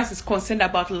Jesus Christ is concerned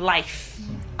about life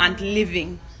and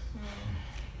living.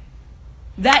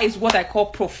 That is what I call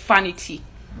profanity.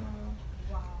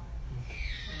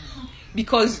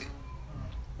 Because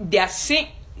they are saying,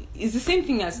 it's the same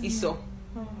thing as Esau.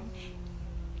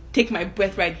 Take my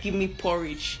birthright, give me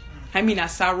porridge. I mean,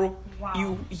 Asaro.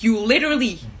 You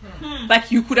literally,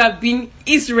 like you could have been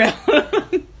Israel.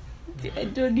 I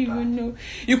don't even know.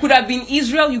 You could have been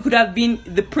Israel. You could have been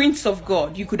the Prince of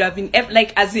God. You could have been,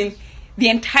 like, as in the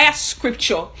entire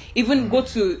scripture. Even go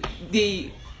to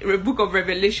the book of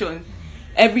Revelation.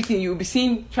 Everything, you'll be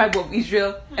seeing tribe of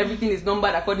Israel. Everything is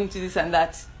numbered according to this and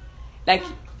that. Like,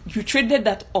 you traded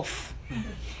that off.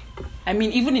 I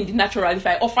mean, even in the natural, if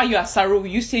I offer you a sorrow, will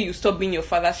you say you stop being your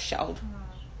father's child?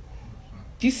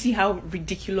 Do you see how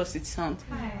ridiculous it sounds?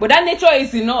 But that nature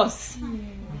is in us.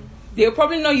 They'll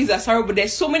probably not use a sorrow, but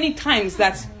there's so many times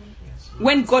that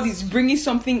when God is bringing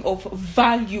something of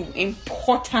value,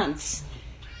 importance,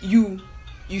 you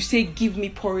say, give me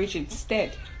porridge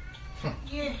instead.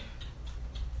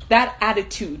 That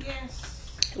attitude.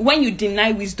 When you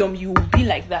deny wisdom, you will be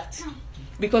like that.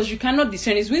 Because you cannot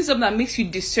discern. It's wisdom that makes you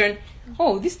discern,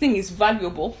 oh, this thing is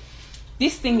valuable.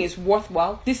 This thing is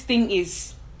worthwhile. This thing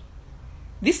is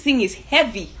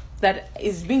heavy that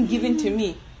is being given to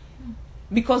me.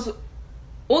 Because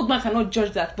old man cannot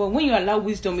judge that. But when you allow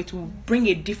wisdom, it will bring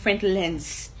a different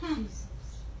lens.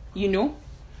 When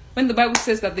the Bible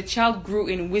says that the child grew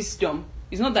in wisdom,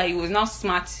 it's not that he was now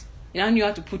smart. He now knew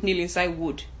how to put nail inside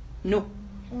wood. No.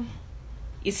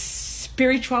 It's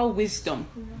spiritual wisdom.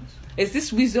 It's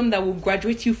this wisdom that will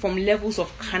graduate you from levels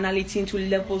of carnality into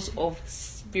levels of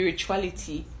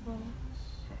spirituality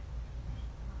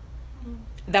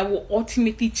that will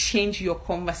ultimately change your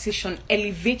conversation,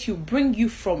 elevate you, bring you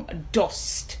from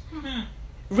dust,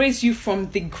 raise you from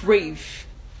the grave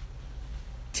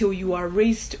till you are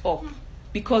raised up.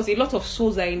 Because a lot of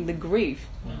souls are in the grave.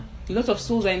 A lot of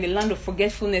souls are in the land of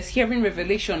forgetfulness, hearing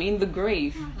revelation in the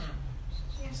grave.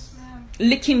 Yes, ma'am.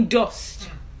 Licking dust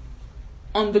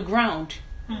on the ground,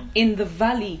 in the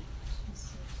valley,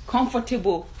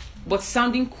 comfortable, but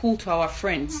sounding cool to our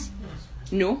friends.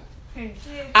 No.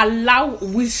 Allow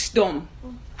wisdom.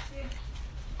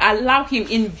 Allow him,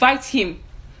 invite him.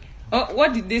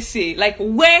 What did they say? Like,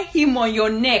 wear him on your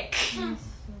neck.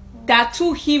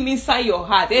 Tattoo him inside your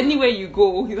heart. Anywhere you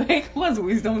go. Like, what's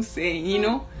wisdom saying, you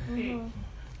know? You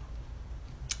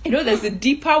know, there's a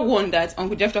deeper one that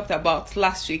Uncle Jeff talked about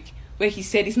last week, where he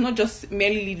said it's not just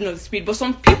merely leading of the Spirit, but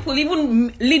some people,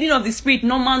 even leading of the Spirit,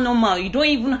 normal, you don't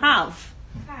even have.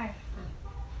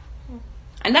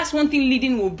 And that's one thing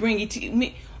leading will bring.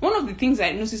 One of the things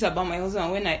I noticed about my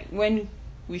husband when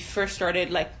we first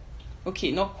started, like,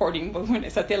 okay, not courting, but when I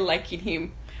started liking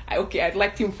him, I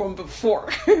liked him from before.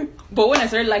 But when I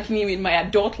started liking him in my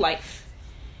adult life,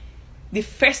 the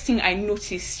first thing I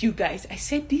noticed, you guys, I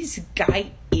said, this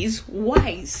guy is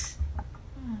wise.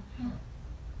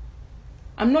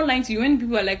 I'm not lying to you. When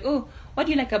people are like, oh, what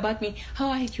do you like about me?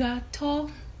 How you are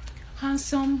tall,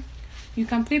 handsome, you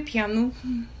can play piano.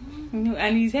 You know,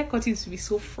 and his haircut used to be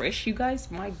so fresh, you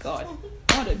guys. My God,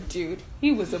 what a dude.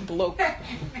 He was a bloke.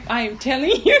 I am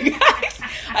telling you guys.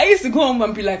 I used to go home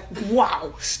and be like,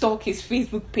 wow, stalk his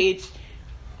Facebook page.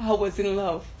 I was in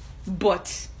love.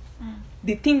 But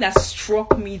the thing that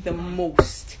struck me the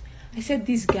most, I said,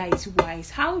 this guy is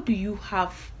wise. How do you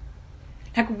have,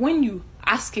 like, when you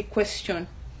ask a question,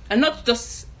 and not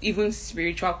just even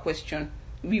spiritual question,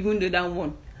 we even do that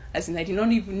one, as in I did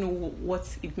not even know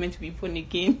what it meant to be born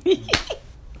again.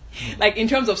 Like, in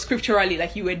terms of scripturally,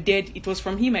 like, you were dead. It was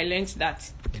from him I learned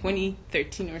that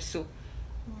 2013 or so.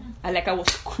 I was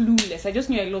clueless. I just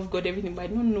knew I loved God, everything, but I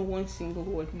don't know one single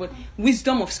word. But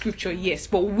wisdom of scripture, yes,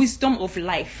 but wisdom of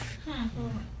life.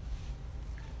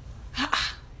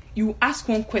 You ask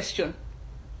one question,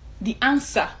 the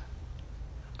answer,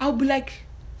 I'll be like,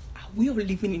 are we all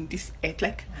living in this earth?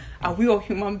 Like, are we all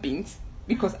human beings?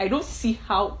 Because I don't see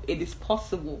how it is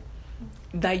possible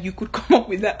that you could come up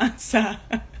with that answer.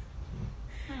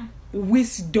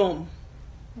 Wisdom.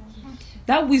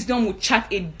 That wisdom will chart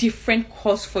a different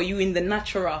course for you in the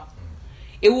natural.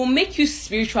 It will make you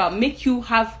spiritual, make you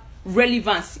have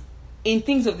relevance in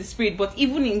things of the spirit. But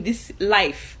even in this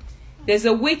life, there's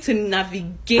a way to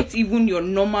navigate even your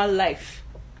normal life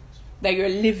that you're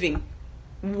living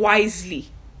wisely.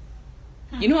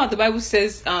 You know how the Bible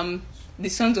says the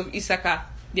sons of Issachar,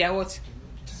 they are what?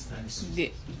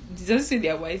 It doesn't say they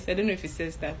are wise. I don't know if it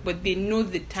says that. But they know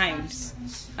the times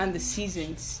and the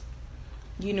seasons.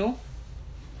 You know?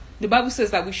 The Bible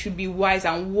says that we should be wise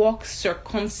and walk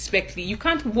circumspectly. You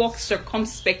can't walk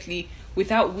circumspectly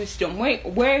without wisdom.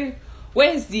 Where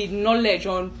is the knowledge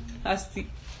on, as the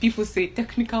people say,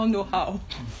 technical know-how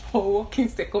for walking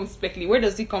circumspectly? Where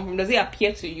does it come from? Does it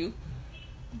appear to you?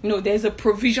 No, there's a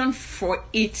provision for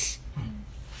it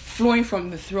flowing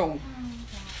from the throne.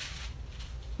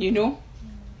 You know?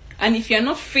 And if you're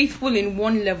not faithful in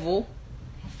one level,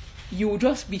 you will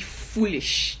just be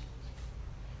foolish.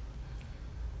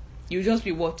 You'll just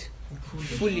be what?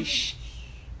 Foolish.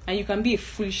 And you can be a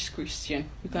foolish Christian.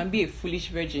 You can be a foolish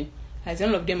virgin. As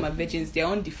all of them are virgins, they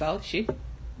are undefiled. Shit.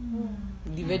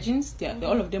 The virgins,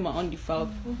 all of them are undefiled.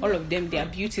 All of them, they are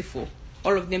beautiful.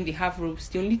 All of them, they have robes.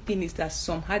 The only thing is that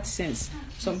some had sense,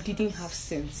 some didn't have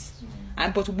sense.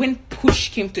 But when push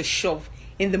came to shove,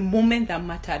 in the moment that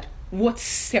mattered, what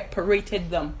separated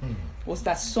them was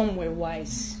that some were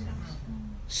wise,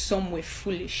 some were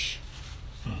foolish.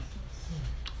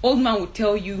 Old man will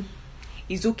tell you,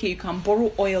 it's okay, you can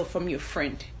borrow oil from your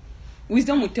friend.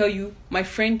 Wisdom will tell you, my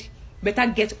friend, better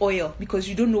get oil because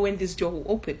you don't know when this door will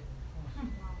open.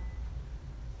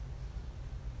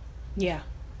 Yeah.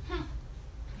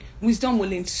 Wisdom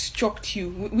will instruct you.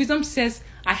 Wisdom says,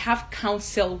 I have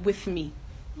counsel with me.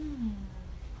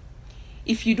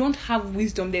 If you don't have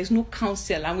wisdom, there's no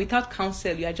counsel. And without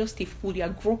counsel, you are just a fool. You are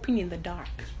groping in the dark.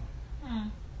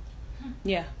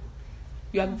 Yeah.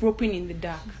 You are groping in the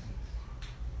dark.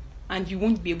 And you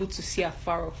won't be able to see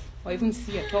afar off. Or even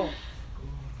see at all.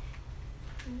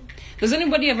 Does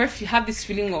anybody ever have this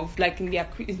feeling of, like, in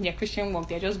their Christian walk,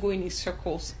 they're just going in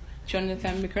circles?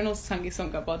 Jonathan McReynolds sang a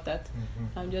song about that.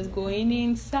 I'm just going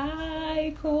in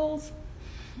cycles.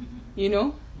 You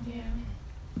know? Yeah.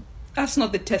 That's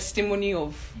not the testimony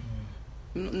of,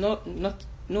 not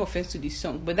No offense to this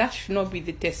song, but that should not be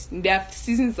the test. There are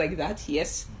seasons like that,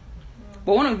 yes.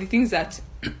 But one of the things that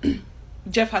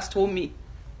Jeff has told me,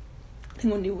 I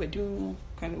think when they were doing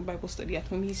kind of Bible study at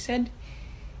home, he said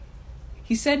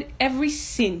every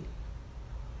sin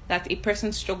that a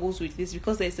person struggles with is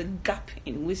because there's a gap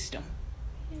in wisdom.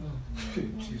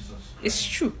 It's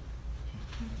true.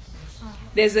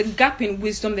 There's a gap in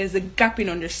wisdom. There's a gap in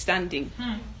understanding.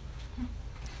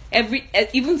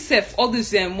 Even self, all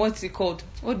those what's it called?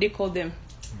 What they call them?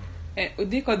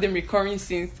 They call them recurring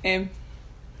sins.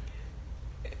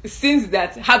 Sins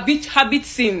that habit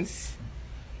sins.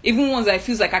 Even ones I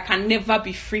feel like I can never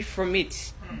be free from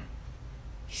it.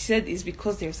 He said it's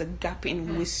because there's a gap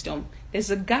in wisdom. There's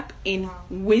a gap in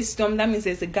wisdom. That means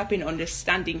there's a gap in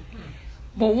understanding.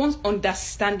 But once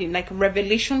understanding, like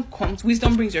revelation comes,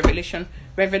 wisdom brings revelation.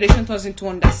 Revelation turns into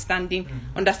understanding.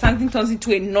 Understanding turns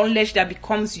into a knowledge that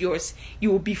becomes yours.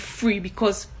 You will be free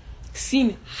because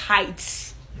sin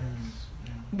hides.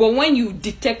 But when you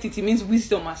detect it, it means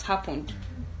wisdom has happened.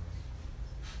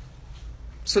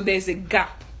 So there's a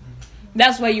gap.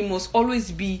 That's why you must always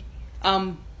be,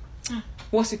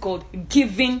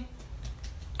 giving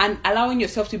and allowing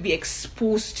yourself to be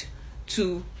exposed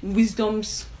to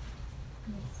wisdom's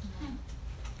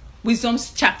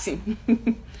chatting,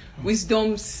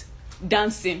 wisdom's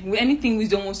dancing. Anything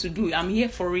wisdom wants to do, I'm here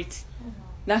for it.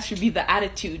 That should be the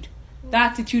attitude. The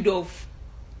attitude of,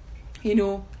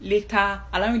 later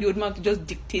allowing the old man to just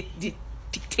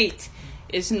dictate.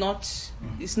 It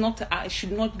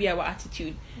should not be our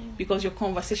attitude, because your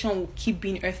conversation will keep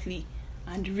being earthly,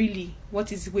 and really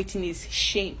what is waiting is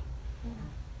shame.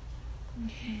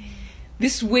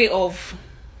 This way of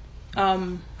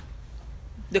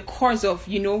the cause of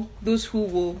those who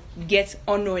will get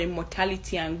honor,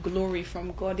 immortality, and glory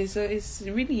from God is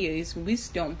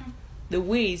wisdom. The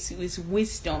way is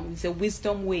wisdom. It's a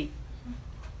wisdom way.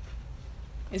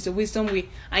 It's a wisdom way.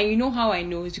 And you know how I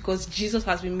know? It's because Jesus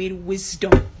has been made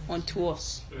wisdom unto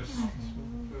us. Yes.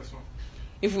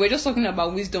 If we're just talking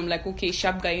about wisdom, like, okay,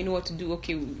 sharp guy, you know what to do,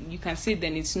 okay, you can say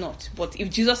then it's not. But if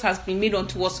Jesus has been made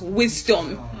unto us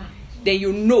wisdom, then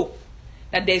you know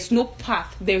that there's no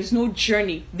path, there's no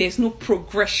journey, there's no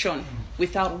progression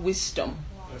without wisdom.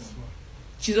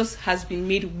 Jesus has been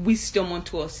made wisdom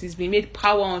unto us. He's been made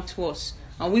power unto us.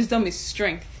 And wisdom is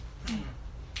strength.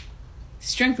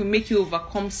 Strength will make you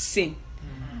overcome sin.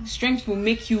 Strength will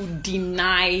make you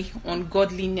deny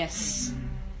ungodliness.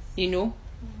 It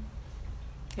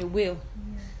will.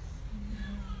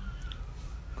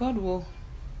 God will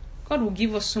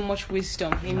give us so much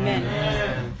wisdom.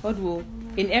 Amen. God will,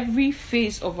 in every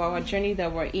phase of our journey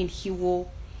that we're in, He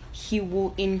will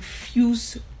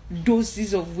infuse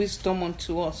doses of wisdom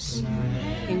unto us.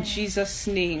 In Jesus'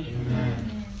 name.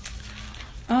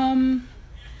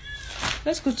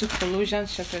 Let's go to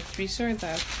Colossians chapter 3. Sorry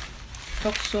that I've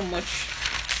talked so much.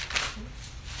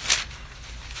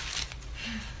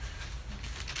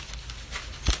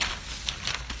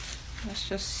 Let's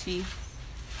just see.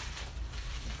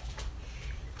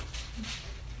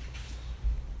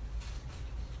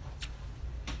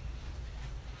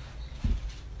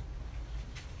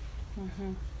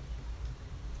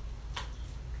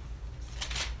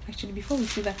 Actually, before we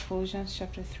see that Colossians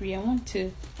chapter 3, I want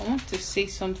to say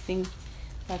something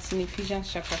that's in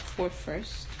Ephesians chapter 4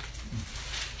 first.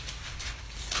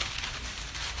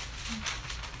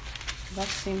 That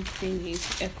same thing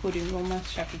is echoed in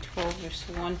Romans chapter 12 verse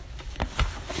 1.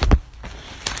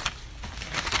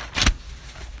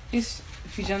 This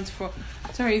Ephesians 4.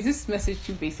 Sorry, is this message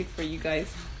too basic for you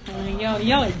guys?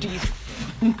 Y'all are deep.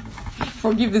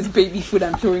 Forgive this baby food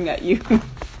I'm throwing at you.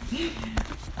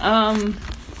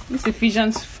 This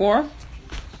Ephesians 4,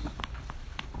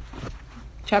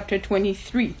 chapter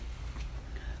 23.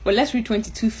 But let's read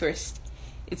 22 first.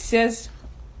 It says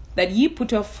that ye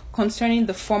put off concerning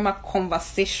the former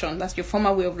conversation, that's your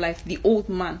former way of life, the old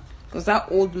man, because that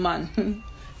old man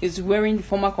is wearing the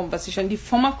former conversation. The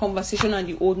former conversation and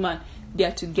the old man, they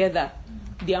are together,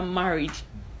 they are married,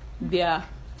 they are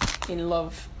in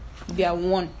love, they are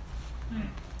one,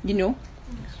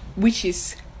 which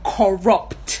is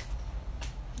corrupt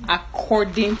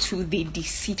according to the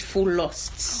deceitful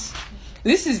lusts.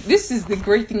 This is the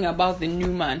great thing about the new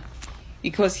man,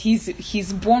 because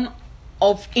he's born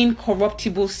of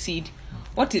incorruptible seed.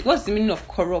 What's the meaning of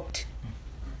corrupt?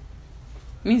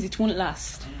 It means it won't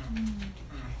last.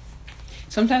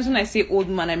 Sometimes when I say old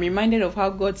man, I'm reminded of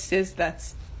how God says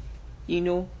that,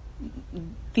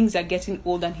 things are getting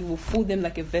old and He will fold them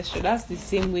like a vesture. That's the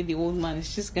same way the old man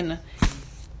is just gonna.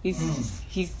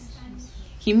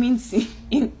 He means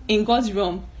in God's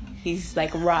realm, he's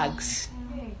like rags.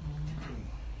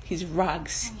 He's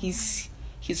rags. He's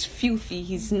he's filthy,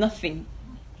 he's nothing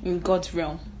in God's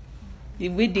realm. The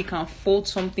way they can fold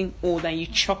something old and you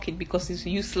chuck it because it's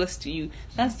useless to you.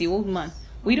 That's the old man.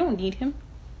 We don't need him.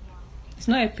 He's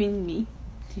not helping me.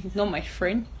 He's not my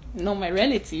friend, not my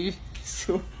relative.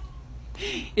 So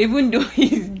even though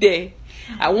he's there,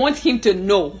 I want him to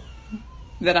know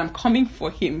that I'm coming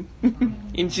for him.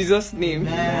 In Jesus' name.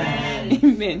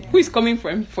 Amen. Who is coming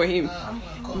for him?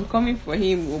 I'm coming for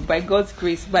him by God's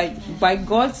grace, by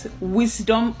God's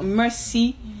wisdom,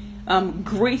 mercy,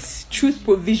 grace, truth,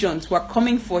 provisions. We're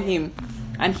coming for him,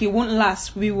 and he won't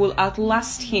last. We will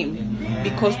outlast him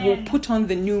because we'll put on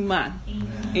the new man.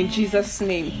 In Jesus'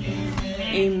 name.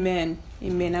 Amen.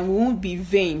 Amen. And we won't be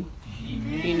vain.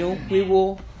 You know, we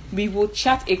will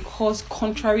chart a course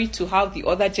contrary to how the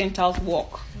other Gentiles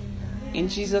walk. In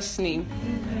Jesus' name.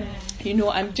 You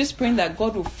know, I'm just praying that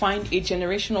God will find a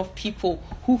generation of people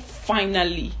who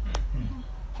finally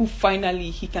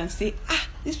he can say,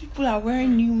 these people are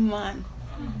wearing new man.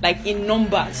 Like in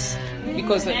numbers.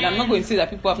 Because I'm not going to say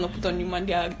that people have not put on new man.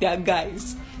 They are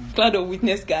guys. Cloud of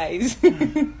witness guys.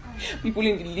 People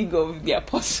in the league of the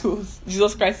apostles.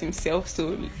 Jesus Christ himself.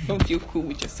 So don't feel cool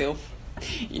with yourself.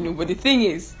 You know, but the thing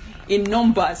is, in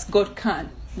numbers, God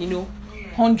can, you know,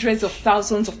 hundreds of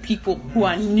thousands of people who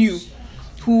are new,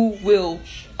 who will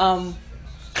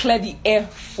clear the air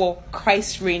for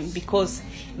Christ's reign because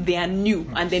they are new,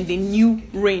 and then the new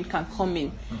reign can come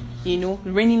in. You know,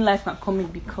 reigning life can come in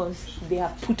because they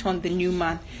have put on the new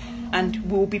man,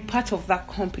 and we'll be part of that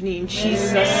company in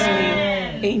Jesus'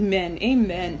 name. Amen.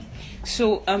 Amen.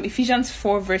 So Ephesians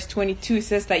 4 verse 22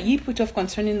 says that ye put off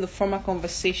concerning the former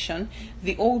conversation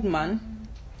the old man,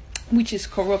 which is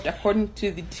corrupt according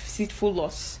to the deceitful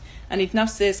lusts. And it now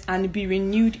says, and be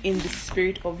renewed in the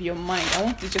spirit of your mind. I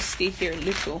want to just stay here a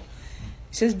little.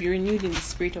 It says, be renewed in the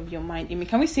spirit of your mind. Amen.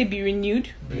 Can we say, be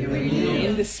renewed? Be renewed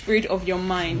in the spirit of your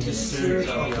mind. The spirit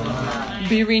of your mind.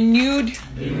 Be renewed.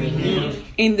 Be renewed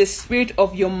in the spirit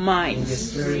of your mind. The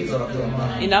spirit of your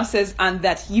mind. It now says, and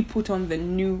that ye put on the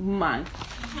new man.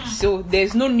 So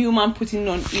there's no new man putting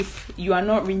on if you are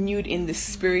not renewed in the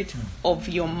spirit of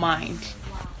your mind.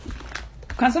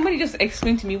 Can somebody just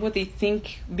explain to me what they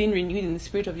think being renewed in the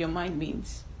spirit of your mind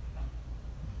means?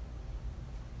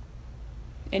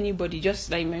 Anybody,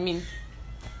 just like, renewed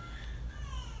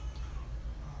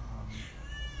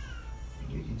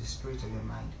in the spirit of your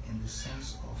mind, in the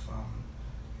sense of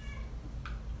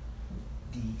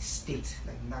the state,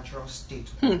 like natural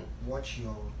state, what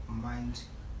your mind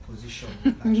position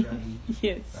naturally,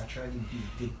 naturally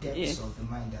be, the depths of the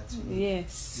mind, that the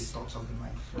thoughts of the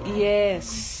mind.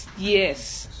 Yes.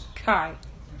 Kai,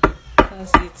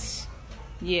 that's it.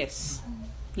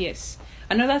 Yes.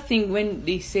 Another thing, when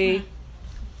they say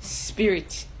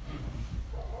spirit,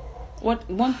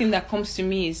 one thing that comes to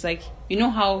me is, like, you know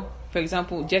how, for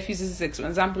example, Jeff uses this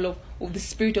example of the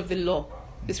spirit of the law.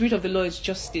 The spirit of the law is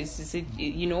justice. Is it,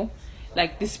 you know,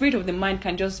 like the spirit of the mind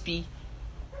can just be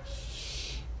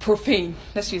profane.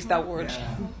 Let's use that word.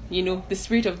 You know, the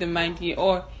spirit of the mind,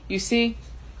 or you say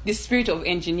the spirit of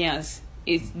engineers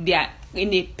is they are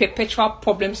in a perpetual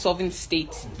problem-solving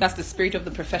state. That's the spirit of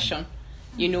the profession.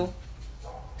 You know.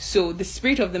 So the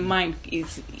spirit of the mind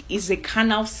is a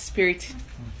carnal spirit.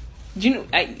 Do you know?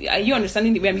 Are you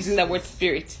understanding the way I'm using that word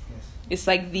spirit? It's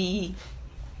like the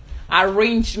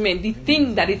arrangement, the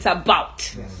thing that it's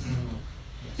about.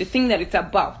 The thing that it's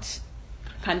about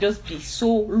can just be so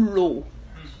low.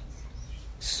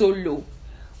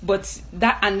 But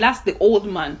that's the old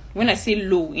man. When I say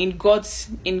low, in God's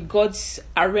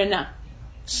arena,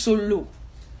 so low.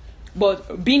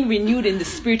 But being renewed in the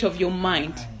spirit of your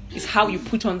mind is how you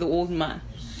put on the old man,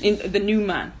 in the new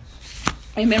man.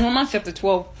 Amen. Romans chapter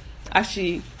 12,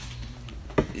 actually,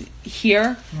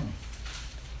 here,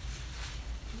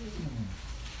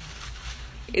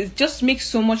 it just makes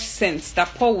so much sense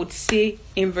that Paul would say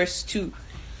in verse 2,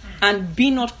 and be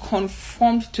not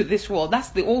conformed to this world. That's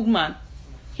the old man.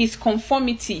 His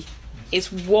conformity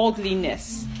is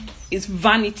worldliness, is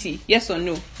vanity. Yes or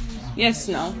no? Yes,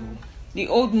 now. The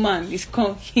old man is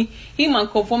him and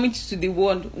conformity to the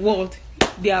world,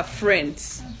 they are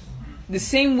friends. The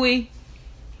same way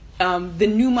the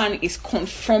new man is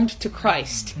conformed to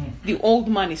Christ, the old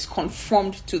man is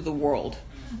conformed to the world.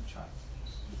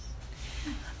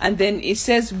 And then it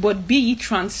says, but be ye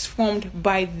transformed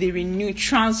by the renewed.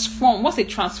 Transform. What's a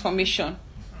transformation?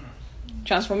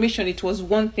 Transformation, it was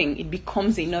one thing, it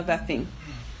becomes another thing.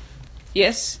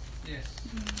 Yes?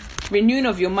 Renewing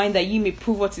of your mind, that ye may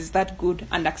prove what is that good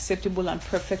and acceptable and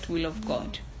perfect will of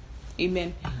God.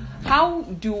 Amen. How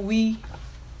do we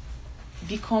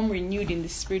become renewed in the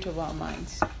spirit of our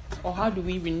minds? Or how do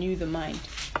we renew the mind?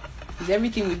 It's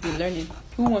everything we've been learning.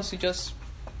 Who wants to just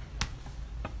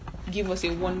give us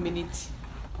a 1 minute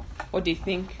what they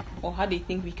think or how they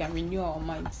think we can renew our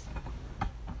minds?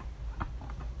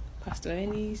 Pastor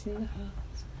Annie is in the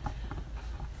house.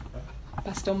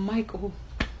 Pastor Michael.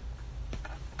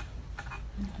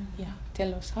 Yeah,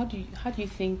 tell us, how do you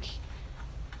think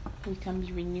we can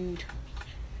be renewed?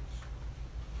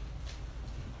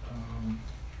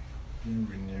 Being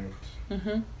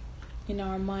renewed in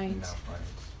our minds.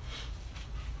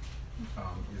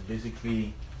 It's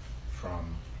basically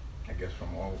from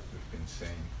all we've been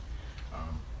saying,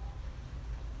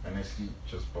 honestly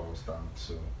just boils down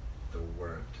to the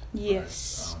word.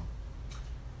 Yes.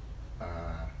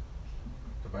 Right?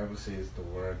 The Bible says the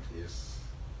word is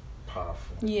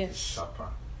powerful. Yes. It's sharper.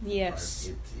 Yes.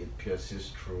 Right? It pierces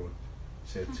through,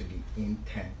 said to the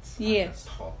intent yes. and the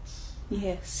thoughts.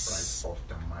 Yes. Right, of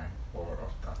the mind or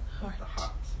of the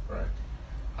heart, right?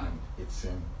 And it's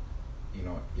in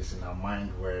our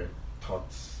mind where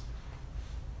thoughts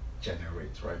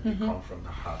generate, right? They come from the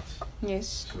heart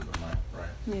yes. to the mind, right?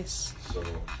 Yes. So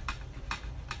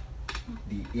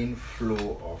the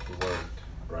inflow of the word,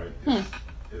 right,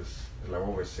 is like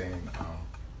what we're saying,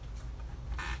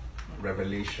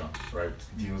 revelation, right,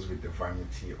 deals with the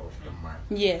vanity of the mind.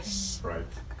 Yes. Right.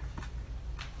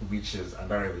 And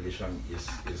that revelation is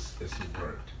the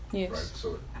word. Yes. Right.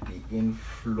 So the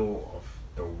inflow of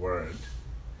the word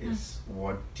is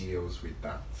what deals with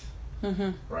that.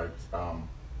 Right.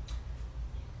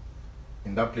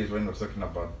 In that place when I was talking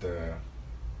about the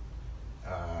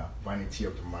vanity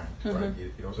of the mind, right?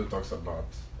 It also talks about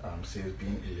says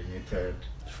being alienated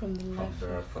from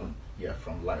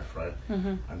life, right?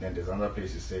 And then there's another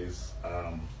place it says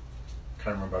can't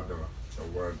remember the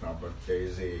word now, but there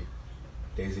is a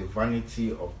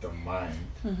vanity of the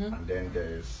mind, and then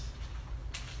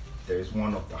there's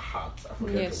one of the heart. I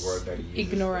forget the word that he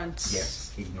uses. Ignorance.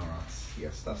 Yes, ignorance.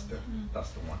 Yes, that's the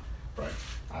one, right?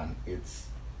 And it's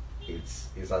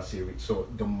as if so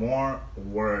the more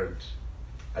word,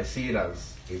 I see it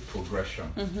as a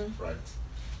progression, right?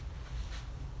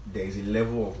 There is a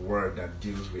level of word that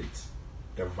deals with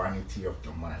the vanity of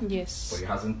the mind. Yes. But it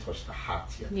hasn't touched the heart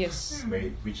yet. Yes.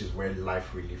 Which is where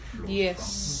life really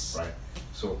flows from. Right.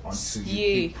 So until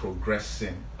you keep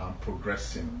progressing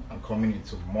and coming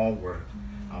into more word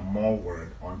and more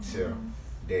word until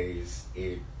there is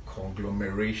a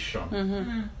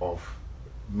conglomeration of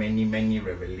many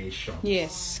revelations.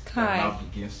 Yes. That now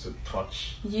begins to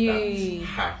touch that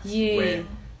heart where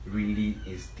really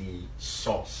is the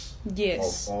source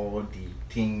of all the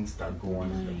things that go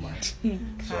on in the mind.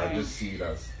 So I just see it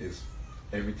as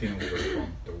everything goes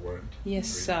from the word. Yes,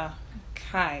 really. Sir.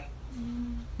 Kai.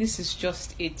 This is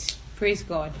just it. Praise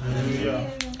God.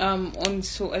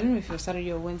 So I don't know if it was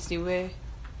Saturday or Wednesday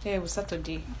it was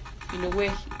Saturday.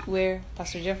 Where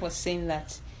Pastor Jeff was saying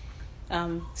that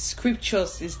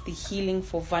scriptures is the healing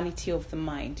for vanity of the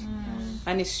mind.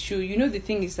 And it's true. The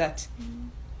thing is that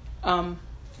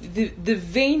the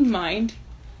vain mind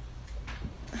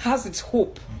has its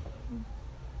hope.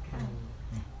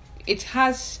 It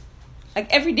has,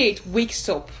 like, every day it wakes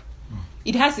up,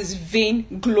 it has this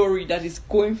vain glory that it's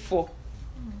going for.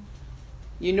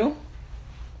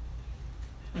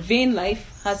 Vain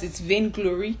life has its vain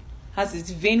glory, has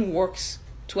its vain works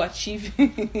to achieve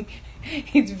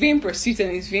its vain pursuit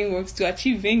and its vain works to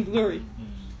achieve vain glory.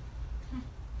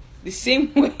 The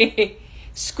same way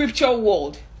scripture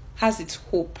world has its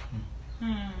hope,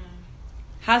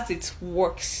 has its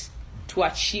works to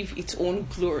achieve its own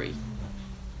glory.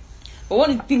 But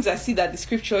one of the things I see that the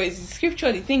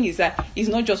thing is that it's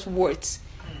not just words,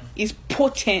 it's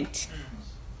potent.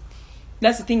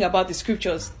 That's the thing about the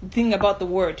scriptures, the thing about the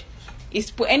word.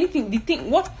 It's anything,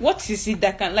 what is it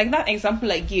that can, like that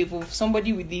example I gave of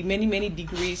somebody with the many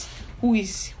degrees who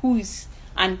is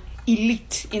an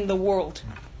elite in the world,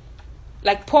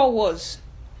 like Paul was.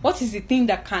 What is the thing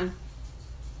that can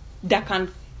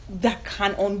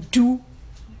undo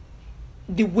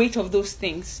the weight of those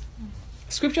things?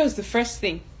 Scripture is the first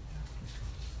thing.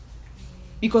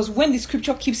 Because when the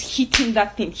scripture keeps hitting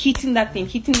that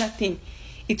thing,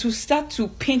 it will start to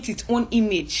paint its own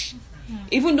image.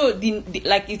 Even though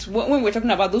when we're talking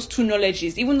about those two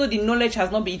knowledges, even though the knowledge has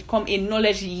not become a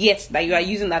knowledge yet that you are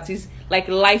using, that is like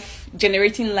life,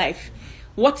 generating life,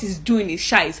 what it's doing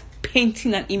is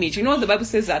painting an image. The Bible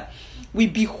says that we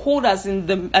behold as in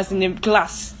a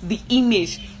glass the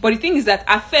image, but the thing is that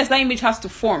at first that image has to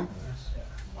form,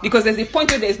 because there's a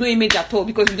point where there's no image at all,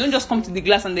 because you don't just come to the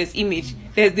glass and there's image.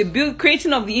 There's the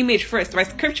creating of the image first, right?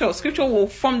 Scripture will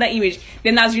form that image.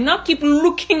 Then as you now keep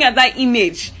looking at that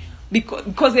image,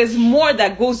 because there's more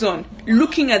that goes on.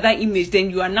 Looking at that image, then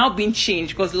you are now being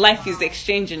changed because life is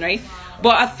exchanging, right?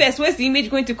 But at first, where's the image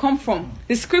going to come from?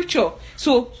 The scripture.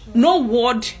 So no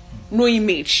word, no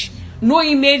image. No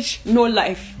image, no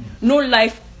life. No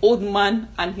life, old man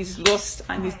and his loss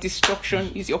and his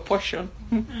destruction is your portion.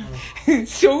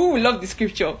 So who will love the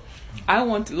scripture? I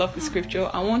want to love the scripture.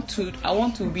 I want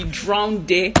to be drowned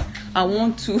there. I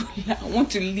want to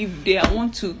live there. I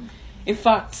want to, in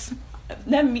fact,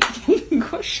 let me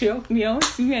God show me. I want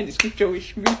to be in the scripture. We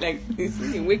should be like this.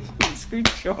 Wake up in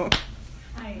scripture.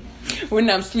 When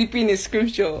I'm sleeping in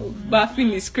scripture,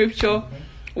 bathing in scripture,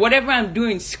 whatever I'm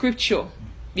doing, scripture,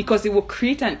 because it will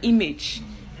create an image.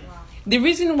 The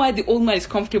reason why the old man is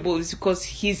comfortable is because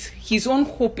his own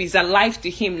hope is alive to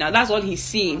him now. That's all he's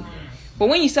seeing. But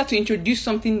when you start to introduce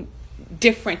something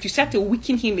different, you start to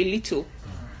weaken him a little.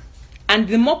 And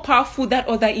the more powerful that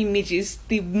other image is,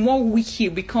 the more weak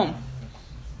he'll become.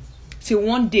 Till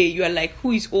one day you are like,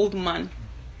 who is old man?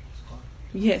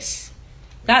 Yes.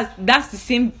 That's the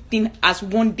same thing as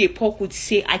one day Paul could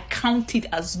say, I count it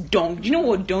as dung. Do you know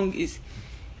what dung is?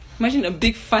 Imagine a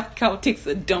big fat cow takes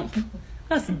a dump.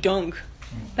 That's dung.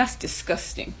 That's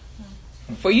disgusting.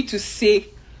 For you to say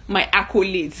my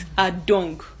accolades are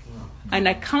dung, and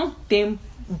I count them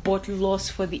but loss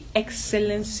for the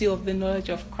excellency of the knowledge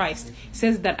of Christ. It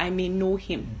says that I may know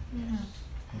him.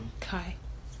 Kai.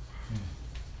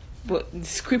 But the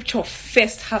scripture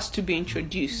first has to be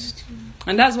introduced.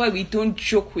 And that's why we don't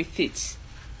joke with it.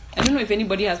 I don't know if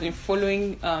anybody has been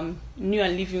following New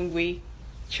and Living Way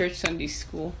Church Sunday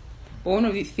School. But one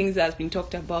of the things that has been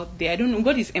talked about there, I don't know,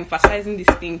 God is emphasizing this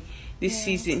thing this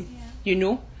season, you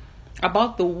know,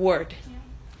 about the word,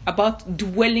 about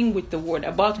dwelling with the word,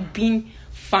 about being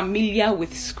familiar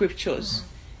with scriptures.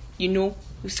 You know,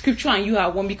 scripture and you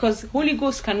are one, because Holy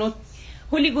Ghost cannot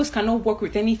work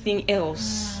with anything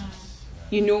else.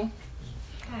 You know,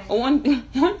 one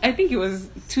I think it was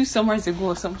 2 summers ago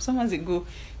or some summers ago,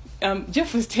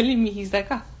 Jeff was telling me, he's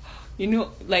like, you know,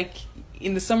 like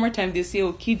in the summertime they say,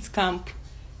 oh, kids camp,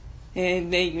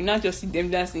 and then you not just see them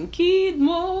dancing, kid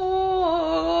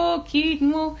mo.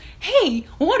 Hey,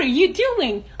 what are you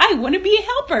doing? I want to be a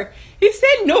helper. He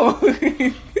said no.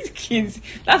 Kids,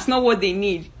 that's not what they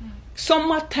need.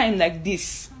 Summertime like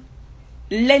this,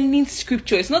 learning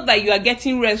scripture. It's not that you are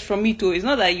getting rest from it, or it's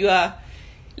not that you are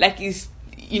like it's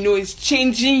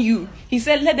changing you. He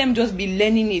said, let them just be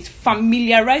learning it.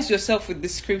 Familiarize yourself with the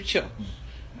scripture.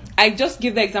 I just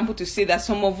give the example to say that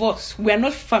some of us, we are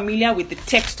not familiar with the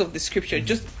text of the scripture,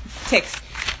 just text.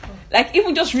 Like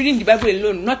even just reading the Bible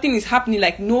alone, nothing is happening.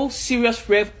 Like no serious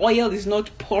rev, oil is not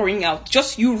pouring out.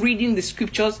 Just you reading the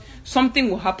scriptures, something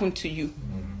will happen to you.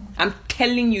 I'm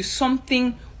telling you,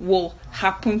 something will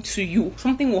happen to you.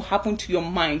 Something will happen to your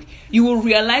mind. You will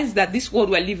realize that this world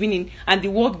we're living in and the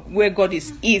world where God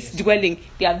is dwelling,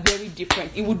 they are very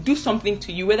different. It will do something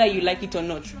to you, whether you like it or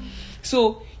not.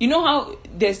 So, you know how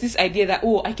there's this idea that,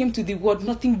 oh, I came to the world,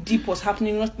 nothing deep was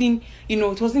happening, nothing,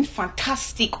 it wasn't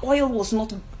fantastic. Oil was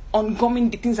not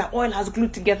ungumming the things that oil has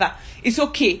glued together. It's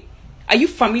okay. Are you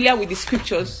familiar with the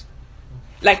scriptures?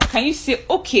 Like, can you say,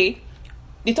 okay,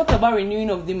 they talked about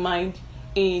renewing of the mind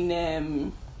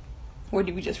in, what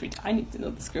did we just read? I need to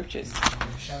know the scriptures.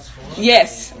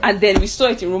 Yes, and then we saw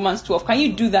it in Romans 12. Can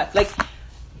you do that? Like,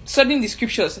 studying the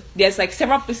scriptures, there's like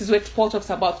several places where Paul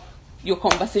talks about your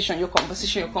conversation.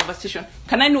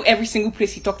 Can I know every single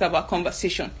place he talked about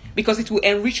conversation? Because it will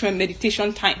enrich my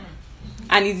meditation time.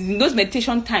 And in those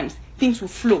meditation times, things will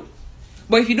flow.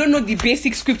 But if you don't know the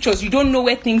basic scriptures, you don't know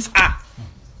where things are.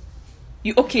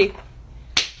 Okay,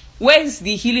 where's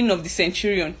the healing of the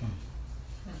centurion?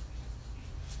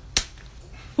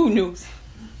 Who knows?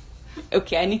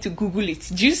 Okay, I need to Google it.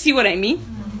 Do you see what I mean?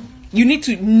 You need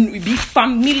to be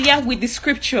familiar with the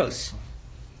scriptures.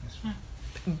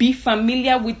 Be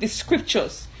familiar with the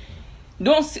scriptures.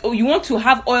 You want to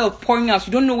have oil pouring out,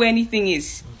 you don't know where anything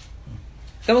is.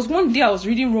 There was one day I was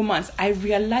reading Romans. I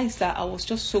realized that I was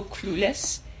just so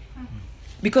clueless.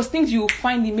 Because things you will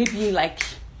find in maybe like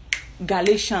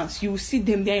Galatians, you will see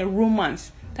them there in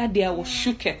Romans. That day I was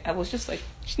shook. I was just like,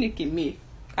 sneaking me.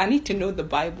 I need to know the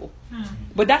Bible.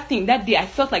 But that day, I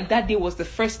felt like that day was the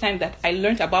first time that I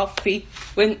learned about faith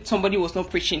when somebody was not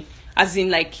preaching. As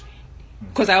in like,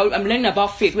 because I'm learning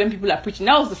about faith when people are preaching.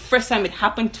 That was the first time it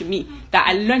happened to me that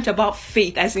I learned about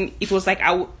faith. As in, it was like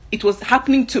it was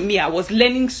happening to me. I was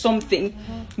learning something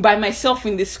by myself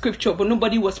in the scripture, but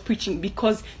nobody was preaching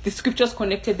because the scriptures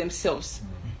connected themselves.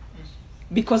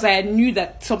 Because I knew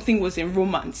that something was in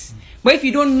Romans. But if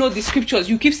you don't know the scriptures,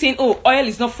 you keep saying, oh, oil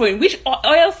is not flowing. Which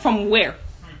oil from where?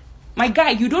 My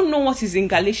guy, you don't know what is in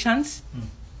Galatians?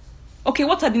 Okay,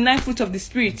 what are the 9 fruits of the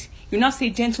Spirit? You now say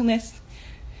gentleness,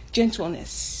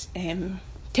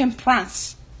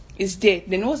 temperance is there.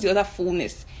 Then what's the other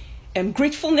fullness?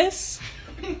 Gratefulness,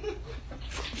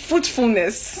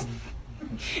 fruitfulness,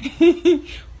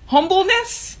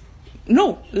 humbleness.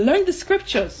 No, learn the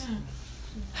scriptures.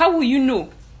 How will you know?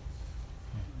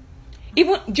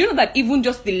 Even, do you know that even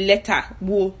just the letter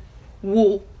will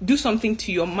do something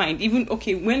to your mind? Even,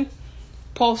 okay, when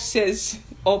Paul says,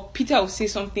 or Peter will say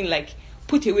something like,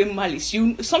 put away malice.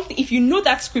 If you know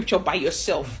that scripture by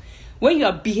yourself, when you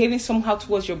are behaving somehow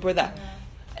towards your brother,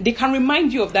 they can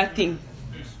remind you of that thing.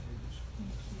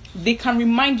 They can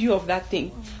remind you of that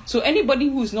thing. So anybody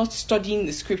who is not studying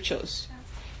the scriptures,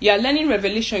 you are learning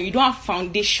revelation, you don't have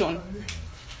foundation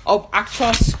of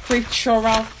actual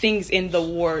scriptural things in the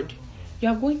word, you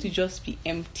are going to just be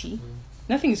empty.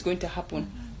 Nothing is going to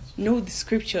happen. Know the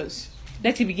scriptures.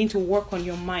 Let it begin to work on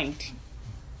your mind.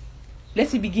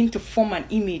 Let it begin to form an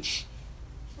image.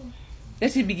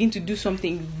 Let it begin to do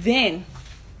something. Then,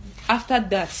 after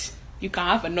that, you can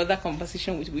have another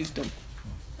conversation with wisdom.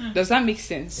 Does that make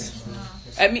sense?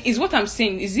 I mean, is what I'm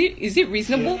saying, is it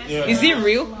reasonable? Yeah. Is it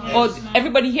real? Or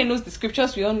everybody here knows the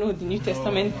scriptures? We all know the New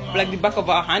Testament like the back of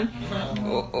our hand?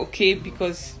 Okay,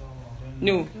 because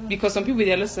some people,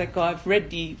 they're just like, oh, I've read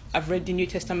the New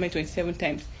Testament 27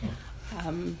 times.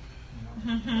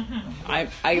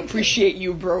 I appreciate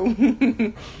you, bro.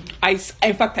 In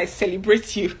fact, I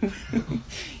celebrate you.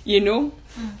 You know?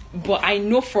 But I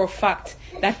know for a fact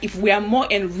that if we are more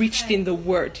enriched in the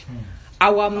word,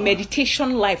 our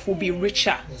meditation life will be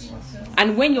richer.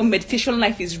 And when your meditation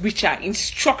life is richer,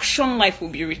 instruction life will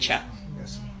be richer.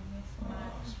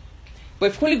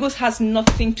 But if Holy Ghost has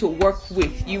nothing to work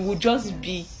with, you will just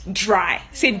be dry.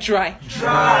 Say dry.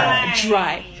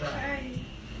 Dry.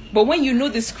 But when you know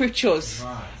the scriptures,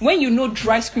 when you know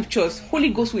dry scriptures, Holy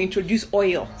Ghost will introduce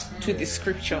oil to the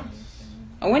scripture.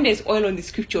 And when there's oil on the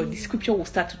scripture will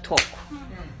start to talk.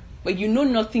 But you know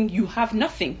nothing, you have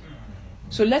nothing.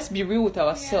 So let's be real with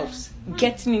ourselves.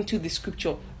 Getting into the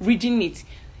scripture, reading it.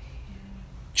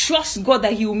 Trust God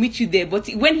that he will meet you there. But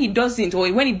when he doesn't,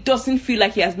 or when it doesn't feel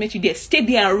like he has met you there, stay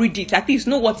there and read it. At least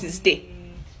know what is there.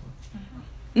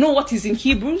 Know what is in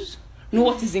Hebrews. Know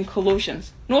what is in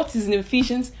Colossians. Know what is in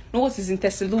Ephesians. Know what is in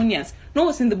Thessalonians. Know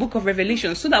what's in the book of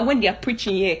Revelation. So that when they are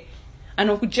preaching here, and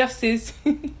Uncle Jeff says,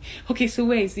 okay, so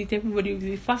where is it? Everybody,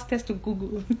 the fastest to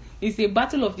Google. It's a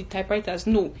battle of the typewriters.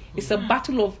 No, it's a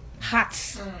battle of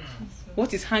hearts.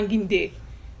 What is hanging there?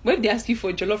 When they ask you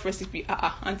for a jollof recipe,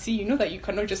 auntie, you know that you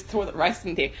cannot just throw the rice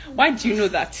in there. Why do you know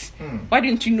that? Why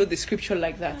didn't you know the scripture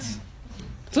like that?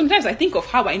 Sometimes I think of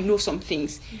how I know some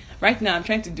things. Right now, I'm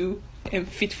trying to do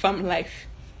Fit Farm Life.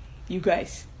 You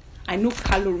guys, I know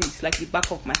calories like the back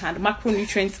of my hand.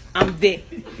 Macronutrients, I'm there.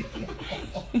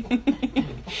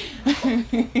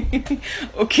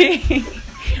 Okay.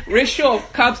 Ratio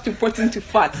of carbs to protein to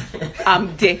fat,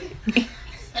 I'm there.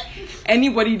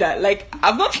 Anybody that, like,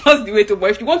 I've not lost the weight,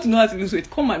 but if you want to know how to lose weight,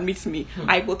 come and meet me.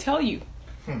 I will tell you.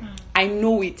 I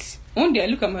know it. One day I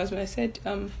look at my husband, I said,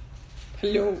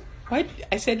 hello. Why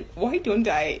don't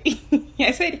I?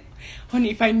 I said, honey,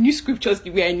 if I knew scriptures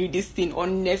the way I knew this thing,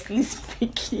 honestly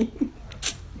speaking,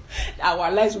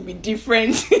 our lives would be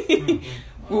different.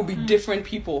 We'll be different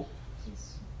people.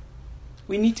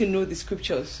 We need to know the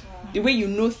scriptures. The way you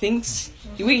know things,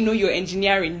 the way you know your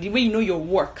engineering, the way you know your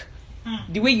work,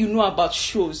 the way you know about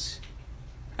shows.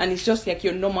 And it's just like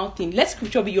your normal thing. Let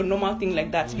scripture be your normal thing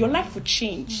like that. Your life will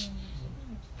change.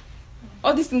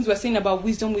 All these things we're saying about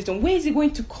wisdom, where is it going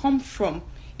to come from?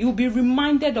 You will be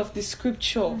reminded of the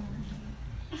scripture.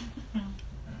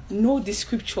 Know the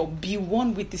scripture. Be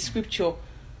one with the scripture.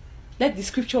 Let the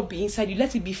scripture be inside you.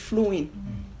 Let it be flowing.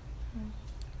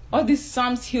 All these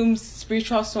psalms, hymns,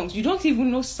 spiritual songs. You don't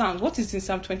even know psalms. What is in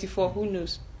Psalm 24? Who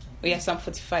knows? Oh yeah, Psalm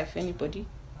 45. Anybody?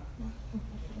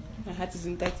 My heart is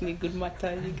in a good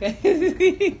matter, you guys.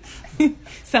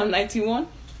 Psalm 91.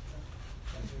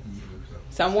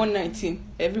 Psalm 119.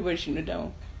 Everybody should know that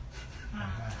one.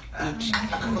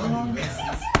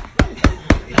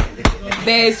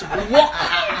 There's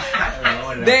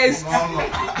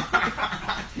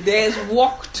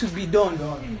work to be done.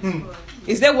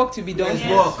 Is there work to be done?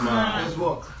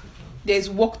 There's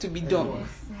work to be done.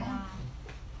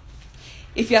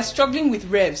 If you are struggling with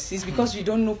revs, it's because you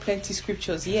don't know plenty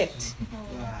scriptures yet.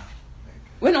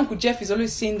 When Uncle Jeff is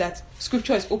always saying that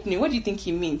scripture is opening, what do you think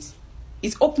he means?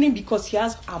 It's opening because he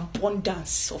has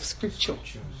abundance of scripture.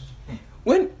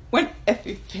 When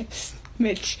Effie first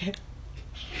met Jeff,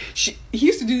 he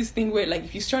used to do this thing where, like,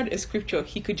 if you start a scripture,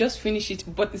 he could just finish it,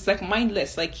 but it's like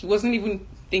mindless. Like, he wasn't even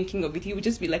thinking of it. He would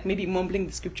just be like maybe mumbling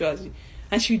the scripture,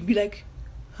 and she would be like,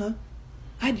 huh?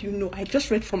 How do you know? I just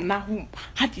read from Nahum.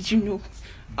 How did you know?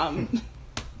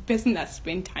 Person that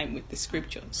spent time with the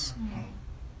scriptures.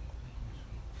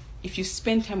 If you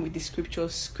spend time with the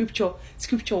scriptures, scripture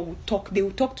will talk. They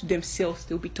will talk to themselves.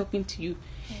 They will be talking to you.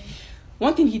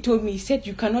 One thing he told me, he said,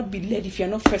 you cannot be led if you are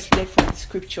not first led from the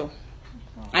scripture.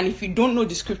 And if you don't know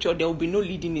the scripture, there will be no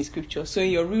leading in scripture. So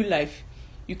in your real life,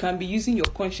 you can be using your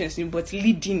conscience, but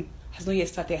leading has not yet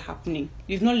started happening.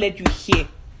 They've not led you here.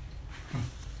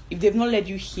 If they've not led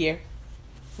you here,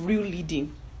 real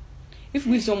leading. If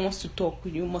wisdom wants to talk,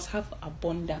 you must have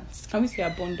abundance. Can we say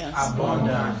abundance?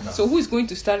 Abundance. So who is going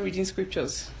to start reading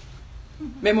scriptures?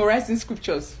 Memorizing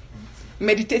scriptures?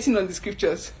 Meditating on the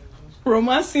scriptures?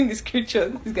 Romancing the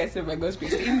scriptures? This guy said by God's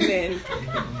grace. Amen.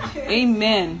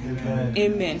 Amen.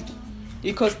 Amen.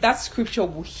 Because that scripture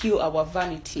will heal our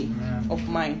vanity of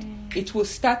mind. It will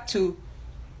start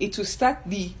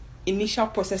the initial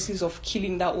processes of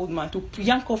killing that old man, to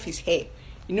yank off his hair.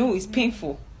 You know, it's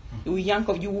painful. It will yank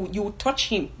off. You will touch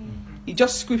him. It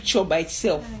just scripture by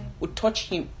itself will touch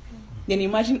him. Then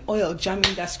imagine oil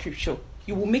jamming that scripture.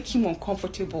 You will make him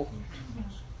uncomfortable.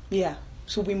 Yeah.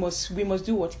 So we must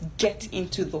do what? Get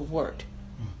into the word.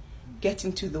 Get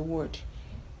into the word.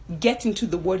 Get into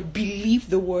the word. Believe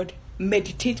the word.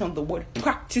 Meditate on the word.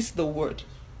 Practice the word.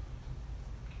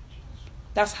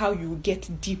 That's how you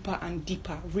get deeper and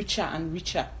deeper, richer and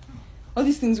richer. All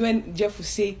these things, when Jeff will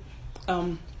say,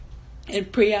 in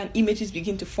prayer and images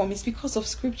begin to form, it's because of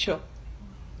scripture.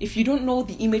 If you don't know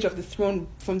the image of the throne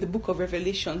from the book of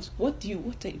Revelations, what,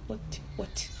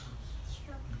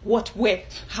 where,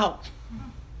 how?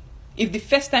 If the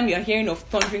first time you are hearing of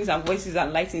thunderings and voices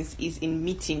and lightnings is in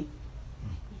meeting,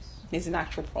 there's an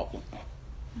actual problem.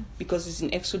 Because it's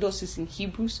in Exodus, it's in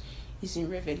Hebrews, it's in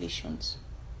Revelations.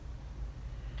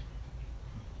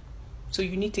 So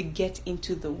you need to get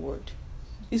into the word.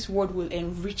 This word will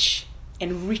enrich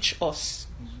us.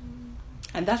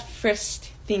 And that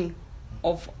first thing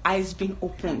of eyes being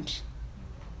opened,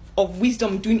 of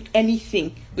wisdom doing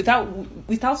anything,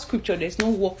 without scripture, there's no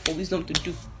work for wisdom to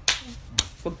do.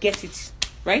 Forget it,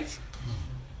 right?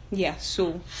 Yeah,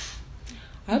 so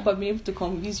I hope I've been able to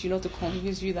convince you, not to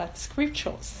convince you, that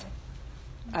scriptures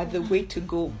are the way to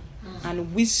go,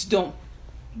 and wisdom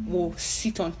will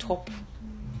sit on top.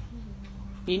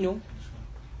 You know,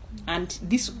 and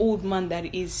this old man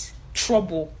that is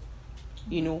trouble,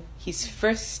 you know, his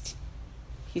first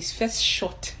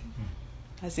shot,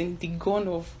 as in the gun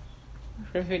of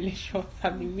revelation,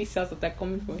 have the missiles that are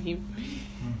coming from him,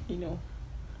 you know,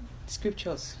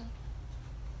 scriptures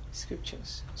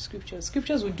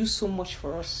will do so much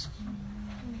for us.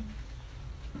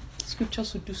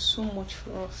 Scriptures will do so much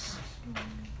for us.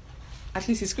 At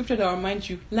least a scripture that will remind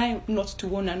you, lie not to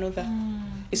one another.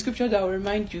 A scripture that will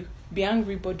remind you, be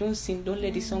angry but don't sin, don't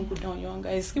let the sun go down your anger.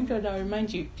 A scripture that will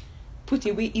remind you, put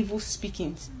away evil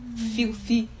speakings,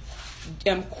 filthy,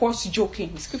 coarse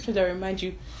joking. A scripture that will remind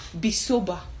you, be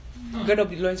sober, gird up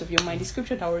the loins of your mind. A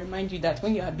scripture that will remind you that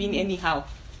when you are being anyhow,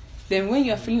 then when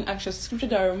you are feeling anxious, a scripture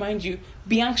that will remind you,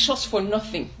 be anxious for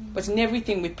nothing, but in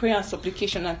everything with prayer and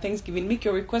supplication and thanksgiving, make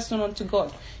your request known unto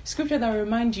God. A scripture that will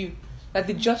remind you that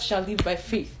the just shall live by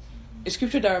faith. A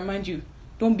scripture that reminds you,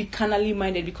 don't be carnally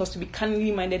minded, because to be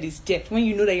carnally minded is death. When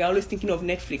you know that you're always thinking of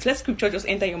Netflix, let scripture just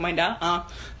enter your mind.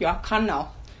 You are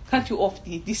carnal. Can't you off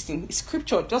this thing?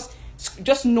 Scripture,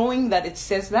 just knowing that it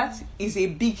says that is a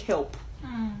big help.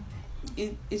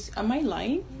 Am I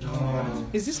lying? No.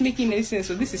 Is this making any sense?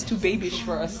 So this is too babyish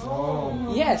for us.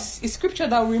 No. Yes, it's scripture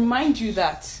that will remind you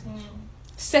that.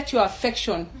 Set your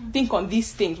affection, think on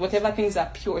these things, whatever things are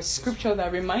pure. Scripture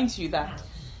that reminds you that,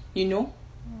 you know.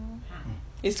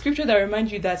 It's scripture that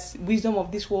reminds you that wisdom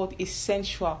of this world is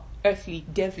sensual, earthly,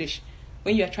 devilish.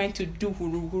 When you are trying to do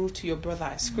huru to your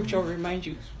brother, scripture will remind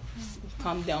you,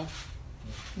 calm down.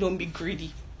 Don't be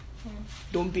greedy.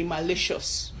 Don't be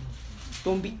malicious.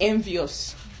 Don't be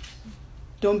envious.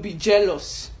 Don't be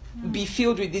jealous. Be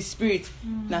filled with the Spirit.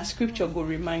 Now scripture will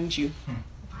remind you.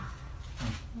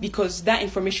 Because that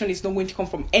information is not going to come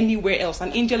from anywhere else.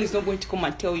 An angel is not going to come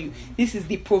and tell you. This is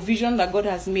the provision that God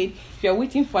has made. If you are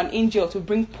waiting for an angel to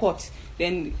bring pot,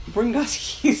 then bring us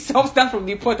his substance from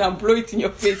the pot and blow it in your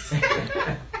face.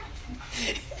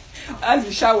 As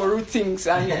you shower things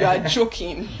and you are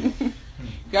joking.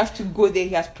 You have to go there.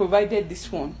 He has provided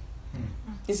this one.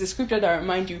 It's a scripture that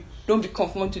reminds you, don't be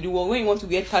conformed to the world. When you want to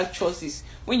wear tight trousers,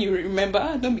 when you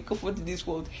remember, don't be conformed to this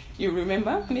world. You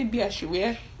remember, maybe I should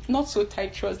wear not so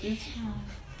tight trousers.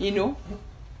 You know?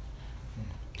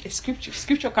 A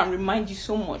scripture can remind you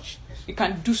so much. You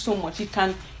can do so much. It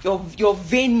can, your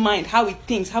vain mind, how it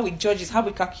thinks, how it judges, how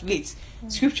it calculates.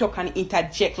 Scripture can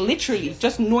interject, literally,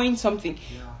 just knowing something.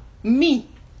 Me,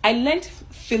 I learned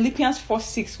Philippians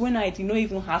 4:6 when I did not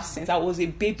even have sense. I was a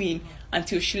baby in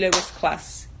until Shilego's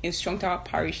class in Strong Tower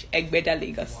Parish, Egbeda,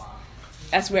 Lagos.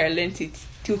 That's where I learned it.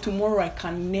 Till tomorrow, I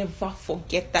can never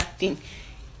forget that thing.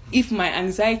 If my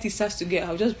anxiety starts to get,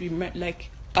 I'll just be like,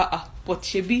 but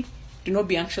Shebi, do not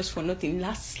be anxious for nothing.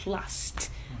 Last,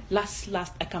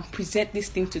 I can present this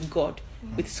thing to God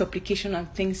with supplication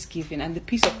and thanksgiving, and the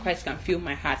peace of Christ can fill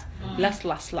my heart.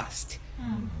 Last.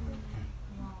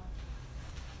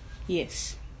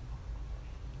 Yes.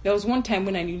 There was one time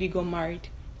when I newly got married.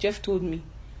 Jeff told me,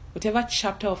 whatever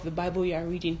chapter of the Bible you are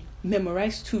reading,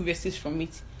 memorize 2 verses from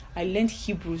it. I learned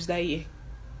Hebrews that year.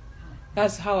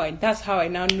 That's how I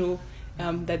now know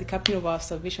that the captain of our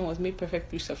salvation was made perfect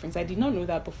through sufferings. I did not know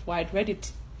that before. I'd read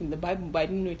it in the Bible, but I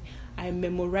didn't know it. I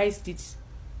memorized it.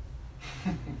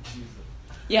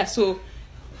 Yeah, so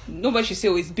nobody should say,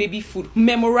 oh, it's baby food.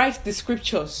 Memorize the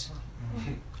scriptures.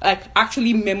 Like,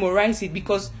 actually memorize it,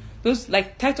 because those,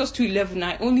 like Titus 2:11,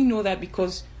 I only know that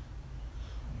because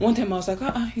one time I was like,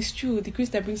 it's true. The grace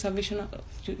that brings salvation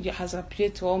has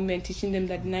appeared to all men, teaching them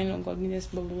that denying ungodliness,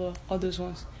 blah, blah, blah, all those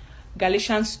ones.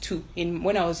 Galatians 2,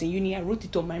 when I was in uni, I wrote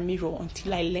it on my mirror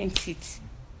until I learnt it.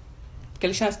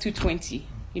 Galatians 2:20,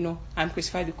 I'm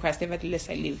crucified with Christ, nevertheless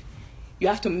I live. You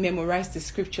have to memorize the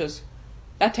scriptures.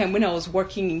 That time when I was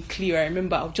working in Clear, I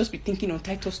remember I would just be thinking on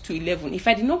Titus 2:11. If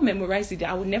I did not memorize it,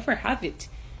 I would never have it.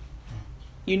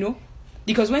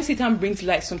 Because when Satan brings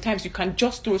light, sometimes you can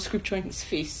just throw scripture in his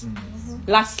face.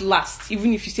 Last.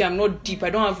 Even if you say, I'm not deep, I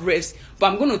don't have rest,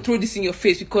 but I'm going to throw this in your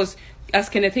face because, as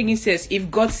Kenneth Hagin says, if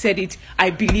God said it,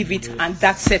 I believe it, and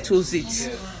that settles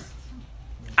it.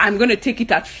 I'm going to take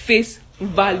it at face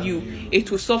value. It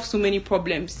will solve so many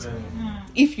problems.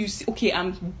 If you say, okay,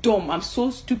 I'm dumb, I'm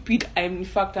so stupid, I'm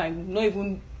not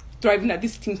even thriving at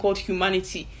this thing called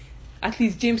humanity. At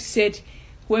least James said,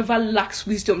 whoever lacks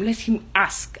wisdom, let him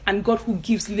ask, and God who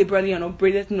gives liberally and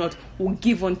upbraideth not will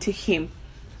give unto him.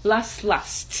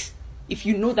 Last. If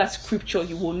you know that scripture,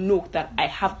 you will know that I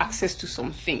have access to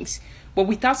some things. But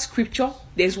without scripture,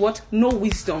 there's what? No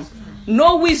wisdom.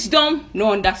 No wisdom,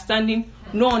 no understanding.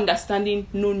 No understanding,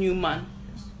 no new man.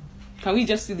 Can we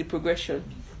just see the progression?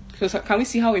 So can we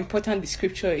see how important the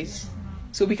scripture is?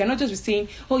 So we cannot just be saying,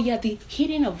 oh yeah, the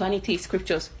hidden of vanity is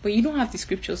scriptures. But you don't have the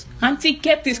scriptures. Auntie,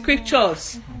 get the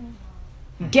scriptures.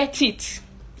 Get it.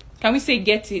 Can we say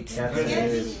get it?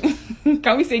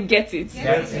 Can we say get it?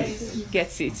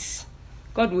 Get it.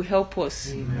 God will help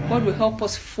us. Amen. God will help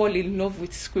us fall in love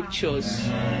with scriptures.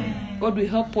 Amen. God will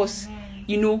help us,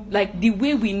 like the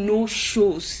way we know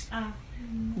shows.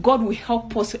 God will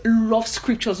help us love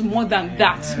scriptures more than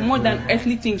that, more than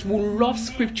earthly things. We'll love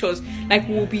scriptures, like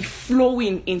we'll be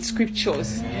flowing in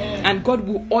scriptures. And God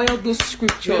will oil those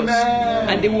scriptures,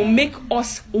 and they will make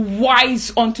us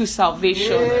wise unto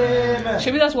salvation.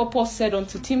 Maybe that's what Paul said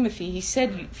unto Timothy. He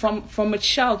said, from a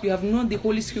child you have known the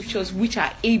holy scriptures which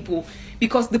are able,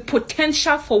 because the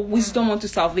potential for wisdom unto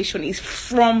salvation is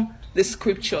from the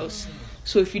scriptures.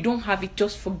 So if you don't have it,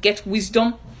 just forget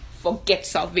wisdom. Forget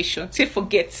salvation. Say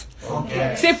forget.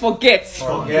 Say forget.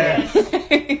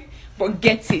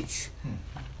 Forget it.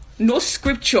 No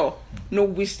scripture, no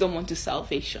wisdom unto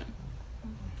salvation.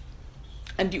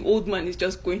 And the old man is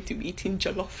just going to be eating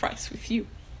jollof rice with you.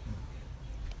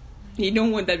 You don't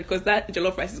want that, because that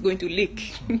jollof rice is going to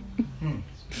leak.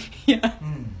 Yeah.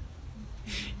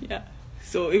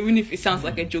 So even if it sounds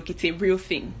like a joke, it's a real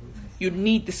thing. You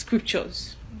need the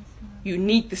scriptures. You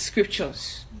need the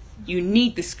scriptures. You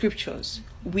need the scriptures.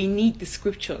 We need the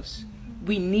scriptures.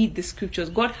 We need the scriptures.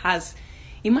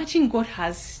 Imagine God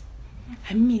has,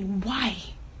 why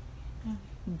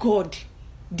God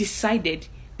decided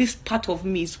this part of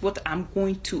me is what I'm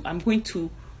going to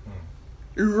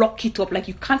lock it up. Like,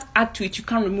 you can't add to it, you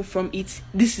can't remove from it.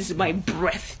 This is my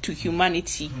breath to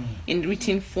humanity in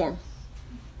written form.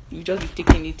 You just be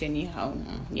taking it anyhow.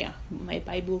 My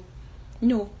Bible.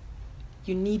 No,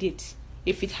 you need it.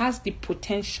 If it has the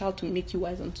potential to make you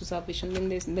wise unto salvation,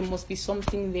 then there must be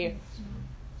something there.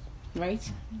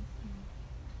 Right?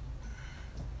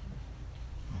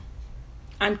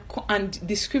 And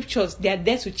the scriptures, they are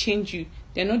there to change you.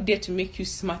 They're not there to make you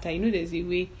smarter. There's a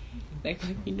way, like,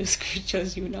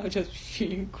 scriptures, you now just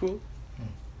feeling cool.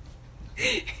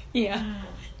 Yeah.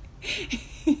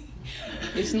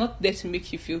 It's not there to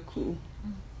make you feel cool.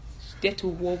 It's there to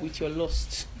war with your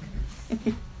lust.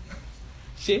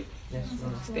 See?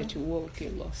 It's there to war with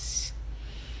your loss.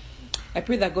 I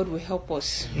pray that God will help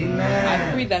us. Amen.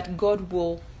 I pray that God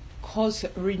will cause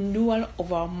renewal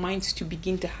of our minds to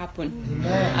begin to happen.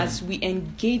 Amen. As we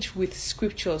engage with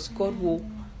scriptures, God will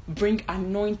bring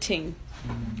anointing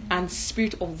and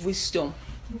spirit of wisdom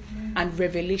and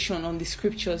revelation on the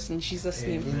scriptures in Jesus'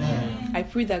 name. Amen. I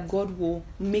pray that God will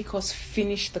make us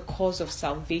finish the cause of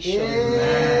salvation.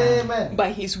 Amen.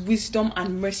 By his wisdom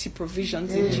and mercy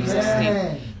provisions in Jesus'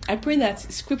 name. I pray that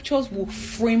scriptures will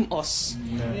frame us.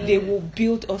 Amen. They will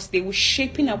build us. They will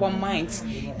shape in our minds.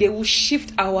 They will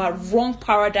shift our wrong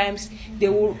paradigms. They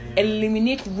will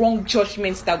eliminate wrong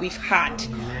judgments that we've had.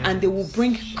 And they will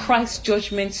bring Christ's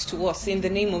judgments to us in the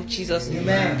name of Jesus.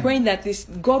 Amen. Praying that this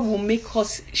God will make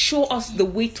us, show us the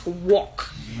way to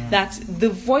walk. That the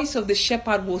voice of the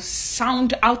shepherd will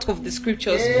sound out of the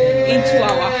scriptures into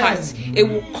our hearts. It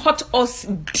will cut us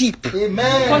deep.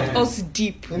 Amen. Cut us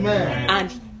deep. Amen.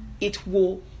 And it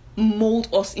will mold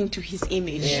us into his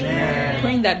image. Amen.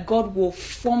 Praying that God will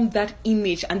form that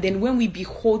image, and then when we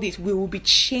behold it, we will be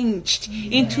changed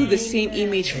into the same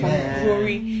image from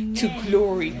glory to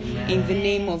glory in the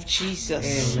name of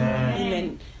Jesus.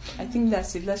 Amen. I think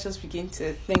that's it. Let's just begin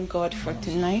to thank God for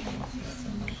tonight.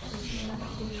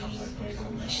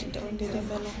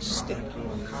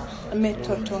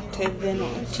 Metotote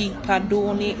venoti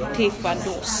padoni te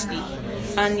fadosti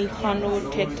anifano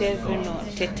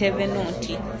tete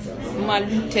venoti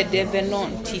malute de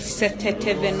venoti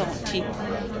setete venoti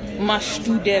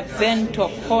mastu de vento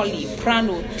poli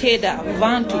prano teda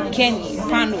vantu keni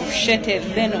pano shete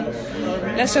venom.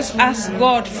 Let's just ask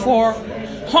God for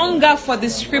hunger for the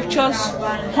scriptures,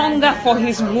 hunger for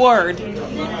his word,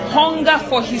 hunger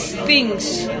for his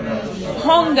things.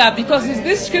 Hunger, because it's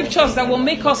these scriptures that will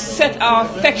make us set our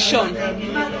affection.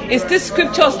 It's these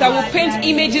scriptures that will paint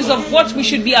images of what we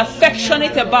should be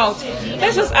affectionate about.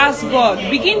 Let's just ask God,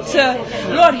 begin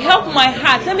to, Lord, help my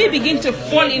heart. Let me begin to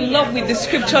fall in love with the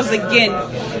scriptures again.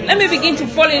 Let me begin to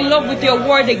fall in love with your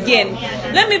word again.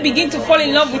 Let me begin to fall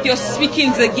in love with your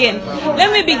speakings again.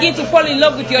 Let me begin to fall in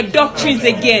love with your doctrines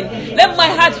again. Let my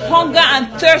heart hunger and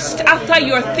thirst after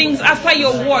your things, after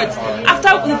your words,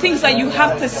 after the things that you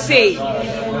have to say.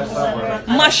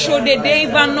 Masho de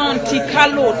devanon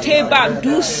tikalo teba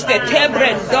duste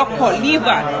tebre doko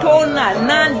liva tona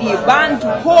nandi bantu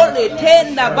kole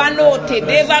tenda banote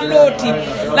devanoti.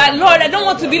 Like, Lord, I don't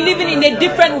want to be living in a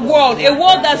different world, a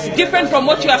world that's different from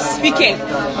what you are speaking.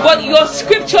 But your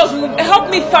scriptures will help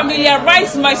me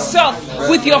familiarize myself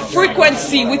with your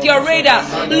frequency, with your radar.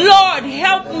 Lord,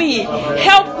 help me,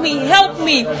 help me, help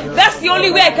me. That's the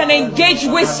only way I can engage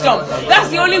wisdom. That's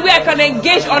the only way I can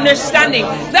engage understanding.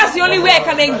 That's the only way I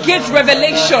can engage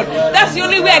revelation. That's the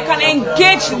only way I can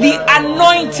engage the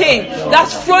anointing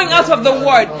that's flowing out of the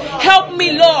word. Help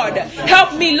me, Lord.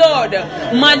 Help me, Lord.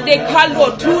 Mande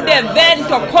kalo tu de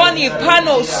vento koni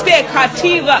pano ste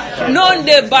kativa non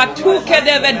de batuke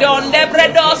de vedon de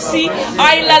bredosi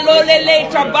aila lole le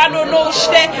trabano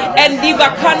noste and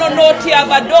diva kano noti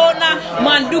avadona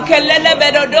manduke lele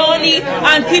bedodoni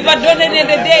antiva done ne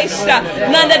de desta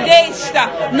nada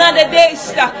desta nada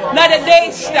desta nada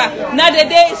desta nada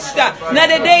desta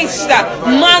nada desta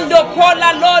mando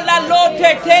kola lola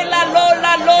lote tela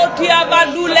lola loti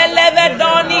avadule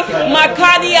levedoni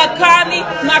makani akani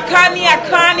makani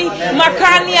akani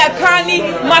makani akani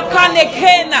makane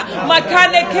kena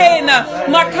makane kena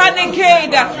makane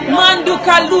keda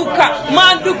manduka luka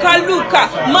manduka luka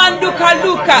manduka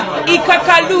luka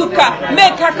ikakaluka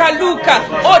mekakaluka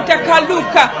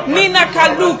otakaluka mina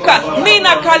kaluka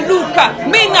mina kaluka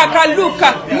mina kaluka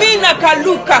mina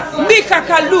kaluka mika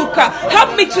kaluka.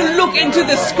 Help me to look into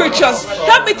the scriptures.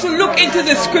 Help me to look into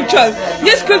the scriptures.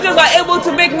 These scriptures are able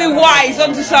to make me wise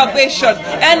unto salvation.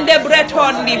 And the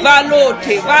bretondi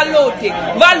valote valote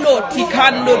valoti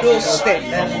kando doste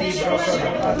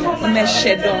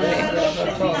meshedone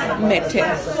mete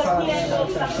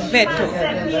veto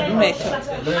meto.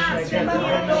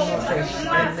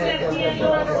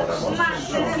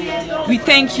 We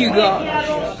thank you,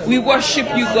 God. We worship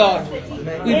you, God.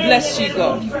 We bless you,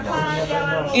 God.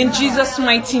 In Jesus'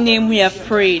 mighty name we have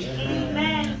prayed.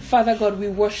 Father God, we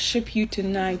worship you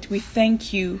tonight. We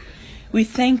thank you. We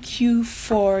thank you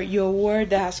for your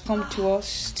word that has come to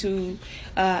us to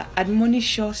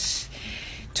admonish us,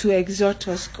 to exhort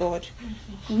us, God.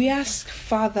 We ask,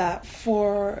 Father,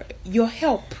 for your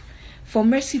help, for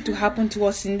mercy to happen to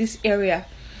us in this area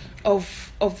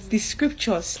of the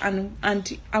scriptures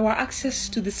and our access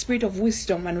to the spirit of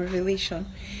wisdom and revelation.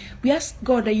 We ask,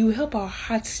 God, that you help our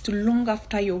hearts to long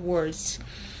after your words.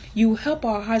 You help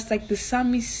our hearts, like the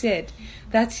psalmist said,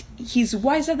 that he's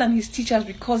wiser than his teachers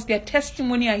because their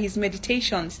testimony are his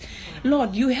meditations.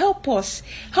 Lord, you help us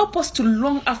to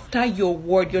long after your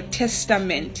word, your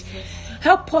testament.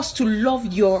 Help us to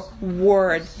love your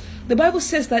word. The Bible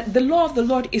says that the law of the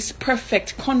Lord is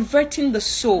perfect, converting the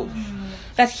soul,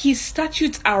 that his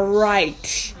statutes are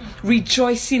right.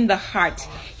 rejoicing the heart.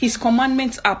 His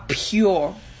commandments are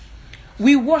pure.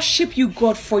 We worship you,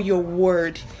 God, for your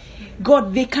word.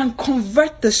 God, they can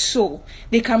convert the soul.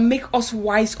 They can make us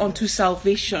wise unto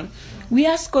salvation. We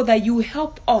ask, God, that you will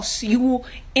help us. You will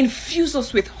infuse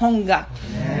us with hunger.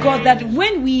 God, that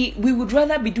when we would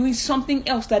rather be doing something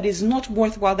else that is not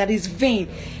worthwhile, that is vain,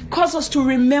 cause us to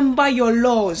remember your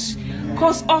laws.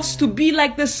 Cause us to be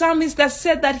like the psalmist that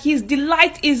said that his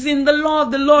delight is in the law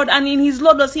of the Lord, and in his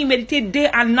law does he meditate day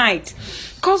and night.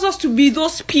 Cause us to be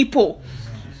those people.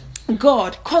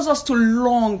 God, cause us to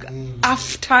long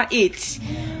after it.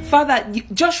 Father,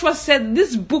 Joshua said,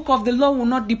 this book of the law will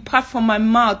not depart from my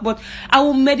mouth, but I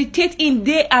will meditate in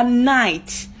day and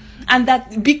night. And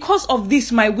that because of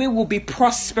this, my way will be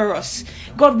prosperous.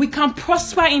 God, we can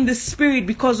prosper in the spirit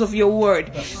because of your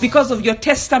word, because of your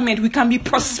testament. We can be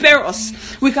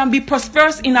prosperous. We can be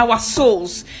prosperous in our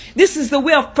souls. This is the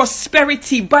way of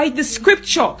prosperity, by the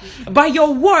scripture, by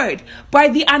your word, by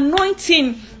the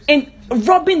anointing in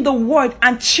rubbing the word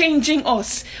and changing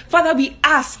us. Father, we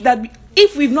ask that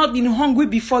if we've not been hungry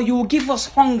before, you will give us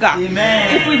hunger.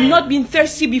 Amen. If we've not been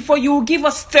thirsty before, you will give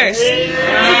us thirst.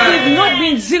 Amen. If we've not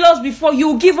been zealous before, you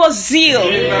will give us zeal.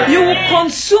 Amen. You will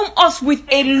consume us with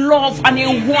a love and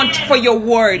a want for your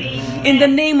word. In the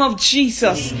name of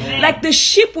Jesus. Amen. Like the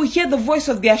sheep will hear the voice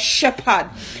of their shepherd,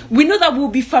 we know that we'll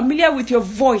be familiar with your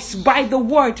voice by the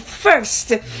word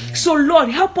first. So Lord,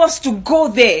 help us to go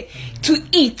there, to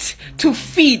eat, to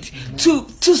feed, to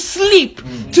sleep,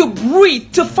 to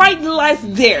breathe, to find life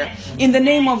there. In the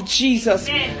name of Jesus,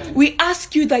 we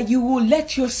ask you that you will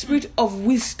let your spirit of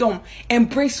wisdom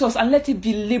embrace us and let it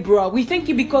be liberal. We thank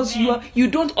you because you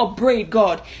don't upbraid,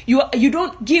 God. You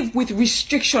don't give with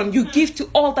restriction. You give to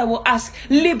all that will ask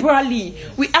liberally.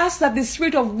 We ask that the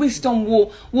spirit of wisdom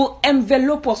will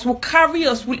envelop us, will carry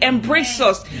us, will embrace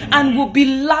us, and will be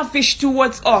lavish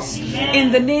towards us.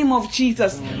 In the name of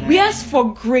Jesus, we ask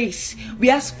for grace. We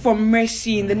ask for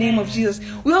mercy in the name of Jesus.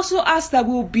 We also ask that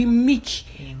we will be meek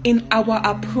in our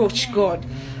approach, God,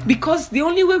 because the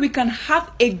only way we can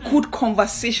have a good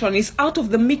conversation is out of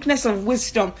the meekness of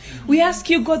wisdom. We ask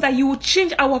you, God, that you will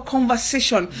change our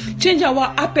conversation, change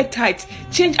our appetite,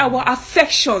 change our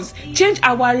affections, change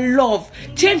our love,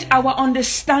 change our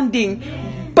understanding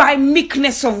by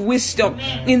meekness of wisdom.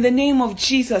 In the name of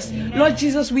Jesus, Lord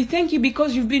Jesus, we thank you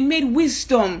because you've been made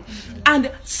wisdom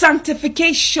and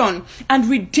sanctification and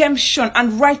redemption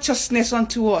and righteousness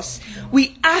unto us.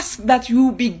 We ask that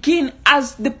you begin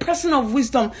as the person of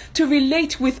wisdom to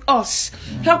relate with us.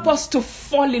 Help us to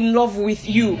fall in love with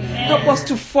you. Help us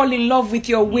to fall in love with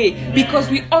your way, because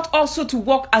we ought also to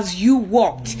walk as you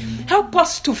walked. Help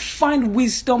us to find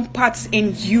wisdom paths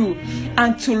in you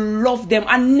and to love them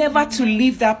and never to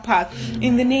leave that path.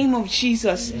 In the name of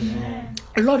Jesus.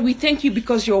 Lord, we thank you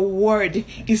because your word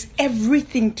is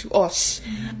everything to us,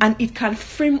 and it can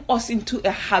frame us into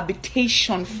a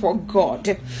habitation for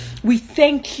God. We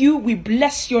thank you. We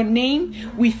bless your name.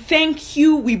 We thank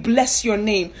you. We bless your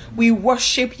name. We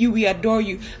worship you. We adore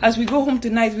you. As we go home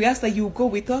tonight, we ask that you go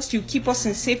with us. You keep us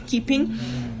in safekeeping.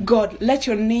 God, let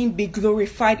your name be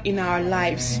glorified in our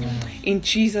lives. In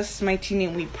Jesus' mighty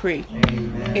name we pray.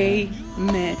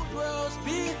 Amen.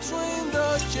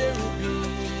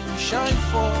 Shine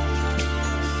forth.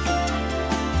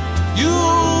 You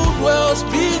dwells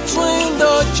between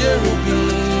the cherubim.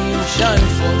 Shine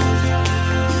forth.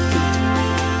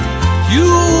 You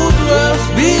dwells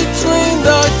between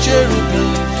the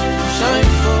cherubim.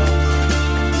 Shine forth.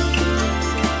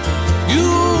 You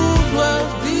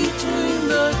dwells between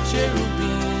the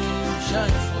cherubim.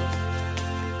 Shine forth.